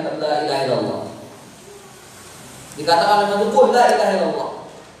mengucapkan kalimat la ilaha illallah. Dikatakan oleh Nurul la ilaha illallah.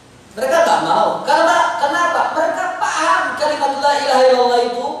 Mereka tak mau. Karena kenapa? Mereka paham kalimat la ilaha illallah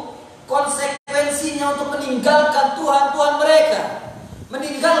itu konsekuensinya untuk meninggalkan Tuhan-Tuhan mereka,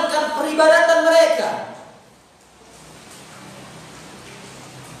 meninggalkan peribadatan mereka,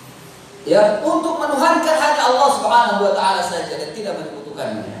 ya, untuk menuhankan hanya Allah Subhanahu wa taala saja dan tidak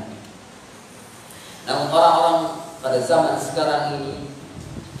menyekutukannya. Namun orang-orang pada zaman sekarang ini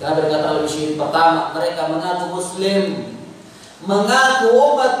Karena berkata al-Bashir, pertama mereka mengaku Muslim, mengaku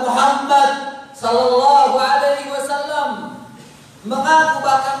umat Muhammad sallallahu alaihi wasallam, mengaku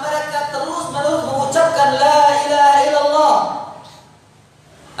bahkan mereka terus-menerus mengucapkan la ilaha illallah.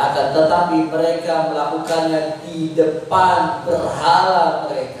 Akan tetapi mereka melakukannya di depan berhala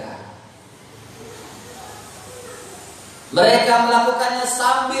mereka. Mereka melakukannya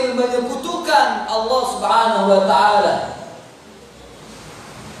sambil menyekutukan Allah Subhanahu wa taala.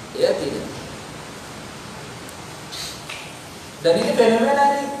 Ya tidak. Dan ini fenomena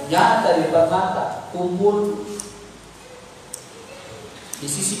ini nyata di depan mata, kumpul di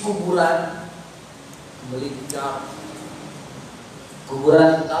sisi kuburan, melingkar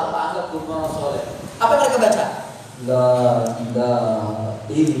kuburan, tahu anggap kuburan soleh. Apa mereka baca? La ilaha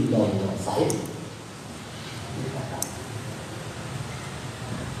illallah. Sahih.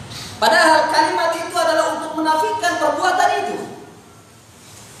 Padahal kalimat itu adalah untuk menafikan perbuatan itu.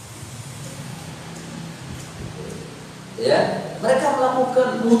 Ya, mereka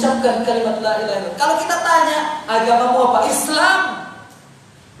mengucapkan kalimat la ilaha illallah. Kalau kita tanya, agamamu apa? Islam.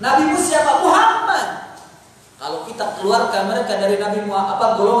 Nabimu siapa? Muhammad. Kalau kita keluarkan mereka dari Nabi Muhammad,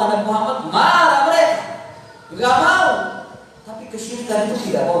 apa golongan Nabi Muhammad, marah mereka, nggak mau. Tapi kesyirikan itu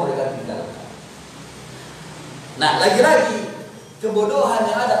tidak mau mereka tinggalkan. Nah, lagi-lagi kebodohan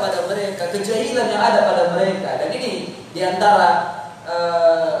yang ada pada mereka, kejahilan yang ada pada mereka, dan ini diantara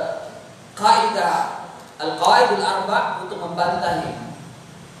kaidah al-qawaidul arba' untuk membantahnya,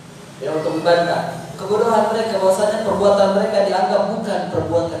 ya, untuk membantah kebodohan mereka bahwasanya perbuatan mereka dianggap bukan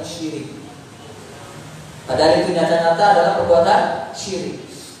perbuatan syirik. Padahal itu nyata-nyata adalah perbuatan syirik.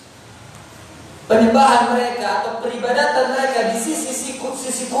 Penyembahan mereka atau peribadatan mereka di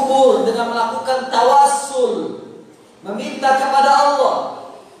sisi kubur dengan melakukan tawassul, meminta kepada Allah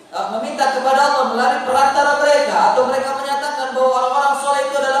melalui perantara mereka, atau mereka menyatakan bahwa orang-orang soleh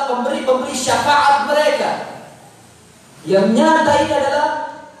itu adalah pemberi syafaat mereka. Yang nyata ini adalah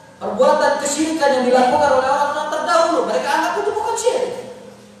perbuatan kesyirikan yang dilakukan oleh orang-orang terdahulu. Mereka anggap itu bukan syirik.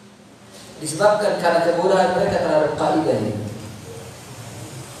 Disebabkan karena kebodohan mereka terhadap kaidah ini.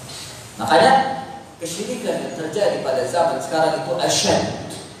 Makanya kesyirikan yang terjadi pada zaman sekarang itu asyad,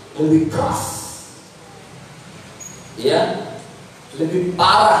 lebih keras, ya, lebih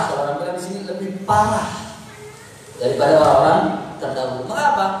parah. Kalau orang bilang di sini lebih parah daripada orang-orang terdahulu.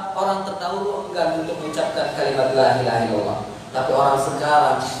 Mengapa? Orang terdahulu enggan untuk mengucapkan kalimat la ilaha illallah, tapi orang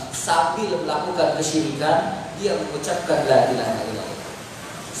sekarang sambil melakukan kesyirikan dia mengucapkan la ilaha illallah.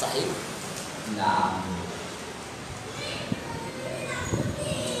 Sahih? Nah.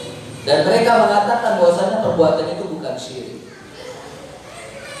 Dan mereka mengatakan bahwasanya perbuatan itu bukan syirik.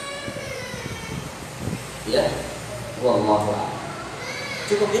 Ya, wallahu a'lam.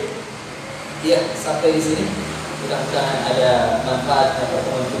 Cukup ya? Ya, sampai di sini. Mudah-mudahan ada manfaatnya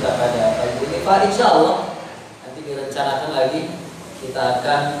pertemuan kita pada pagi ini. Pak, insya Allah nanti direncanakan lagi kita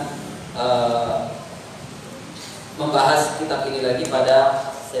akan membahas kitab ini lagi pada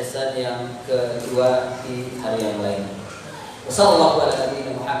season yang kedua di hari yang lain. Wassallallahu ala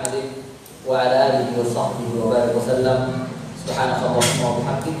nabiyyina Muhammadin wa ala alihi wa sahbihi wa baraka wasallam. Subhanakallahumma wa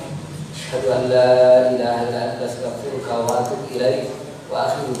bihamdik, asyhadu an la ilaha illa anta, astaghfiruka wa atubu ilaik. Wa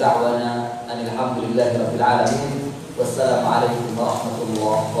akhiru da'wana alhamdulillahi rabbil alamin. Wassalamu alaikum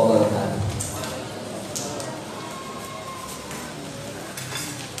warahmatullahi wabarakatuh.